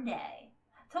sundae.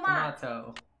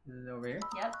 Tomato. Is it over here?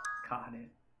 Yep. Caught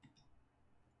it.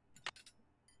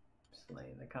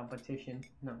 Slaying the competition.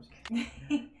 No, I'm just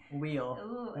kidding. Wheel.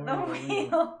 Ooh, Where's the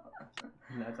wheel.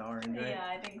 That's orange, right? Yeah,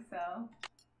 I think so.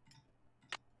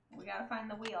 We gotta find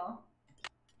the wheel.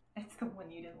 It's the one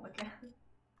you didn't look at.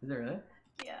 Is it really?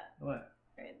 Yeah, What?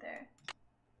 right there.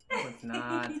 No, it's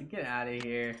not. Get out of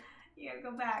here. You gotta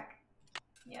go back.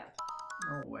 Yep.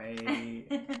 No way.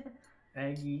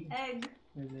 Eggy. Egg.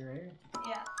 Is it right here?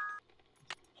 Yeah.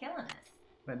 Killing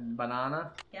it.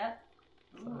 Banana. Yep.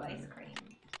 Ooh, Sundae. ice cream.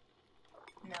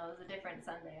 No, it was a different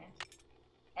sundae.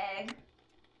 Egg.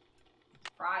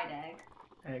 Fried egg.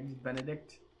 Eggs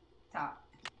Benedict. Top.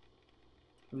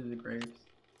 Who's the grapes?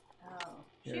 Oh.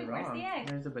 You're Shoot, wrong. where's the egg?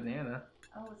 There's a banana.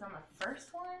 Oh, it was on the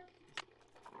first one?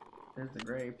 There's the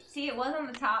grapes. See, it was on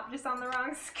the top, just on the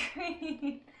wrong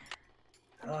screen.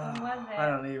 Which one was it? I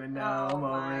don't even know. Oh I'm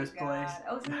over my this place. God.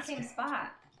 Oh, it's in the same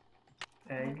spot.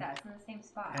 Egg. Look at that, it's in the same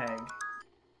spot. Egg.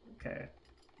 Okay.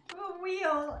 A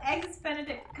wheel. Eggs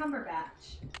Benedict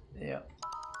Cumberbatch. Yep.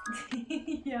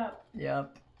 Yep.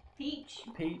 Yep. Peach.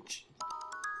 Peach.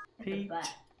 At the Peach. butt.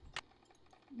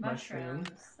 Mushroom. Mushrooms.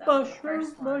 That was the Mushroom.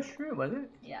 first one. Mushroom. Was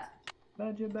it? Yeah.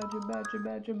 Badger.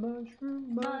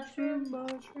 Mushroom. Mushroom.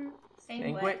 Sandwich.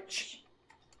 Sandwich.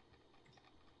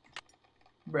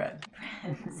 Bread.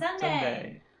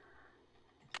 Sunday.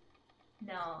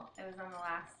 No, it was on the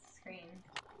last screen.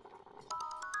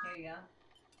 Here you go.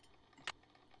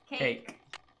 Cake.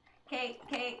 Cake.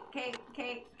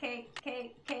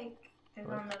 It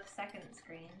was on the second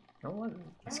screen. No, it wasn't.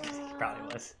 It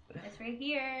probably was. It's right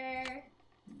here.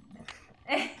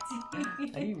 How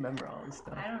do you remember all this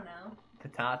stuff? I don't know.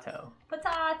 Potato.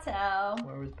 Potato.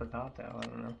 Where was potato? I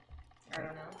don't know. I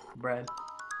don't know. Bread.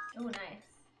 Ooh, nice.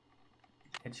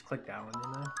 I just clicked that one,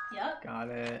 didn't I? Yep. Got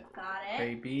it. Got it.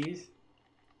 Great bees.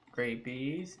 Great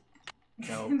bees.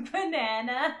 Nope.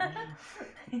 Banana.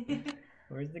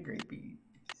 Where's the great bees?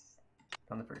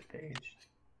 On the first page.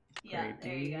 Yeah, Great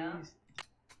there you go. bees.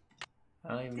 I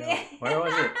don't even know. Where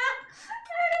was it?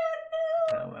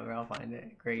 I I don't know. don't remember. I'll find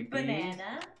it. Great bees.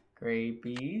 Banana. Great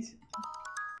bees.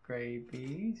 Great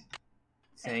bees.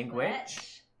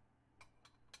 Sandwich.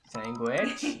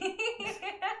 Sandwich.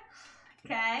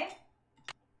 Okay.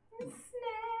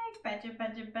 Snake. Badger.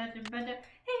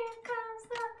 Here comes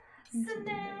the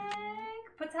Snake.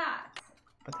 Potats.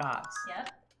 Potats. Yep.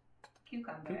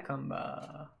 Cucumber.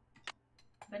 Cucumber.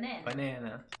 Banana.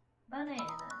 Banana.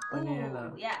 Banana.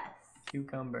 Banana. Ooh, yes.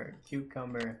 Cucumber.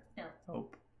 Cucumber. No. Oh.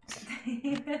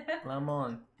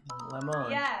 Lemon. Lemon.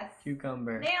 Yes.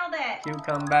 Cucumber. Nailed it.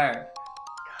 Cucumber.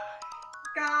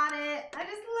 Got it. I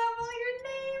just love all your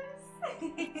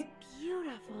names.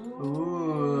 Beautiful.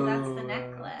 Ooh. That's the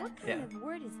necklace. What kind of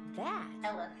word is that?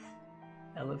 Elef.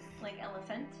 Elef. Like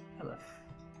elephant? Elef.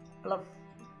 Elef.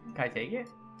 Can I take it?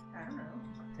 I don't know.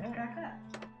 Yeah. Back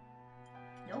up.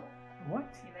 Nope.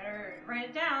 What? You better write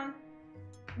it down.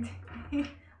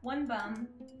 One bum.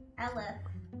 Elef.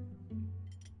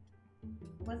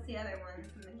 What's the other one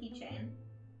from the keychain?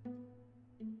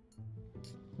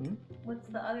 Hmm? What's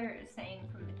the other saying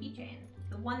from the keychain?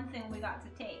 The one thing we got to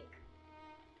take.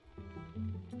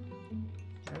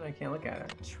 And I can't look at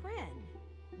it. Trin.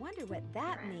 Wonder what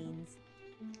that means.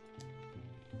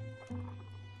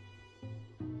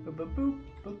 Boop, boop, boop,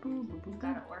 boop, boop, boop, boop,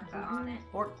 Got an orca on it.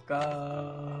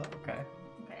 Orca. Okay.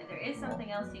 Okay, there is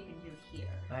something else you can do here.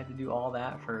 I had to do all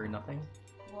that for nothing.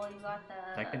 Well, you got the...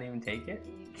 I couldn't even take it.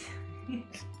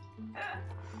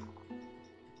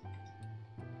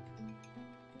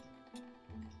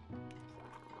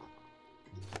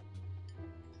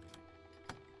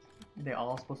 They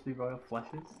all supposed to be royal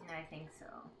fleshes? I think so.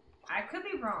 I could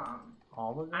be wrong.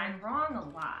 All of them? I'm wrong a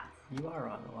lot. You are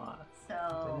wrong a lot.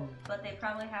 So, but they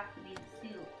probably have to be the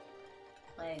soup.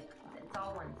 Like, it's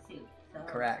all one soup. So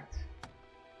Correct.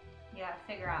 you gotta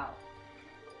figure out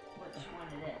which one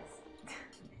it is.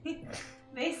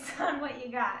 Based on what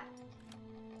you got.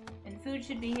 And food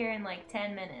should be here in like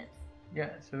 10 minutes. Yeah,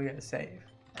 so we gotta save.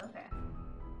 Okay.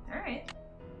 Alright.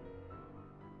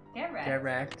 Get wrecked. Get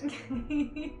wrecked.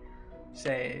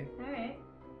 Save. Alright.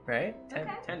 Right? Okay.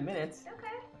 10 minutes.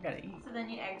 Okay. I gotta eat. So then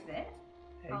you exit.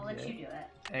 I'll let you do it.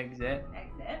 Exit.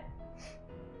 Exit.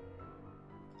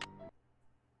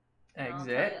 And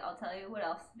Exit. I'll tell you what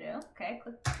else to do. Okay,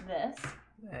 click this.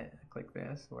 Click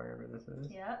this, wherever this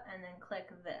is. Yep, and then click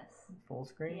this. Full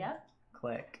screen? Yep.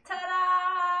 Click.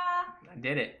 Ta-da! I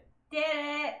did it. Did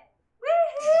it!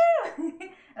 Woohoo!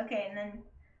 Okay, and then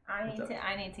I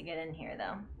need to get in here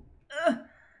though. Ugh.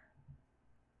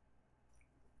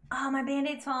 Oh, my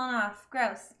band-aid's falling off.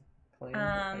 Gross.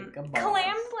 Clammed like a boss.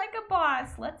 Clammed like a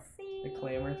boss. Let's see. The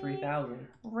Clammer 3000.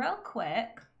 Real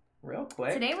quick. Real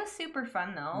quick. Today was super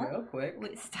fun though. Real quick.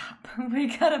 Stop. We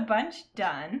got a bunch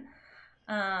done.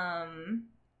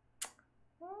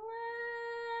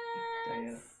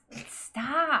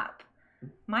 Stop.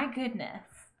 My goodness.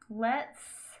 Let's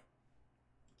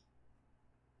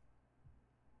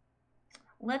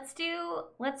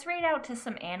raid out to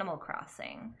some Animal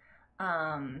Crossing.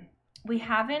 We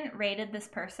haven't raided this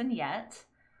person yet.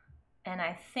 And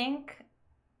I think,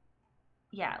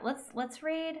 yeah, let's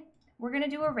raid. We're gonna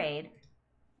do a raid.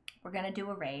 But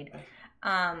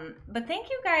thank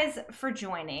you guys for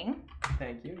joining.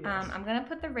 Thank you. Yes. I'm gonna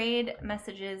put the raid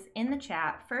messages in the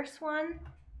chat. First one,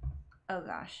 oh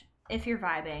gosh, if you're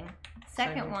vibing.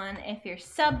 Second one, if you're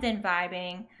subbed and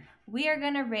vibing. We are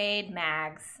gonna raid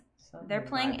Mags. They're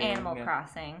playing Animal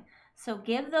Crossing. So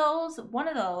give one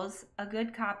of those a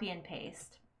good copy and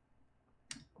paste.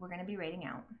 We're gonna be raiding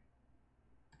out.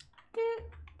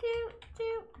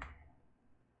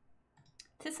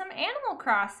 To some Animal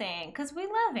Crossing, because we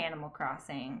love Animal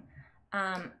Crossing.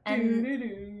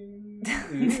 And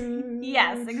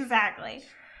yes, exactly.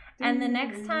 And the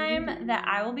next time that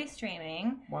I will be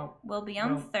streaming will be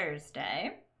on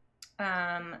Thursday.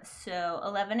 So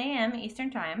 11 a.m.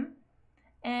 Eastern Time.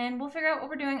 And we'll figure out what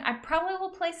we're doing. I probably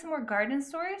will play some more garden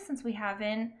stories since we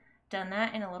haven't done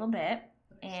that in a little bit.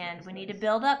 And we need to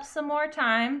build up some more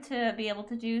time to be able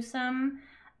to do some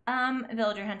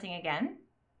villager hunting again.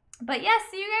 But yes,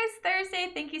 see you guys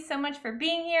Thursday. Thank you so much for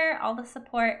being here, all the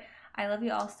support. I love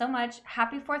you all so much.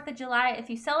 Happy 4th of July. If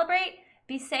you celebrate,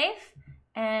 be safe,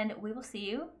 and we will see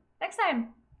you next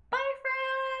time.